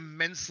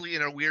immensely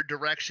in a weird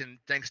direction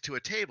thanks to a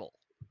table.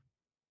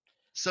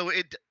 So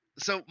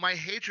my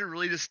hatred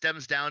really just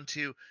stems down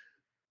to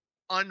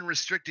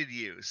unrestricted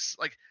use.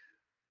 Like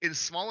in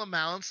small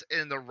amounts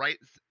and the right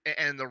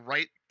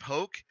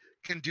poke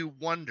can do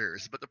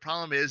wonders. But the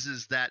problem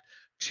is that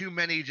too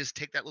many just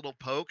take that little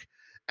poke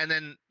and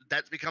then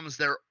that becomes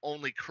their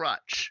only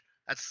crutch.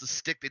 That's the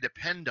stick they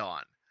depend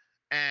on.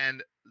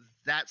 And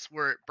that's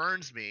where it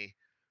burns me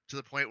to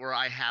the point where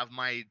I have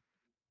my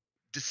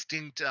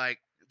distinct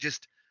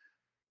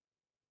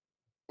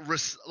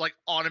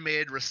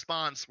automated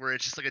response where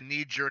it's just like a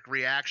knee-jerk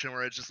reaction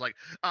where it's just like,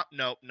 oh,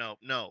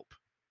 nope.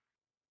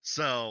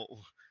 So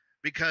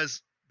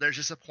because there's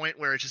just a point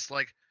where it's just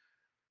like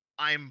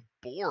I'm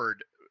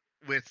bored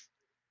with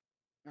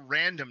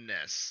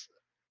randomness,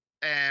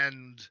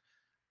 and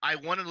I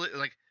want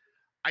to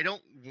I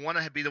don't want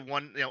to be the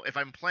one, if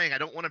I'm playing, I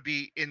don't want to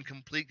be in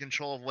complete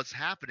control of what's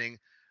happening,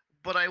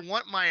 but I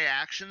want my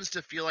actions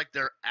to feel like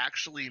they're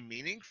actually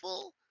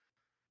meaningful,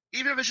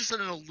 even if it's just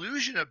an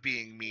illusion of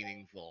being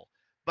meaningful.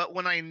 But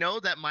when I know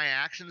that my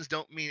actions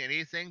don't mean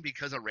anything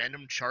because a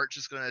random chart's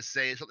just going to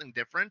say something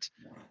different,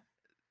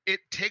 it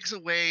takes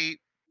away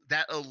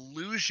that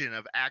illusion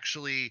of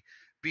actually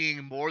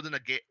being more than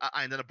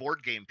a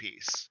board game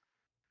piece.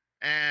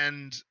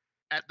 And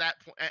at that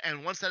point,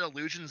 and once that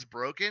illusion's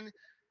broken,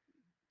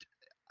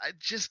 I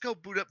just go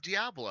boot up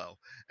Diablo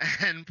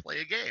and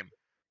play a game.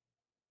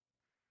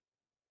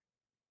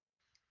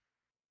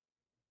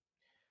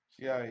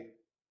 See,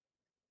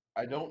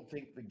 I don't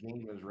think the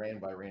game is ran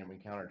by random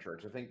encounter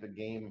charts. I think the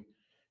game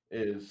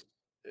is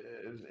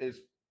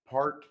is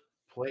part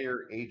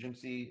player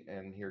agency,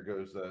 and here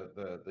goes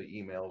the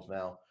emails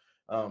now.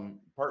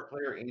 Part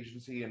player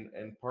agency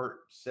and part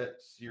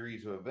set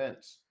series of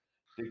events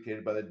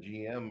dictated by the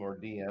GM or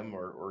DM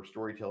or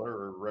storyteller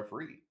or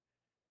referee.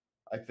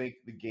 I think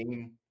the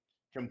game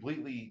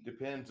completely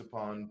depends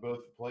upon both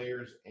the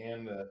players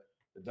and the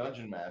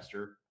dungeon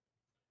master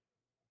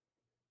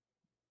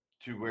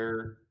to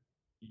where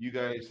you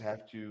guys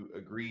have to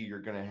agree you're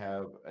going to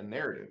have a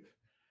narrative.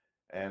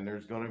 And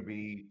there's going to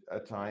be a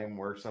time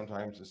where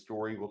sometimes the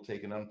story will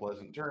take an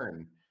unpleasant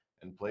turn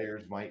and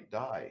players might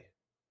die.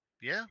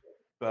 Yeah.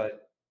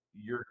 But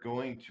you're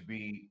going to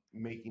be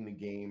making the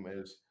game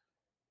as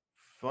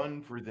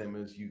fun for them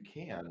as you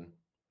can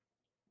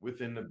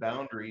within the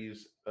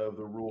boundaries of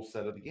the rule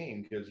set of the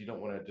game, because you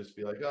don't want to just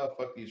be like, oh,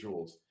 fuck these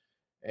rules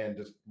and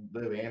just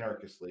live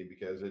anarchistically,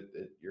 because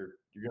you're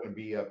going to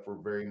be up for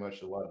very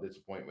much a lot of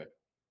disappointment.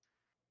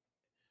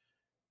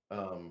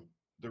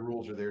 The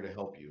rules are there to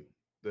help you.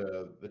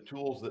 The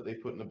tools that they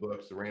put in the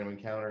books, the random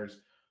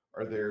encounters,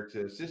 are there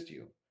to assist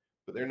you,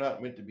 but they're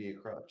not meant to be a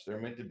crutch.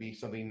 They're meant to be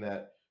something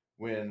that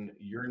when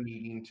you're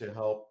needing to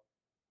help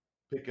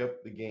pick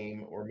up the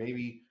game, or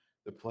maybe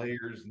the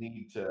players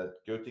need to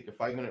go take a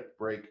 5-minute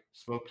break,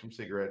 smoke some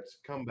cigarettes,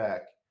 come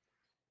back,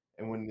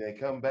 and when they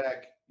come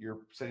back, you're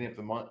setting up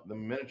the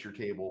miniature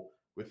table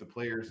with the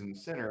players in the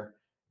center,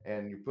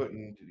 and you're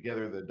putting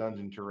together the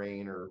dungeon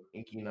terrain or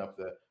inking up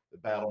the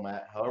battle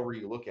mat, however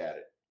you look at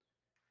it.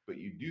 But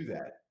you do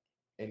that,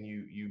 and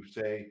you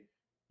say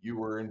you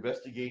were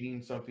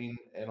investigating something,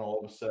 and all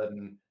of a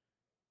sudden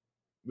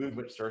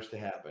movement starts to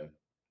happen.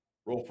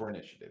 Roll for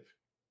initiative,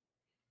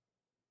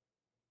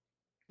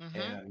 Mm-hmm.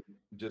 and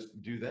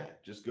just do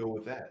that. Just go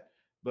with that.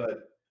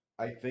 But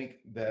I think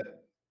that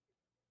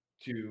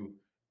to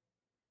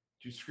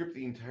script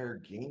the entire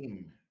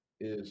game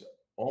is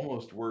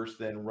almost worse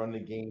than run the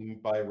game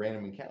by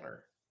random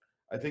encounter.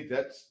 I think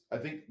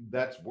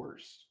that's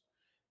worse,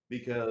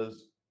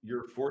 because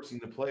you're forcing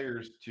the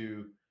players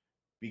to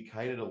be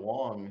kited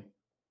along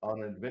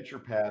on an adventure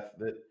path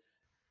that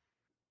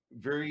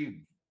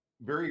very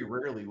very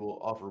rarely will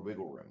offer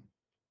wiggle room.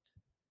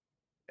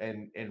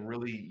 And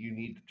really, you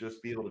need to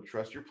just be able to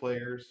trust your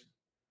players,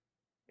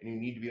 and you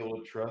need to be able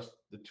to trust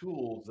the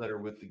tools that are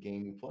with the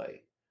game you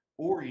play,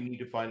 or you need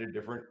to find a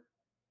different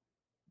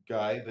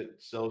guy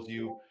that sells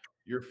you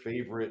your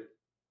favorite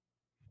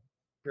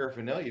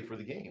paraphernalia for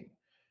the game.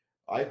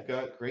 I've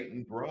got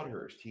Creighton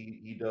Broadhurst.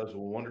 He does a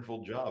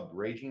wonderful job.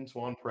 Raging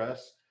Swan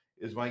Press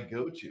is my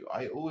go-to.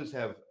 I always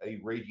have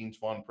a Raging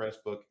Swan Press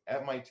book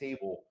at my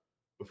table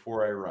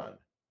before I run.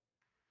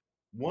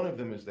 One of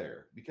them is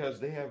there because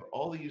they have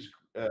all these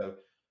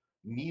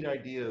neat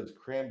ideas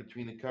crammed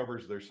between the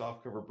covers of their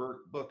softcover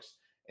books.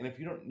 And if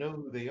you don't know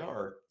who they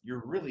are,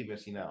 you're really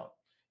missing out.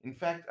 In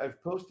fact,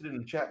 I've posted in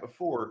the chat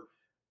before.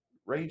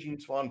 Raging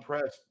Swan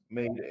Press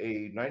made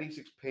a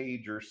 96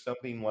 page or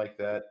something like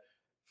that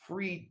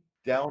free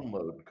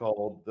download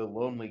called The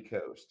Lonely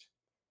Coast.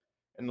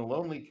 And The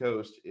Lonely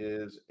Coast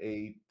is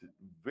a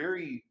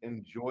very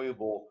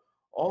enjoyable,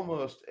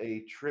 almost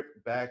a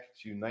trip back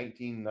to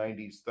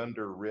 1990s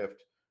Thunder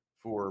Rift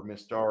for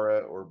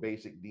Mystara or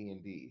basic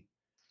D&D.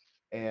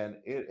 And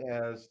it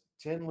has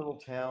 10 little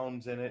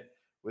towns in it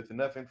with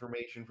enough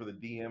information for the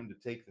DM to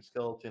take the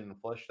skeleton and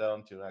flesh it out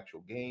into an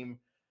actual game.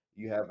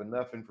 You have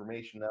enough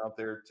information out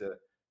there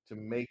to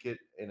make it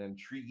an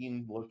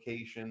intriguing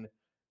location,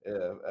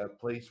 a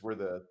place where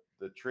the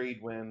trade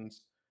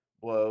winds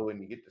blow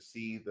and you get to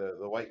see the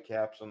white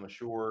caps on the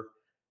shore.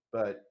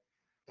 But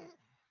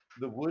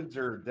the woods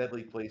are a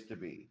deadly place to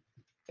be,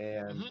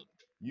 and Mm-hmm.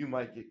 you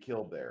might get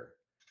killed there.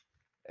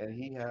 And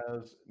he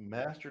has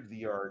mastered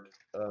the art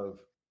of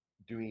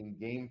doing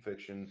game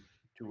fiction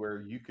to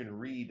where you can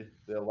read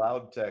the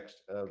loud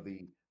text of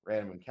the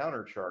random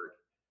encounter chart,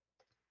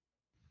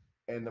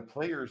 and the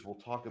players will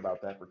talk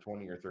about that for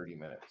 20 or 30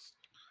 minutes.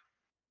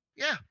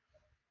 Yeah.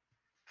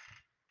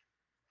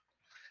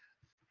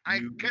 I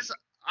You guess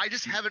I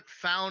just haven't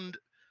found.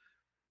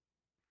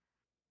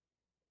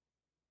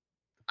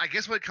 I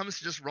guess when it comes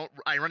to just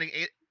running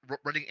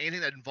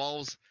anything that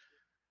involves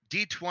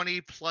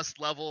D20 plus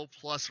level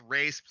plus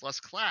race plus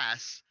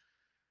class,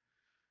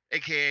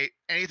 aka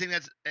anything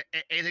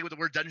with the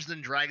word Dungeons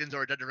and Dragons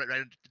or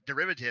a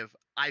derivative,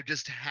 I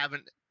just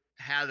haven't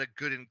had a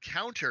good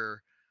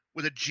encounter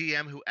with a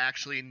GM who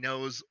actually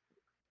knows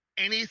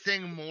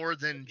anything more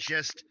than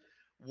just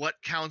what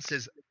counts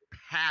as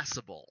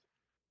passable.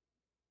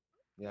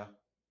 yeah.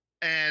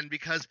 And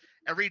because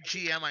every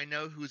GM I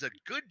know who's a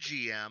good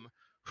GM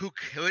who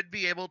could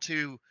be able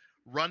to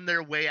run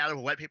their way out of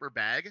a wet paper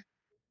bag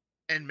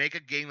and make a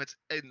game that's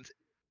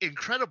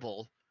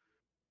incredible,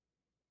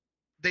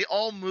 they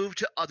all move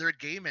to other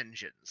game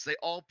engines. They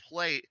all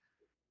play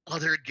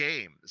other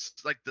games.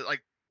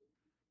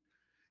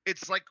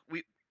 It's like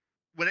we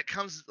when it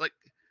comes like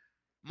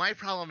my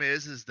problem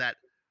is that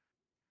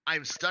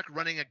I'm stuck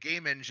running a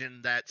game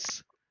engine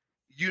that's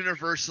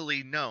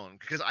universally known,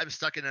 because I'm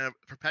stuck in a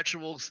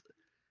perpetual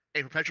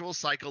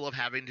cycle of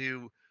having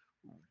to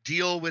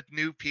deal with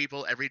new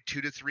people every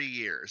 2 to 3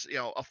 years.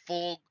 A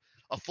full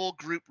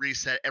group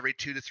reset every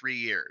 2 to 3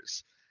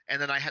 years,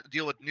 and then I have to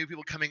deal with new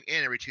people coming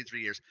in every 2 to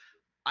 3 years.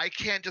 I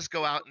can't just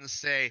go out and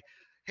say,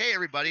 hey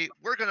everybody,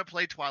 we're going to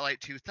play Twilight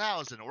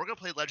 2000, or we're going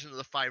to play Legend of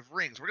the Five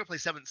Rings, we're going to play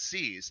Seven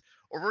Seas,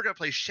 or we're going to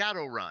play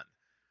Shadowrun.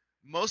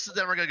 Most of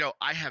them are going to go,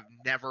 I have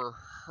never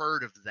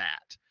heard of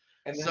that.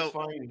 And that's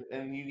fine.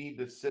 And you need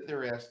to sit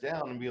their ass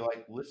down and be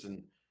like,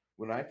 listen,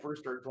 when I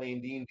first started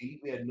playing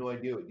D&D, we had no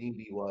idea what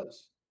D&D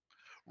was.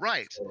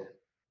 Right.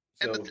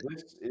 So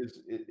this is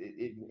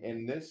it,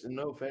 and this, and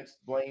no offense,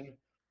 Blaine.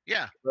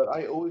 Yeah. But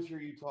I always hear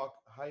you talk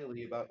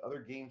highly about other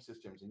game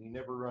systems, and you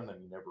never run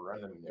them.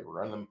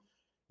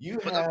 You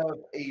have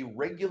a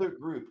regular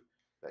group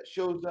that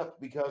shows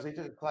up because they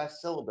took a class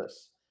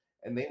syllabus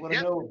and they want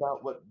to know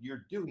about what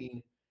you're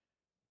doing.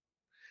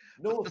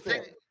 No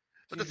offense.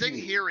 But the thing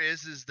here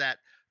is that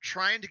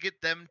trying to get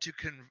them to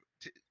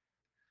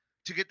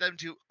get them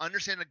to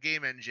understand the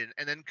game engine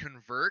and then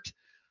convert,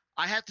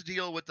 I have to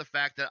deal with the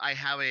fact that I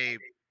have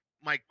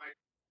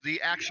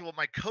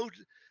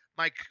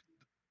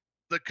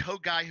the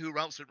code guy who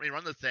runs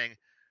the thing,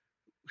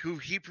 who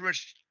he pretty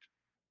much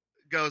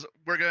goes,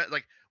 we're gonna,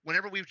 like,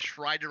 whenever we've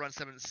tried to run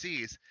Seven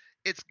Seas,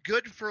 it's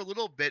good for a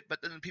little bit, but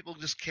then people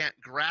just can't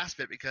grasp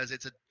it because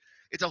it's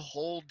a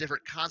whole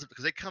different concept,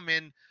 because they come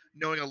in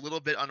knowing a little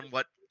bit on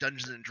what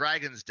Dungeons and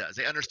Dragons does.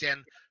 They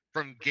understand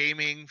from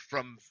gaming,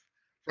 from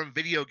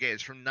video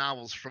games, from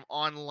novels, from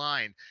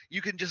online.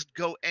 You can just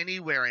go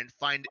anywhere and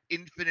find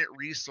infinite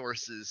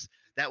resources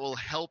that will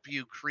help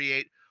you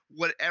create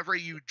whatever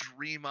you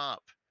dream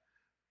up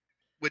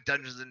with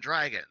Dungeons and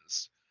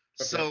Dragons.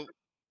 Okay.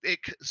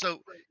 So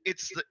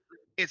it's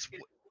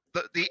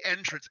the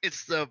entrance,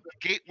 it's the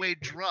gateway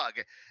drug,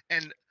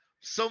 and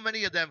so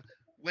many of them,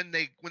 when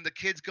the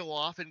kids go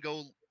off and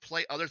go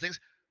play other things,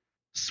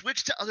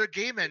 switch to other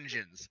game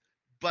engines,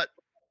 but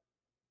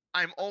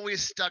I'm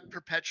always stuck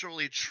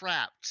perpetually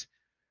trapped.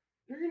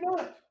 No, you're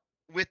not.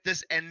 With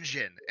this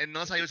engine,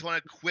 unless I just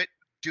want to quit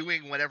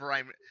doing whatever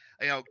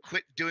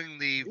quit doing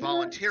the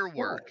volunteer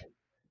work.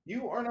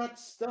 You are not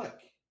stuck.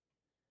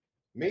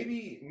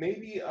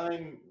 Maybe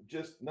I'm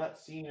just not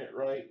seeing it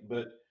right,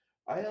 but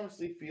I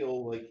honestly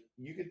feel like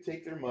you could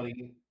take their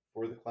money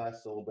for the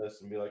class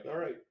syllabus and be like, all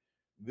right,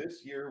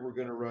 this year we're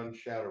going to run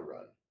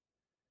Shadowrun.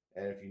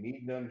 And if you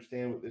need to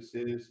understand what this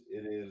is,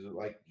 it is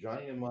like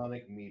Johnny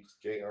Mnemonic meets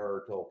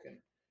J.R.R. Tolkien.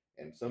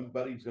 And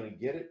somebody's going to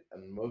get it,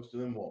 and most of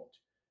them won't.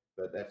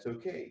 But that's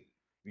okay.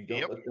 You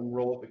don't let them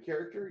roll up a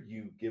character.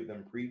 You give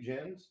them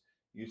pre-gens.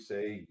 You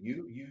say,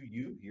 you,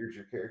 here's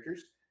your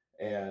characters.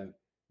 And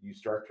you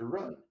start to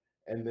run.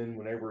 And then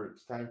whenever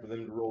it's time for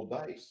them to roll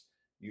dice,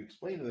 you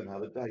explain to them how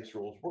the dice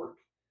rolls work.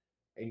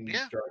 And you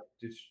start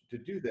to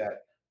do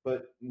that.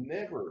 But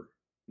never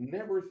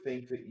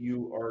think that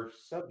you are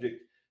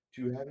subject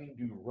to having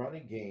to run a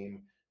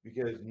game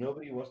because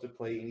nobody wants to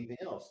play anything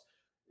else.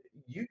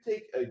 You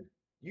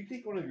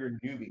take one of your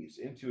newbies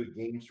into a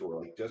game store,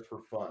 like just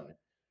for fun,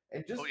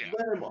 and just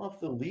let them off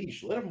the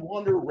leash. Let them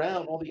wander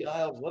around all the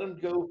aisles. Let them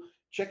go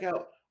check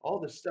out all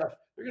the stuff.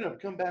 They're going to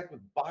come back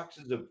with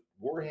boxes of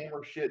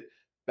Warhammer shit,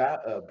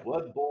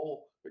 Blood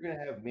Bowl. They're going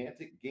to have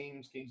Mantic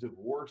Games, Kings of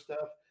War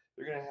stuff.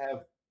 They're going to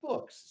have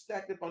books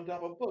stacked up on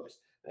top of books.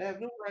 They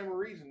have no rhyme or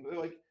reason. They're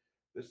like,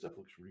 this stuff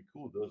looks really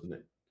cool, doesn't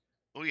it?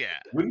 Oh, yeah.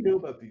 What do you know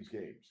about these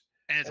games?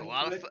 And it's a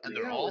lot of fun, and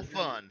they're all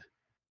fun.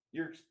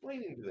 You're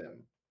explaining to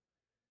them.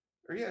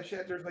 Or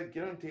Shatter's like,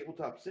 get on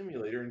Tabletop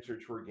Simulator and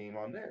search for a game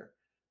on there.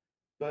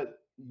 But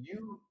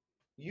you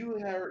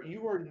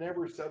are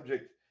never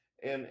subject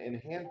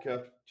and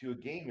handcuffed to a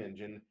game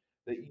engine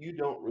that you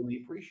don't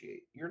really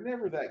appreciate. You're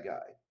never that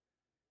guy.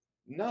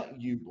 Not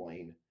you,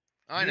 Blaine.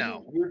 I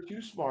know. You're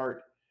too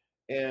smart,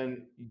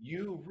 and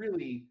you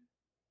really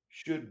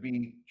should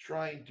be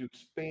trying to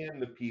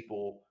expand the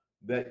people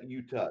that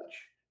you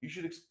touch. You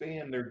should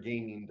expand their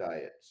gaming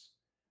diets.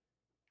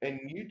 And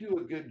you do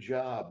a good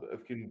job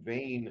of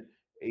conveying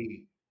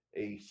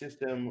a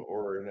system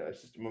or a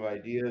system of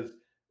ideas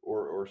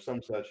or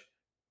some such.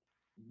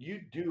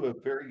 You do a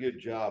very good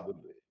job of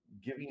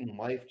giving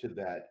life to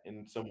that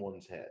in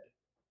someone's head.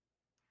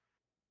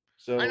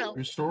 So I know.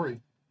 Your story.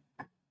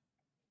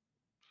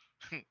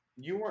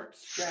 You aren't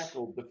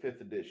shackled to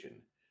 5th edition.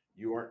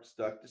 You aren't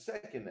stuck to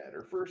 2nd ed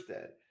or 1st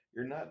ed.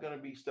 You're not going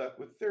to be stuck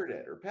with 3rd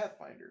ed or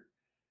Pathfinder.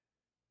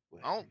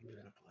 Whatever you're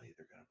going to play,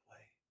 they're going to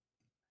play.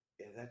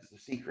 Yeah, that's the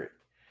secret.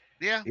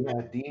 Yeah.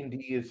 D&D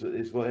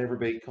is what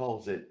everybody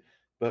calls it.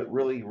 But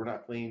really, we're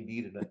not playing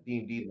D&D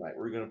tonight.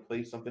 We're going to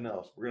play something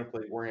else. We're going to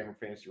play Warhammer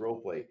Fantasy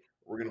Roleplay.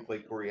 We're going to play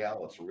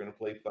Coriolis. We're going to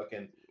play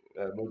fucking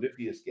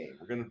Modifius game.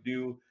 We're going to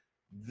do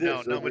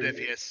this. No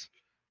Modifius.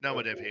 No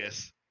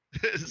Modifius.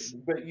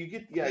 But you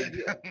get the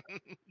idea.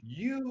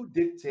 You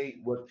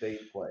dictate what they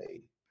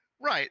play.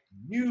 Right.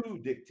 You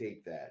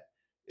dictate that.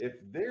 If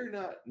they're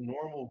not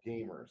normal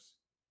gamers,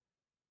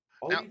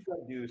 All Now, you've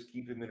got to do is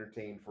keep them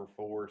entertained for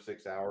 4 or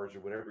 6 hours or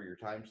whatever your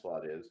time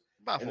slot is,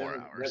 about and then 4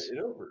 hours.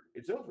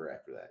 it's over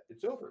after that.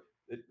 It's over.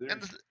 And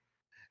There's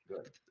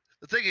good.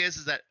 the thing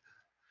is that,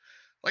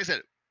 like I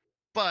said,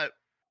 but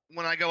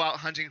when I go out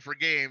hunting for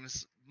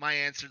games, my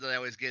answer that I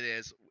always get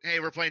is, "Hey,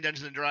 we're playing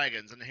Dungeons and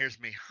Dragons," and here's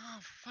me, "Oh,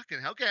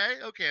 fucking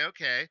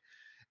okay."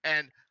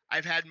 And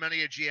I've had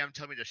many a GM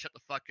tell me to shut the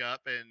fuck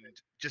up and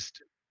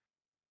just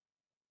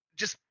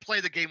play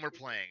the game we're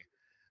playing,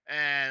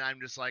 and I'm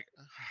just like,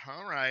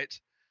 all right.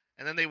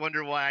 And then they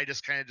wonder why I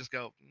just kind of just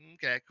go,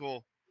 okay,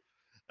 cool,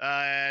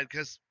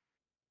 because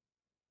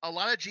a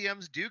lot of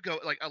GMs do go,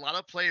 like a lot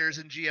of players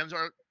and GMs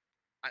are,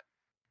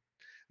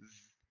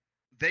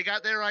 they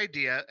got their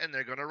idea and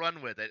they're going to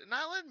run with it. And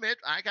I'll admit,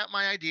 I got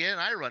my idea and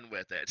I run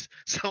with it.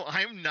 So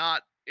I'm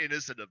not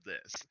innocent of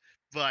this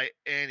by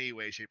any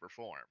way, shape, or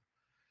form.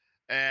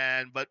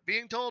 But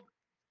being told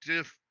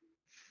to,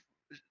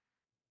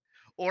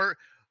 or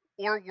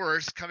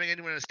worse, coming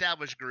into an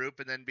established group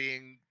and then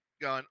being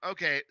going,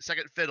 okay,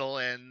 second fiddle,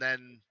 and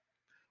then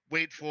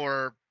wait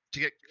for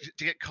to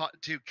get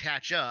caught to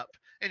catch up,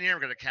 and you're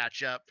never going to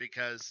catch up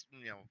because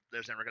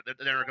they're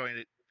never going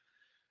to.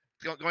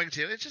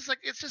 It's just like,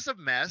 it's just a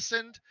mess.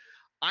 And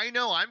I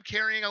know I'm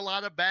carrying a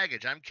lot of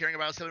baggage. I'm carrying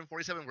about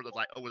 747 worth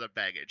of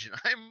baggage, and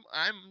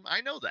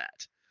I know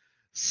that.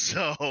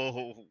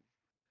 So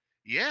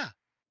yeah,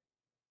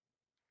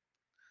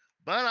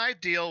 but I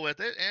deal with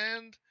it,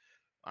 and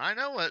I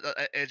know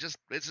it's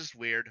just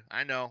weird.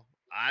 I know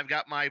I've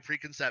got my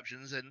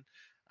preconceptions, and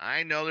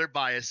I know their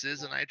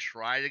biases, and I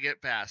try to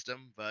get past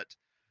them, but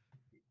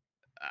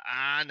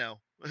I know.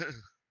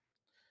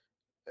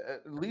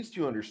 At least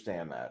you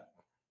understand that.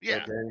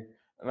 Yeah. Okay.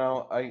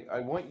 Now, I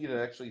want you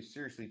to actually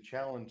seriously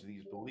challenge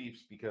these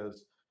beliefs,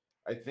 because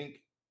I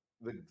think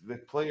the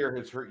player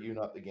has hurt you,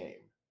 not the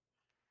game.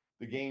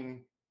 The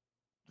game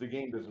the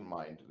game doesn't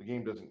mind. The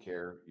game doesn't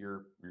care.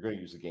 You're going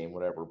to use the game,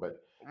 whatever.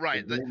 But the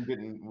Right.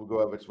 game will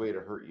go out of its way to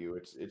hurt you.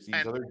 It's these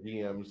And other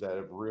GMs that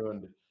have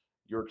ruined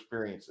your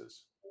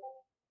experiences.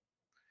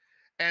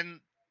 and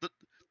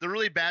the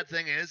really bad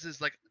thing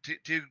is like,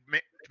 to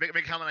make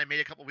a comment I made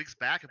a couple weeks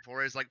back and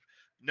forth, is like,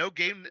 no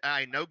game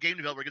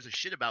developer gives a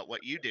shit about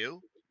what you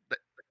do. But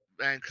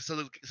and so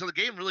the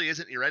game really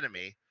isn't your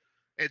enemy.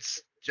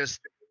 It's just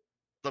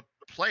the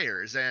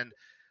players. And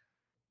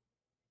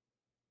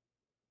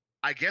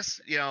I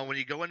guess, when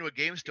you go into a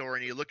game store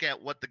and you look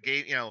at what the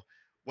game,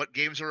 what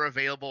games are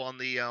available on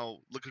the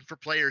looking for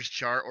players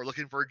chart, or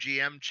looking for a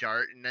GM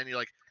chart, and then you're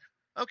like,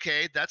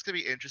 okay, that's gonna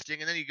be interesting.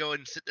 And then you go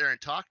and sit there and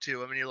talk to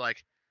them, and you're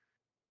like,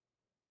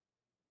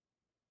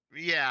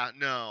 yeah,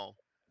 no.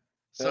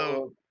 So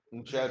Well,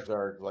 and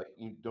Chads like,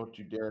 don't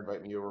you dare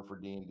invite me over for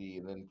D&D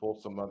and then pull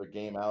some other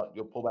game out.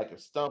 You'll pull back a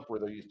stump where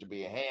there used to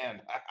be a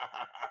hand.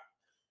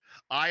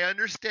 I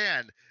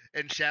understand.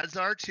 And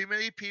Shadzar, too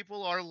many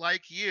people are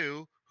like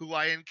you who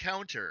I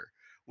encounter,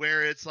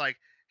 where it's like,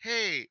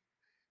 hey,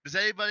 does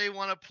anybody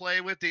want to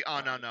play with the? Oh,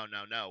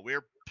 no,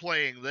 we're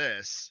playing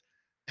this.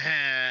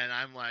 And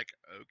I'm like,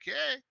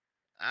 okay,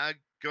 I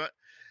go.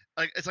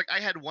 Like, it's like, I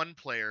had one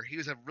player. He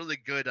was a really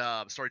good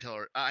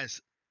storyteller.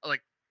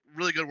 Like,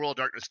 really good World of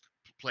Darkness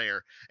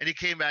player. And he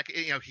came back.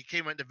 He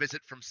came in to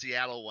visit from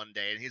Seattle one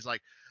day, and he's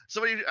like, "So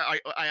what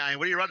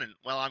are you running?"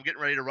 "Well, I'm getting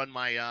ready to run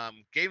my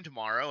game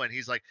tomorrow." And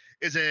he's like,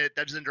 "Is it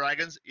Dungeons and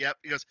Dragons?" "Yep."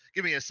 He goes,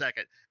 "Give me a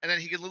second." And then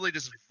he can literally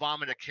just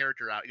vomit a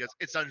character out. He goes,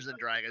 "It's Dungeons and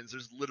Dragons.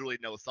 There's literally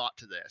no thought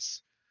to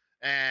this."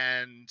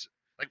 And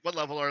like, what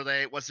level are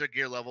they? What's their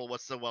gear level?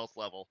 What's the wealth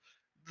level?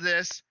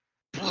 This,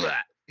 blah,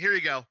 here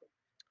you go.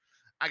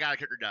 I got a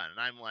character done. And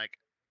I'm like,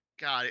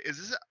 God, is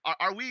this?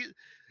 Are we?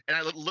 And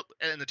I look,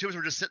 and the two of us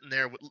were just sitting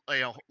there,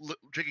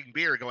 drinking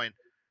beer, going,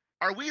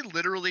 "Are we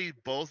literally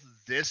both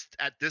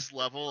at this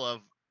level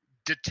of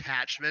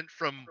detachment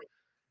from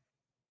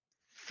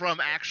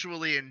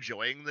actually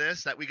enjoying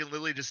this, that we can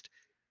literally just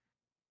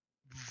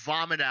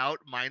vomit out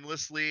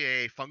mindlessly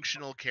a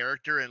functional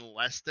character in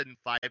less than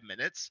 5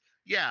 minutes?"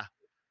 Yeah.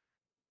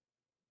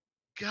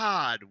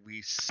 God,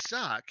 we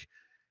suck.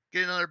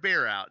 Get another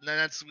beer out, and then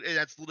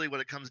that's literally what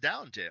it comes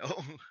down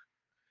to.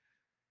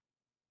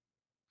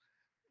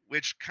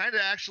 Which kind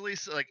of actually,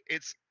 like,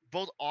 it's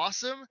both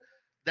awesome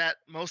that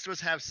most of us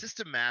have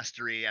system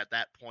mastery at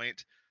that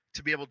point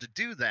to be able to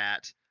do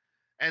that,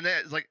 and then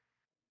it's like,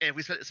 if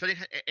we spending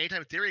any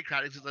time theory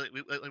crowding, like,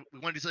 we want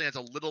to do something that's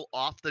a little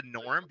off the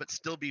norm but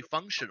still be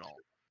functional.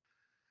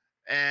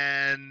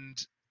 And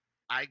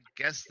I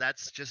guess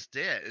that's just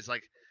it. It's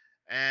like,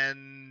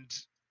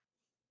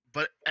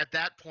 but at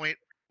that point,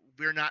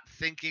 we're not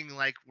thinking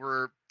like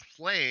we're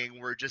playing.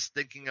 We're just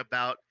thinking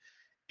about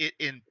it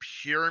in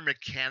pure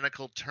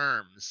mechanical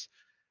terms,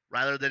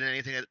 rather than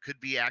anything that could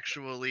be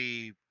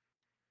actually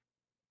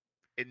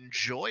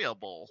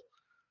enjoyable.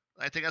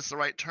 I think that's the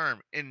right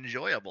term,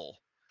 enjoyable.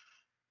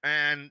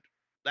 And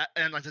like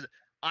I said,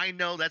 I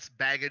know that's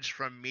baggage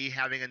from me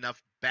having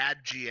enough bad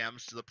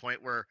GMs to the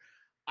point where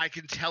I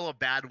can tell a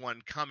bad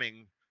one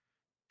coming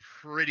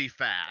pretty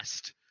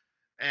fast,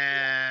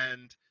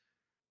 and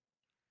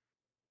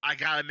I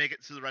gotta make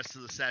it through the rest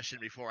of the session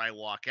before I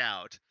walk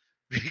out.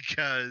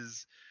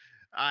 because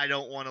I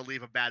don't want to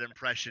leave a bad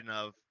impression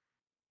of,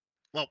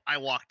 well,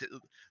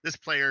 this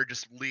player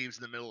just leaves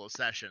in the middle of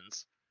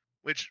sessions,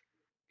 which,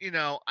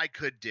 I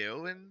could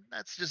do, and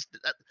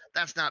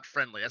that's not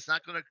friendly. That's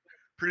not going to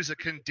produce a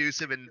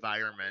conducive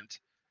environment.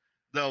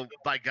 Though,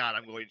 by God,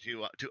 I'm going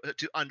to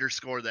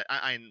underscore that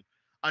I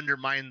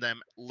undermine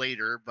them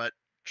later, but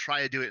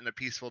try to do it in a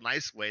peaceful,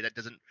 nice way that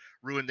doesn't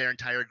ruin their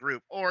entire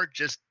group, or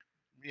just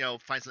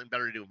find something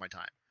better to do with my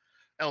time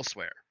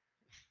elsewhere.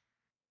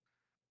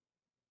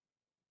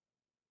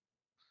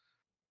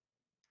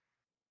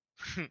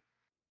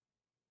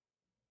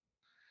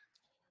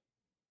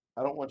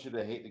 I don't want you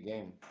to hate the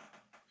game.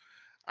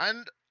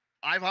 And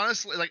I've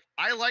honestly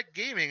I like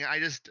gaming. I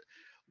just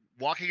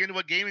walking into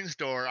a gaming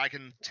store, I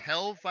can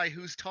tell by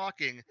who's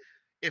talking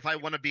if I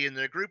want to be in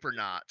their group or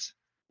not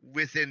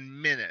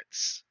within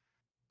minutes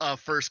of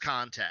first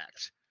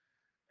contact.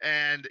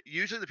 And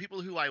usually the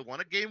people who I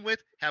want to game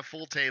with have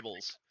full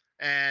tables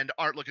and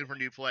aren't looking for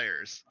new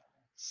players.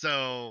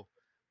 So,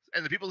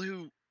 and the people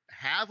who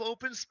have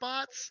open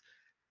spots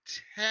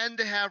tend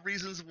to have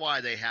reasons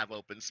why they have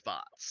open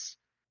spots.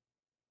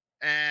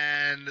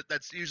 And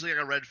that's usually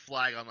like a red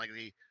flag on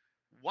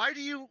why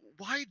do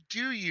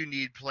you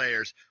need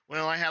players?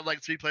 Well, I had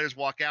like 3 players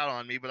walk out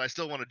on me, but I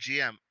still want a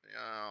GM.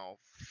 Oh,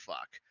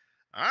 fuck.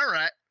 All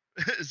right.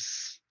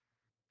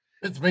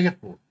 Let's make it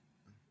 4.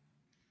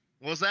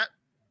 What was that?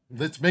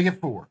 Let's make it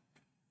 4.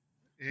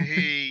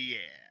 Yeah.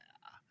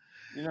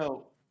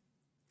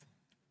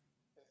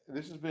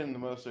 This has been the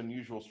most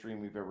unusual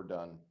stream we've ever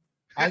done.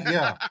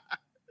 Yeah.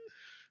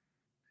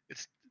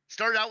 It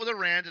started out with a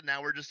rant, and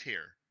now we're just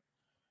here.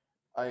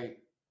 I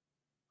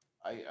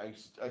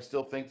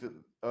still think that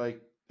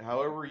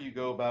however you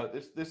go about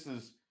it, this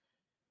is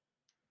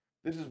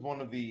one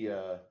of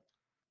the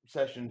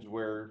sessions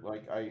where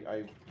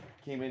I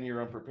came in here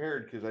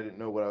unprepared because I didn't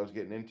know what I was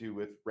getting into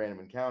with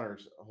random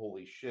encounters.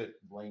 Holy shit,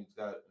 Blaine's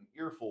got an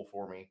earful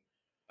for me.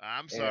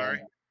 I'm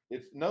sorry.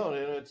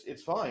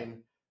 It's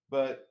fine,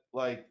 but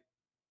I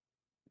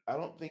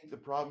don't think the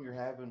problem you're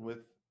having with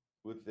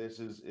this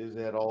is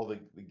at all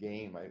the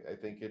game. I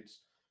think it's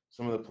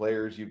some of the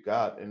players you've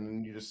got,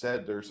 and you just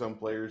said there are some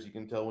players you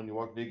can tell when you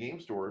walk into a game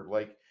store,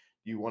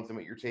 you want them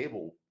at your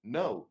table.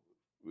 No,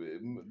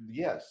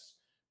 yes,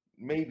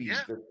 maybe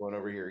this one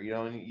over here,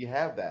 and you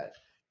have that.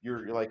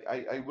 You're like,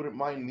 I wouldn't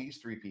mind these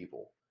 3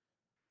 people,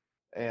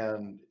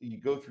 and you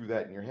go through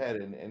that in your head,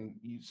 and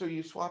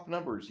you swap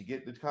numbers, you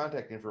get the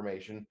contact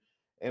information,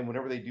 and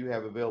whenever they do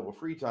have available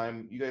free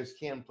time, you guys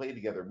can play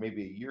together.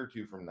 Maybe a year or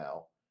 2 from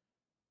now.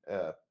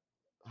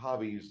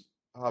 Hobbies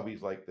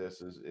like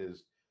this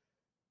is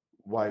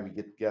why we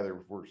get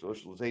together for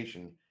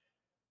socialization,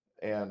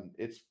 and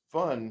it's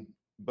fun,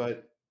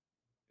 but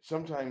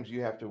sometimes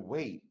you have to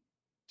wait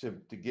to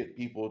get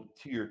people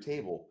to your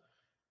table.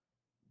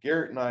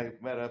 Garrett and I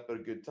met up at a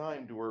good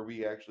time to where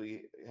we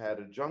actually had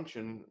a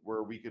junction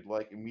where we could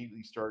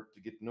immediately start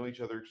to get to know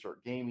each other,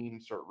 start gaming,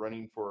 start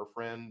running for our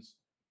friends.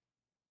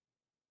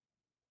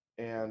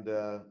 And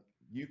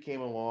you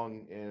came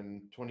along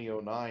in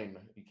 2009.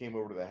 You came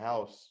over to the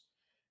house,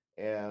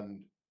 and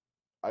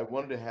I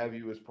wanted to have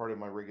you as part of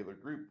my regular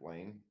group,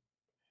 Blaine.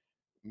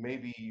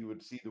 Maybe you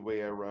would see the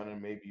way I run,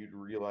 and maybe you'd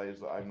realize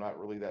that I'm not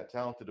really that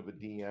talented of a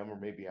DM, or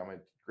maybe I'm a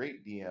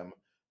great DM,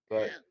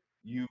 but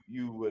you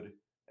would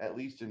at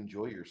least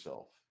enjoy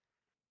yourself.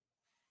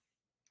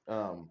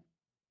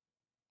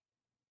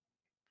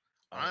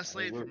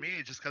 Honestly, for me,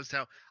 it just comes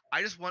down.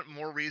 I just want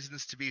more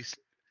reasons to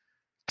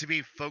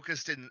be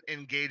focused and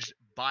engaged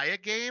by a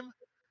game,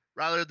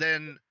 rather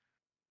than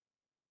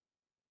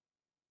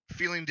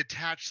feeling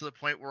detached to the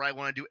point where I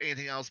want to do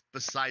anything else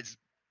besides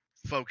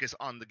focus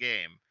on the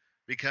game.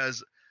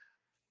 Because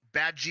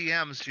bad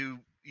GMs who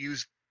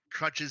use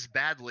crutches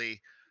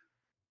badly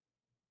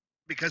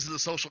because of the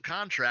social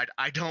contract,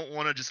 I don't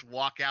want to just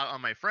walk out on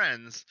my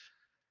friends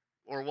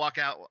or walk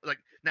out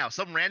now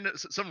some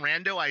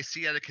rando I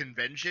see at a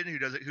convention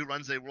who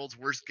runs the world's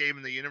worst game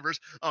in the universe.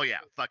 Oh yeah,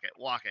 fuck it,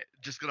 walk it.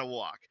 Just gonna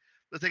walk.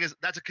 The thing is,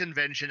 that's a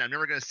convention. I'm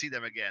never gonna see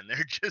them again.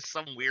 They're just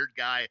some weird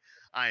guy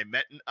I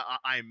met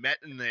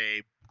in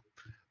a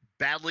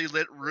badly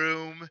lit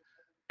room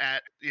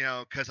at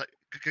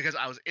because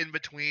I was in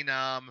between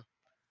an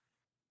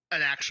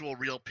actual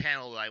real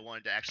panel that I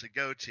wanted to actually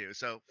go to.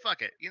 So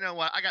fuck it. You know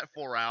what? I got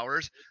 4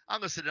 hours.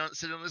 I'm gonna sit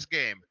on this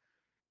game.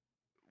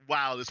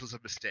 Wow, this was a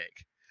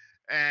mistake.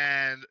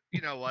 And you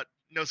know what?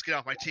 No skin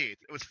off my teeth.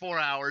 It was 4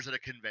 hours at a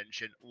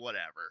convention,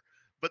 whatever.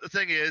 But the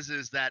thing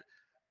is that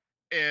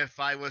if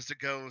I was to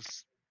go,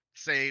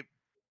 say,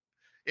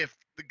 if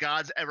the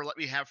gods ever let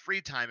me have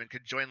free time and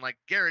could join like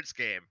Garrett's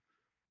game,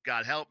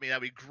 God help me,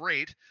 that'd be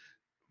great.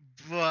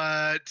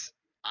 But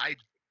I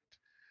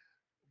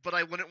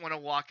wouldn't want to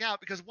walk out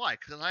because why?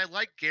 Because I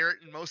like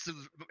Garrett and most of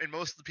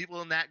the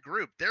people in that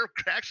group. They're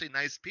actually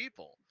nice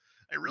people.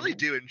 I really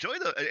do enjoy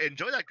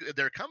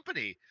their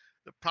company.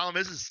 The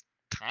problem is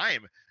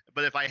time.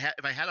 But if I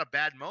had a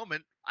bad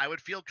moment, I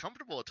would feel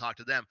comfortable to talk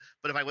to them.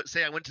 But if I would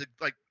say I went to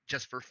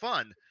just for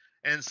fun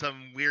and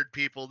some weird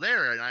people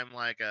there, and I'm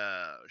like,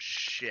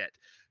 shit,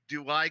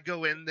 do I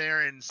go in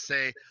there and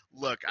say,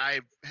 look,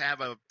 I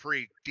have a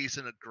pretty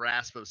decent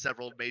grasp of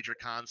several major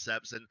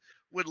concepts and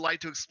would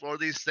like to explore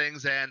these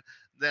things, and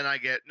then I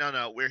get,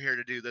 no, we're here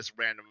to do this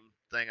random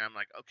thing. I'm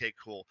like, okay,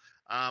 cool.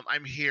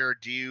 I'm here.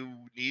 Do you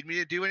need me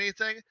to do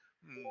anything?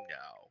 No,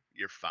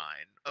 you're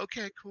fine.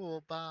 Okay,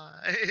 cool.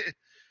 Bye.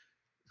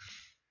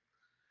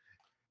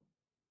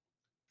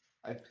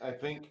 I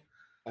think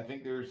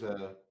there's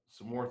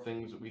some more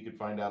things that we could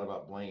find out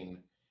about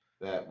Blaine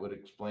that would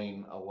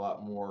explain a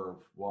lot more of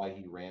why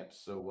he rants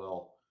so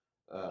well.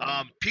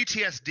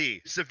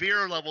 PTSD,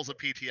 severe levels of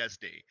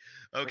PTSD.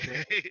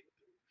 Okay.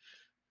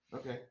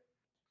 Okay.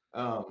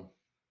 Um,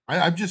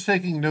 I'm just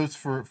taking notes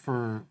for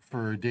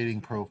a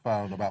dating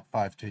profile in about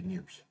 5-10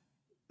 years.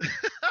 Because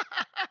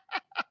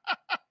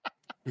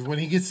when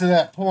he gets to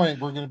that point,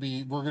 we're gonna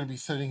be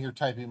sitting here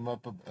typing him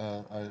up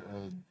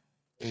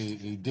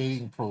a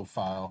dating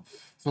profile.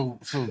 So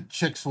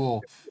chicks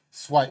will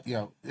swipe.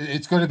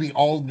 It's going to be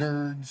all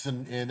nerds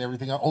and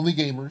everything. Only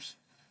gamers,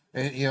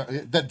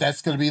 and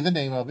that's going to be the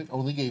name of it.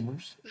 Only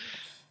gamers,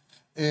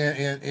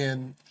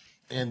 and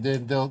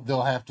then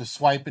they'll have to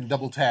swipe and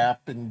double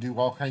tap and do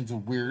all kinds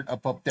of weird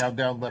up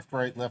down left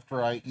right.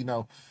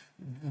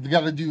 They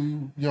got to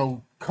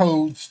do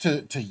codes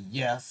to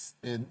yes,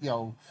 and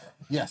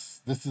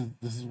yes, this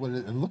is what it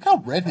is. And look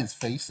how red his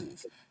face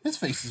is. His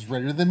face is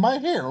redder than my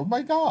hair. Oh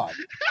my god.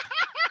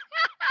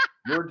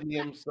 Your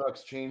DM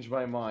sucks. Change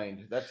my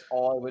mind. That's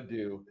all I would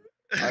do.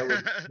 I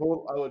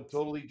would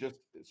totally just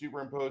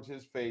superimpose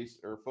his face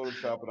or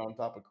Photoshop it on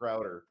top of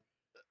Crowder,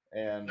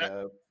 and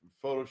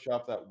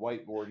Photoshop that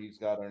whiteboard he's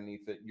got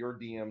underneath it. Your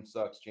DM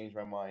sucks. Change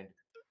my mind.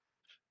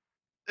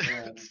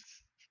 And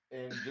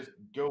just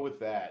go with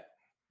that.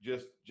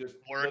 Just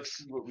Works. Let's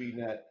see what we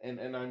net.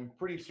 And I'm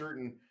pretty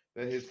certain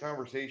that his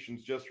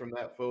conversations just from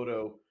that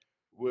photo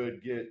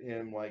would get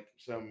him like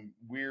some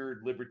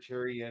weird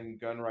libertarian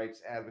gun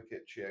rights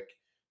advocate chick,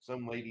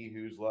 some lady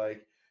who's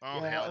like,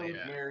 oh, yeah, hell I was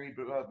yeah. married,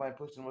 but my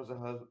husband was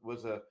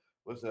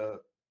a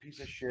piece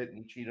of shit and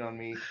he cheated on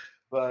me.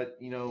 But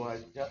I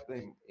got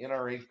the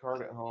NRA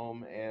card at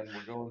home, and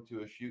we're going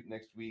to a shoot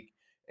next week.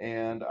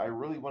 And I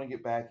really want to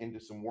get back into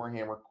some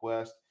Warhammer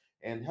Quest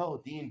and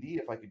hell, D&D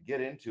if I could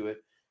get into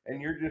it. And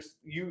you're just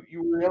you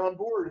were on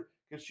board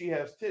because she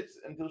has tits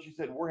until she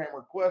said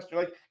Warhammer Quest.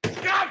 You're like,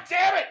 God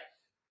damn it!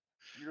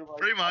 You're like,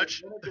 pretty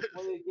much. I wanted to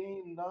play a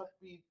game, not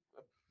be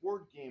a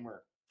board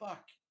gamer.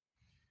 Fuck.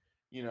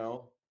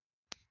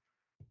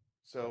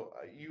 So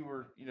you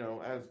were,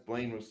 as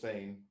Blaine was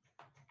saying,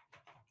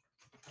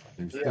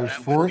 there's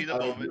four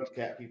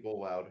cat people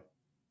allowed.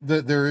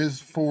 There is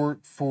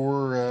four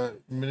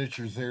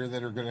miniatures there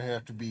that are going to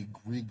have to be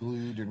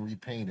re-glued and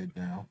repainted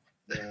now.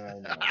 Yeah, I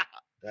know.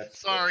 That's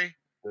sorry.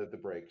 The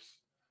breaks.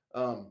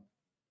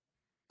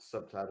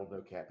 Subtitle: No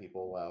cat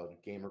people allowed.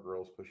 Gamer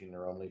girls pushing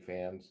their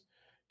OnlyFans.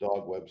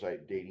 Dog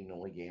website dating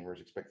only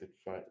gamers. Expect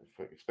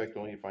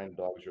only to find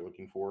dogs you're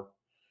looking for.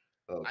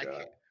 Oh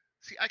god.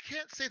 I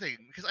can't say that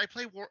because I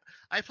play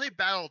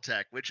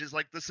BattleTech, which is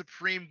like the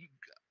supreme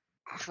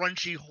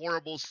crunchy,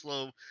 horrible,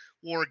 slow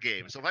war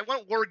game. So if I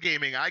want war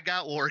gaming, I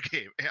got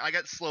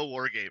slow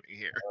war gaming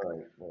here.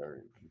 All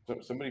right. So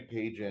somebody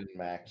page in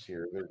Max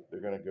here. They're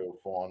gonna go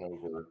fawn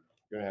over.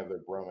 Gonna have their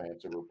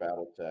bromance over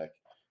BattleTech.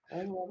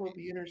 I love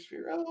the inner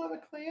sphere. Oh, I'm a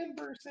clan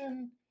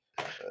person.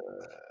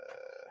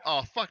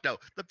 Oh fuck no!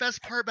 The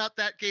best part about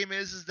that game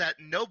is that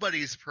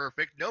nobody's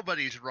perfect,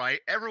 nobody's right.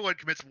 Everyone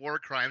commits war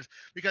crimes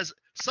because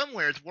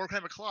somewhere it's war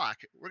crime o'clock.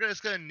 We're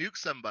just gonna nuke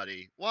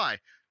somebody. Why?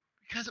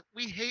 Because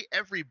we hate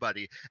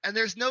everybody, and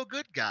there's no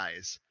good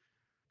guys.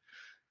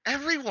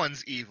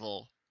 Everyone's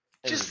evil.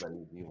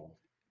 Everybody's evil.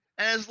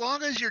 And as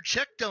long as your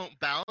check don't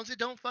bounce, it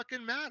don't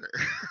fucking matter.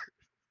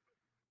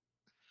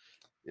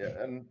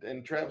 Yeah,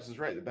 and Travis is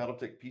right. The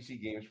BattleTech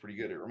PC game is pretty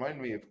good. It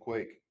reminded me of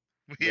Quake.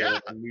 Yeah.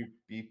 The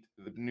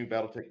new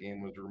BattleTech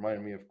game was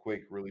reminding me of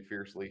Quake really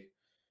fiercely.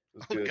 It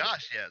was good.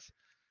 Gosh, yes.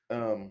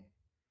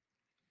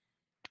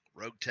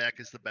 Rogue Tech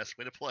is the best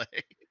way to play.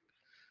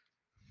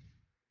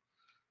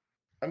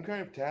 I'm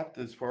kind of tapped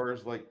as far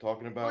as like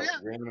talking about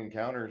random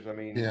encounters. I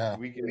mean,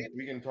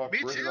 we can talk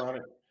further on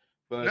it,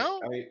 but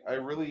I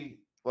really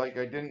I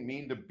didn't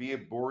mean to be a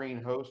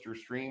boring host or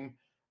stream.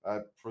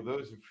 For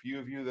those few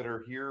of you that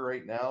are here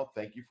right now,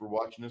 thank you for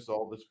watching us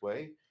all this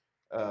way.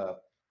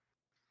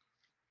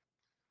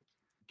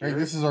 Hey,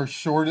 this is our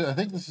shortest. I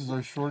think this is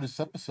our shortest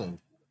episode.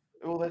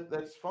 Well,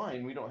 that's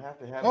fine. We don't have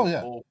to have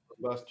a full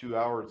last 2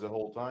 hours the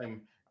whole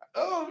time.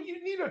 Oh,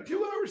 you need a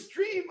 2-hour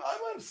stream?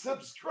 I'm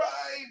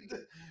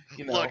unsubscribed.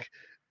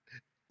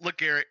 Look,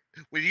 Garrett.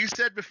 When you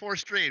said before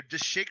stream,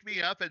 just shake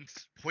me up and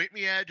point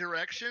me at a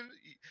direction.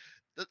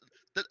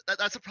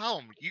 That's a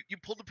problem. You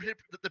pulled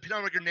the pin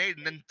on a grenade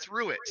and then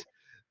threw it.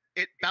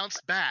 It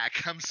bounced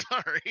back. I'm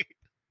sorry.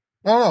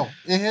 No,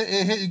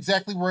 it hit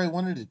exactly where I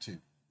wanted it to.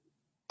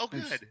 Oh,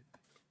 good.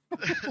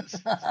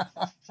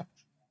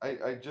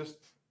 I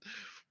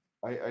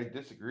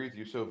disagree with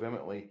you so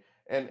vehemently.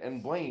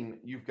 And Blaine,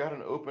 you've got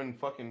an open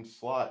fucking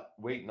slot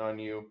waiting on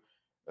you.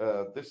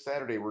 This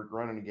Saturday we're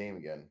running a game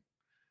again.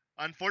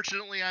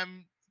 Unfortunately,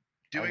 I'm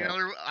doing know.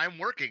 another. I'm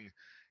working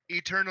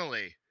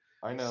eternally.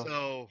 I know.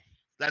 So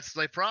that's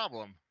my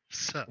problem.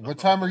 So What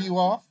time are you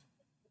off?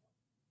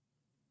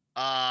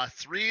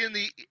 3 in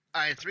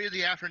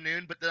the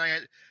afternoon, but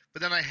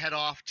then I head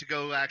off to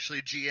go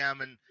actually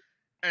GM and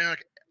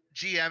like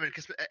GM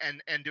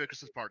and do a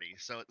Christmas party.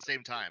 So at the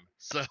same time.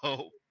 So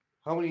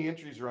How many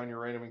entries are on your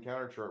random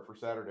encounter chart for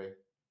Saturday?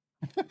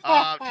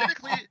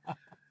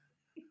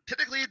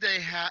 typically they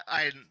have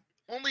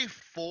only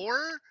 4,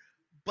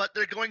 but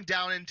they're going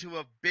down into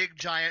a big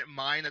giant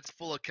mine that's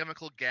full of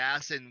chemical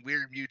gas and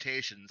weird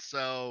mutations.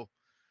 So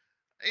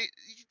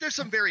there's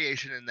some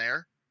variation in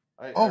there.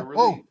 I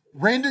really,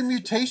 random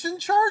mutation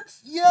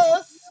charts?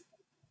 Yes.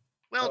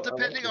 Well, I like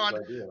depending this on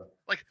idea.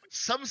 like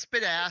some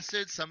spit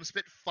acid, some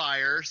spit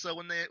fire. So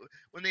when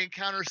the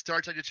encounter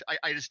starts,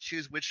 I just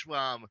choose which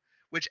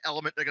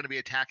element they're going to be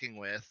attacking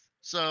with.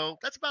 So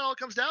that's about all it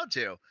comes down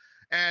to,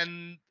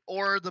 and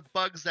or the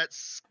bugs that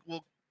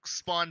will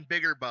spawn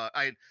bigger bug.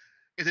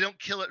 If they don't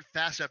kill it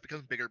fast enough, it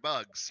becomes bigger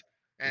bugs,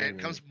 and it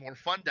becomes more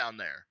fun down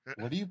there.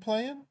 What are you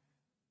playing?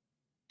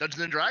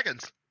 Dungeons and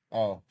Dragons.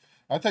 Oh,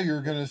 I thought you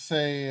were gonna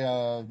say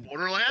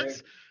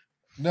Borderlands.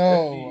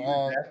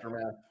 no.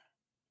 Aftermath.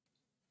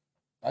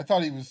 I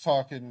thought he was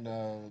talking.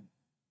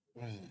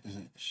 Is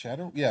it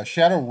Shadow? Yeah,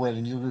 Shadowrun,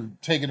 and you were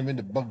taking him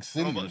into Bug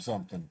City or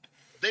something.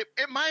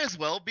 It might as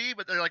well be,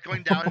 but they're like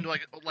going down into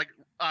like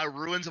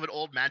ruins of an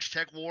old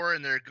Magitech war,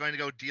 and they're going to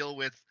go deal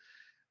with.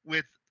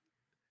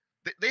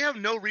 They have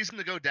no reason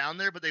to go down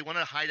there, but they want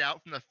to hide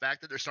out from the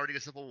fact that they're starting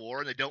a civil war,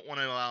 and they don't want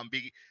to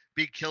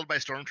be killed by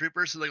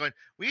stormtroopers. So they're going,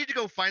 we need to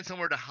go find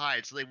somewhere to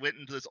hide. So they went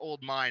into this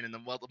old mine, and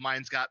then the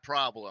mine's got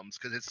problems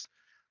because it's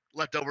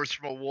leftovers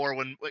from a war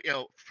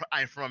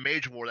from a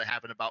major war that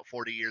happened about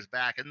 40 years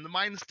back, and the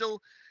mine's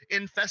still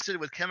infested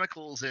with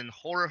chemicals and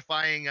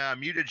horrifying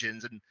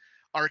mutagens and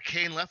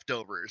arcane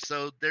leftovers.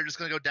 So they're just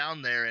going to go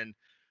down there and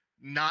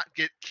not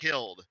get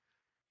killed.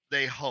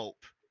 They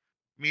hope.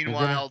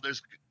 Meanwhile,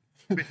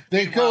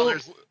 they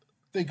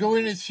go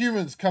in as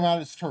humans, come out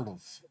as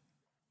turtles.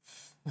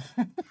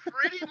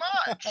 Pretty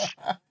much.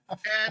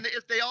 And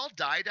if they all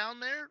die down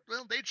there,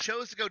 well, they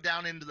chose to go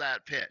down into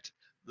that pit.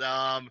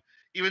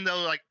 Even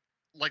though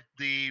like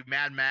the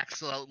Mad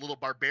Max little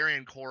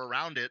barbarian core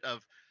around it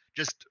of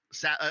just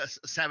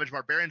savage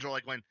barbarians are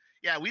like going,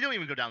 yeah, we don't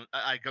even go down.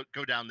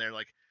 Go down there,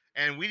 like,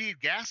 and we need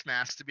gas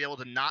masks to be able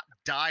to not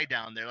die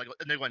down there. Like,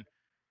 and they're going,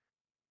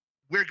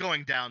 we're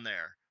going down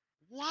there.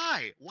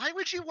 Why? Why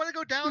would you want to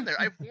go down there?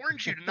 I've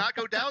warned you to not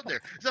go down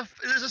there.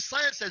 There's a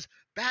sign that says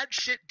bad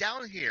shit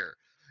down here.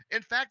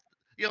 In fact,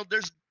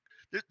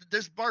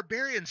 there's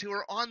barbarians who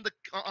are on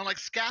like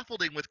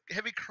scaffolding with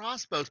heavy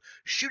crossbows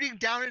shooting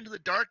down into the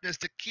darkness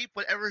to keep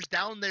whatever's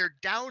down there.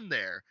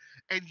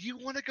 And you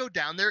want to go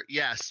down there?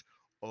 Yes.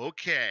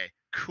 Okay.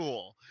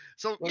 Cool.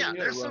 So yeah,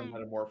 there's some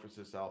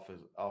Metamorphosis Alpha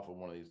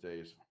one of these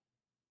days.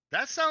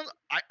 That sounds.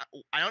 I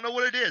don't know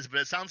what it is, but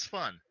it sounds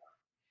fun.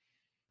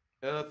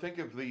 Think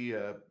of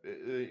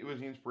it was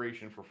the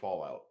inspiration for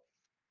Fallout.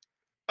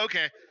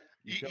 Okay,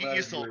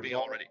 you sold me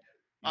already.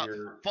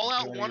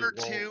 Fallout 1 or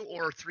 2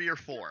 or 3 or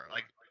 4.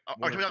 Like, are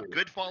you talking about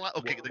good Fallout?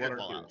 Okay, the good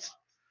Fallouts.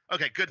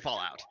 Okay, good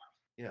Fallout.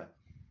 Yeah,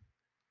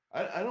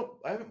 I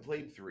haven't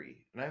played 3,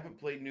 and I haven't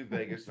played New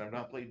Vegas, and I've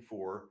not played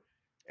 4,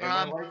 and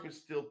my life is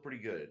still pretty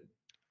good.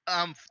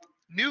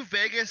 New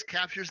Vegas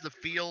captures the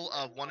feel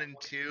of 1 and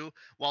 2,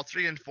 while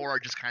 3 and 4 are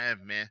just kind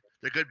of meh.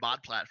 They're good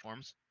mod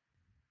platforms.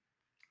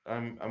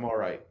 I'm all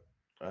right.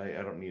 I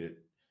don't need it.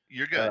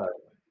 You're good.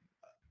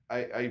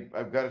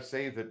 I've got to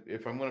say that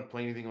if I'm going to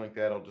play anything like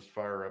that, I'll just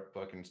fire up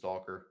fucking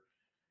Stalker.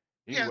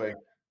 Anyway,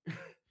 yeah.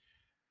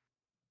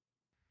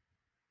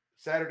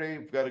 Saturday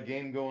we've got a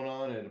game going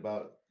on at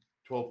about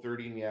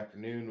 12:30 in the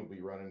afternoon. We'll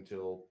be running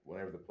until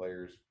whenever the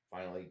players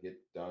finally get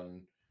done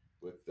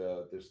with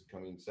this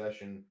coming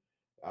session.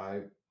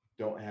 I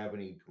don't have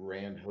any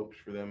grand hopes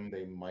for them.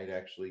 They might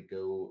actually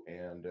go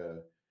and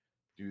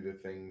do the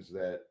things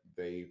that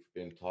they've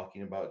been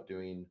talking about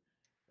doing.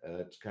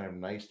 It's kind of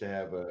nice to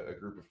have a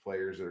group of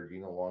players that are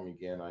getting along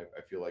again. I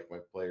feel like my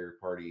player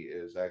party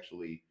is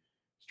actually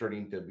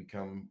starting to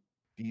become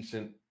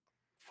decent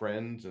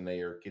friends, and they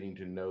are getting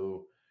to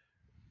know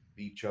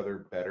each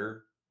other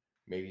better.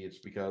 Maybe it's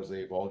because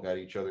they've all got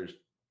each other's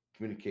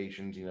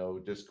communications,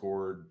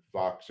 Discord,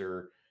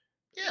 Voxer.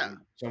 Yeah.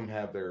 Some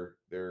have their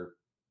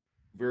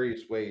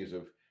various ways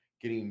of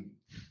getting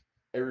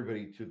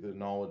everybody to the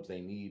knowledge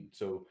they need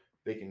so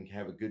they can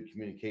have a good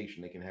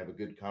communication, they can have a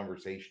good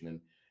conversation, and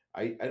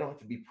I don't have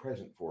to be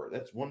present for it.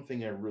 That's one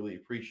thing I really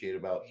appreciate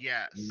about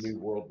the new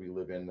world we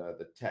live in.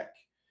 The tech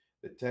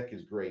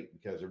is great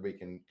because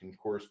everybody can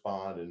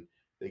correspond, and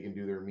they can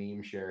do their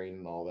meme sharing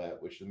and all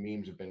that, which the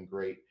memes have been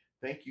great.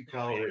 Thank you,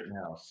 Kyle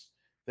Rittenhouse.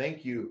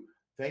 Thank you,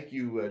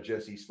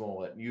 Jesse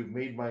Smollett. You've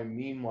made my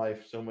meme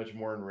life so much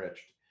more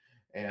enriched.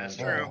 And that's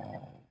true.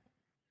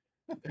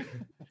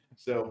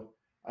 So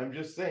I'm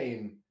just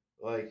saying,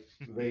 like,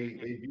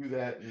 they do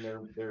that,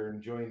 and they're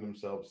enjoying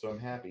themselves. So I'm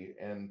happy,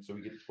 and so we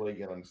get to play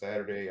again on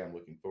Saturday. I'm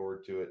looking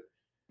forward to it.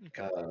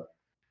 Okay.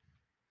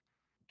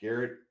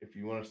 Garrett, if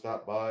you want to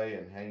stop by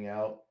and hang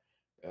out,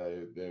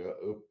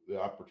 The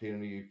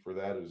opportunity for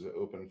that is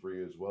open for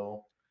you as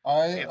well.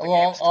 If the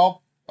game's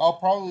I'll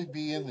probably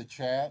be in the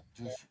chat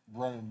just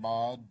running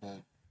mod,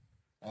 but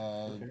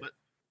Okay. But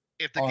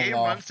if the on and game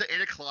runs off. to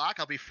 8 o'clock,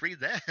 I'll be free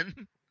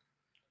then.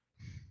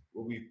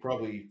 We'll be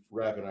probably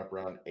wrapping up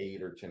around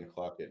 8 or 10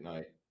 o'clock at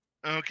night.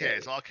 Okay,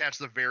 so I'll catch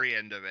the very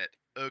end of it.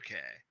 Okay.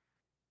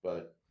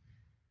 But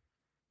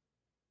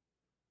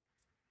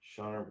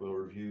Shauna will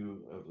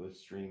review of the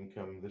stream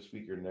come this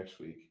week or next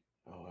week.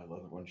 Oh, I love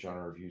it when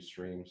Shauna reviews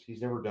streams.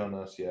 He's never done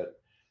us yet.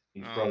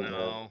 He's Oh, probably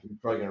no.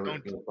 gonna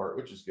rip me apart,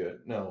 which is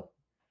good. No,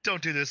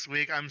 Don't do this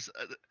week.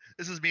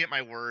 This is me at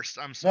my worst.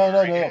 I'm No,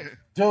 sorry. no.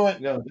 Do it.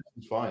 no,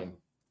 this is fine.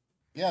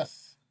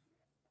 Yes.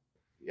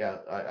 Yeah,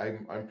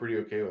 I'm pretty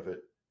okay with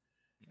it.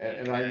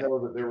 And I Okay. know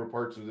that there were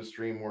parts of the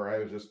stream where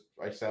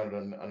I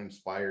sounded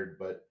uninspired,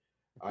 but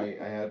I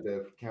had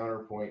to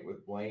counterpoint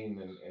with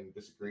Blaine and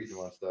disagree with him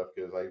on stuff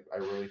because I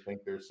really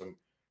think there's some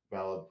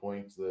valid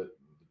points that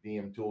the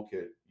DM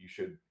toolkit you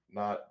should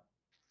not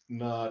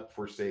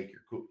forsake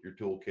your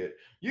toolkit.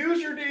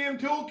 Use your DM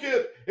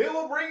toolkit; it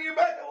will bring you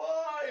back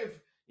alive.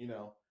 You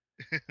know.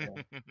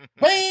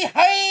 Be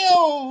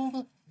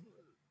hailed.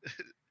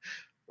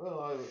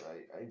 Well,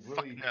 I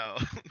really No.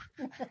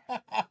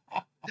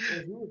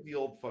 Who was the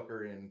old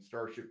fucker in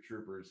Starship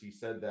Troopers? He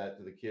said that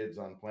to the kids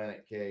on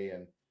Planet K,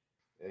 and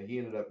he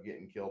ended up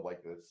getting killed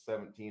like the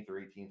 17th or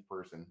 18th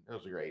person. It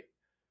was great.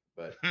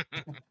 But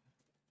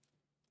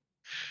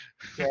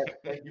Kat,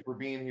 thank you for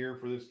being here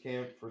for this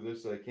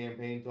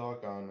campaign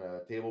talk on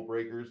Table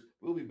Breakers.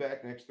 We'll be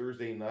back next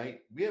Thursday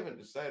night. We haven't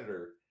decided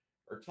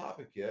our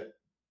topic yet.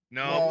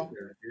 No.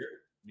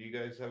 Do you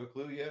guys have a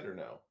clue yet or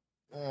no?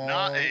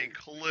 Not a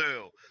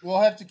clue.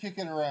 We'll have to kick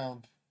it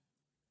around.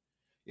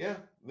 Yeah,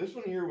 this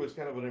one here was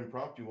kind of an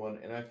impromptu one,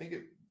 and I think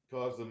it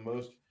caused the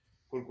most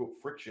 "quote unquote"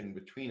 friction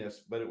between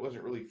us. But it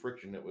wasn't really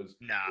friction; it was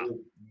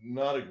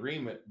not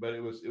agreement, but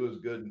it was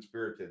good and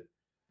spirited.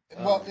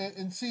 Well,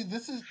 and see,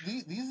 these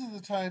are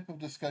the type of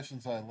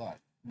discussions I like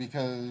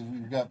because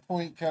we've got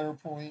point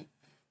counterpoint,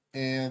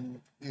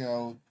 and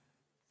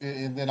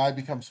and then I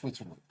become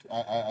Switzerland.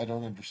 I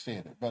don't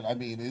understand it, but I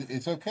mean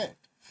it's okay.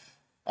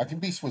 I can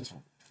be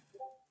Switzerland.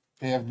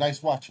 They have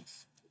nice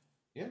watches.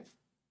 Yeah.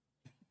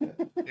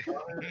 Appreciate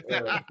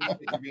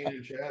you being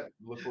in chat.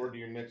 Look forward to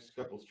your next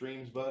couple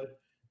streams, bud.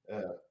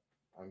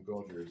 I'm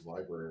going through his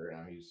library right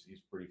now. He's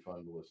pretty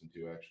fun to listen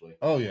to, actually.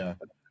 Oh yeah.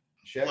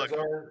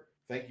 Shatzar,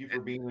 thank you for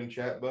being in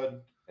chat,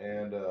 bud.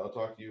 And I'll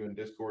talk to you in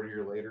Discord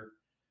here later.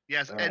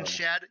 Yes, and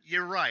Shad,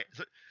 you're right.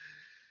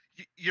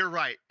 You're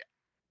right.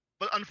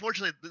 But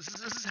unfortunately, this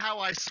is how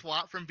I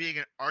swap from being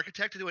an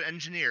architect to an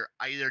engineer.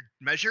 I either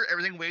measure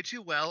everything way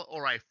too well,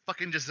 or I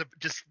fucking just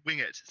wing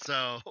it.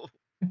 So.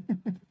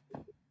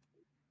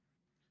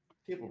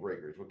 Table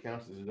Breakers, what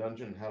counts as a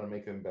dungeon and how to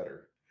make them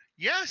better.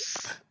 Yes,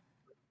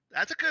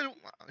 that's a good.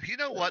 You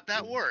know what?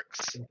 That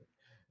works.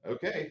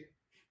 Okay,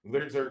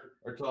 there's our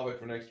topic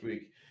for next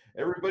week.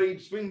 Everybody,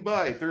 swing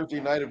by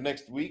Thursday night of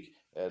next week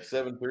at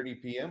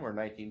 7:30 p.m. or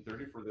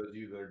 19:30 for those of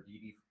you that are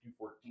DD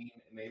 214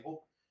 enabled.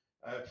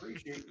 I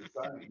appreciate the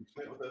time that you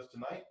spent with us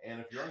tonight, and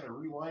if you're on the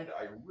rewind,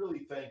 I really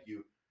thank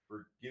you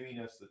for giving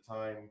us the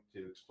time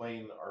to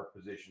explain our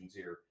positions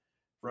here.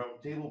 From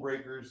Table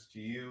Breakers to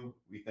you,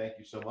 we thank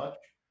you so much.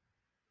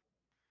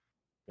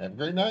 Have a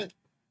great night.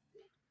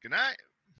 Good night.